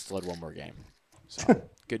they still had one more game. So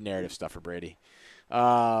good narrative stuff for Brady.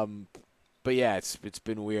 But yeah, it's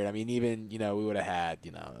been weird. I mean, even we would have had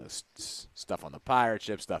stuff on the pirate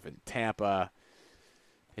ship, stuff in Tampa.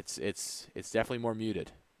 It's definitely more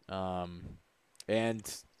muted.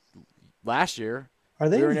 And last year we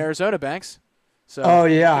were in Arizona, Banks. So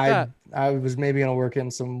I was maybe gonna work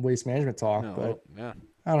in some waste management talk, but yeah.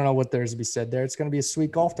 I don't know what there's to be said there. It's going to be a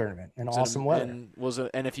sweet golf tournament and awesome weather.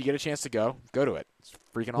 And if you get a chance to go to it. It's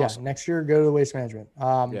freaking awesome. Yeah, next year, go to the waste management.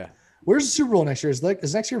 Where's the Super Bowl next year? Is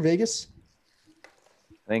next year Vegas?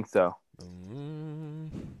 I think so.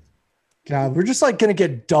 God, we're just like going to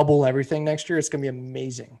get double everything next year. It's going to be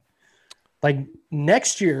amazing. Like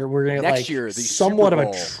next year, we're going to get somewhat of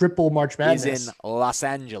a triple March Madness. Is in Los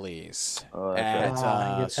Angeles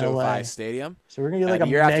at SoFi Stadium. So we're going to get like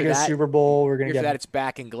a mega Super Bowl. We're going to get that. It's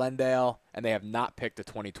back in Glendale, and they have not picked a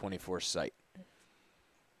 2024 site.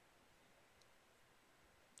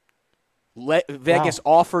 Vegas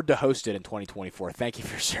offered to host it in 2024. Thank you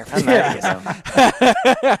for your service.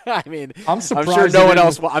 I mean, I'm surprised. I'm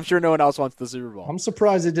sure no one else wants the Super Bowl. I'm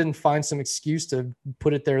surprised they didn't find some excuse to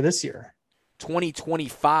put it there this year.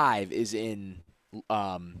 2025 is in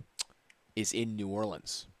New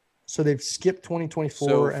Orleans. So they've skipped 2024.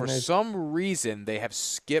 So for some reason they have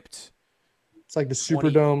skipped. It's like the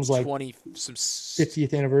Superdome's like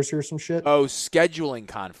 50th anniversary or some shit. Oh, scheduling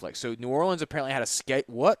conflict. So New Orleans apparently had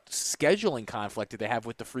what scheduling conflict did they have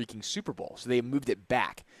with the freaking Super Bowl? So they moved it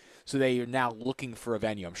back. So they are now looking for a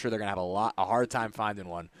venue. I'm sure they're gonna have a hard time finding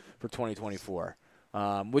one for 2024,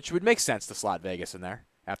 which would make sense to slot Vegas in there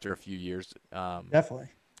after a few years. Definitely.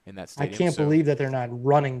 In that stadium. I can't believe that they're not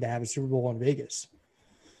running to have a Super Bowl in Vegas.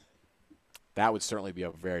 That would certainly be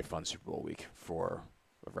a very fun Super Bowl week for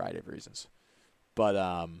a variety of reasons.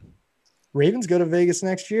 But Ravens go to Vegas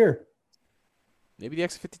next year. Maybe the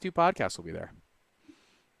X52 podcast will be there.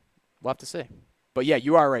 We'll have to see. But yeah,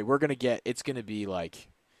 you are right. It's going to be like,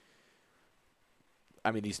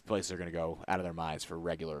 I mean, these places are going to go out of their minds for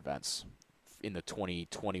regular events in the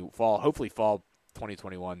 2020 fall, hopefully fall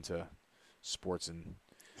 2021 to sports and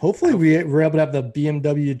Hopefully we're able to have the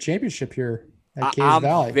BMW championship here at Caves I'm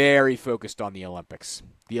Valley. very focused on the Olympics.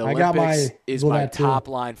 The I got Olympics is my that too. top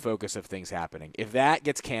line focus of things happening. If that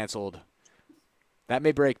gets canceled, that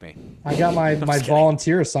may break me. I got my just kidding.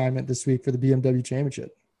 volunteer assignment this week for the BMW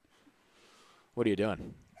championship. What are you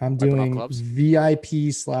doing? I'm Wiping out doing clubs?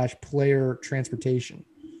 VIP/player transportation.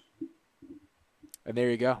 And there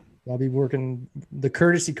you go. I'll be working the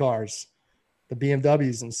courtesy cars, the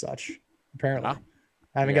BMWs and such, apparently. Wow.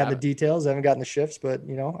 I haven't You gotten have the details. I haven't gotten the shifts, but,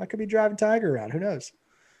 I could be driving Tiger around. Who knows?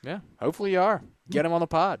 Yeah, hopefully you are. Get him on the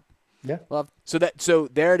pod. Yeah. So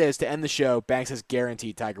there it is to end the show. Banks has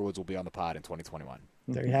guaranteed Tiger Woods will be on the pod in 2021.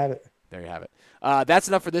 There you have it. There you have it. That's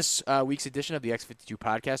enough for this week's edition of the X52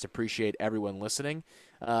 podcast. Appreciate everyone listening.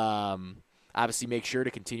 Obviously, make sure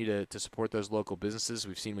to continue to support those local businesses.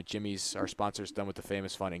 We've seen what Jimmy's, our sponsors, done with the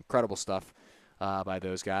Famous Fund. Incredible stuff by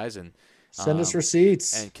those guys. And send us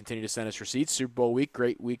receipts. And continue to send us receipts. Super Bowl week,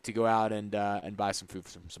 great week to go out and buy some food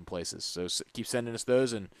from some places. So keep sending us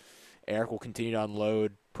those, and Eric will continue to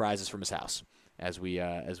unload prizes from his house as we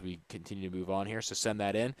continue to move on here. So send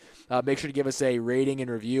that in. Make sure to give us a rating and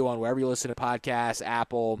review on wherever you listen to podcasts,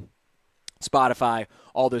 Apple, Spotify,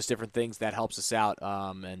 all those different things. That helps us out.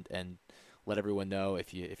 And let everyone know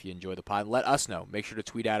if you enjoy the pod. Let us know. Make sure to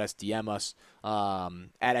tweet at us, DM us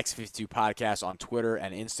at X52 Podcast on Twitter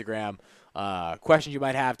and Instagram. Questions you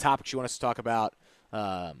might have, topics you want us to talk about,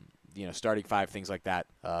 starting five, things like that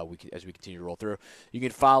as we continue to roll through. You can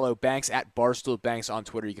follow Banks at Barstool Banks on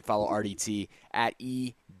Twitter. You can follow RDT at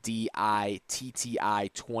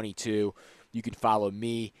EDITTI22. You can follow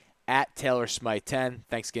me at Taylor Smythe 10.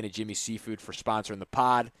 Thanks again to Jimmy Seafood for sponsoring the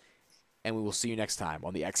pod. And we will see you next time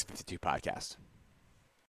on the X52 podcast.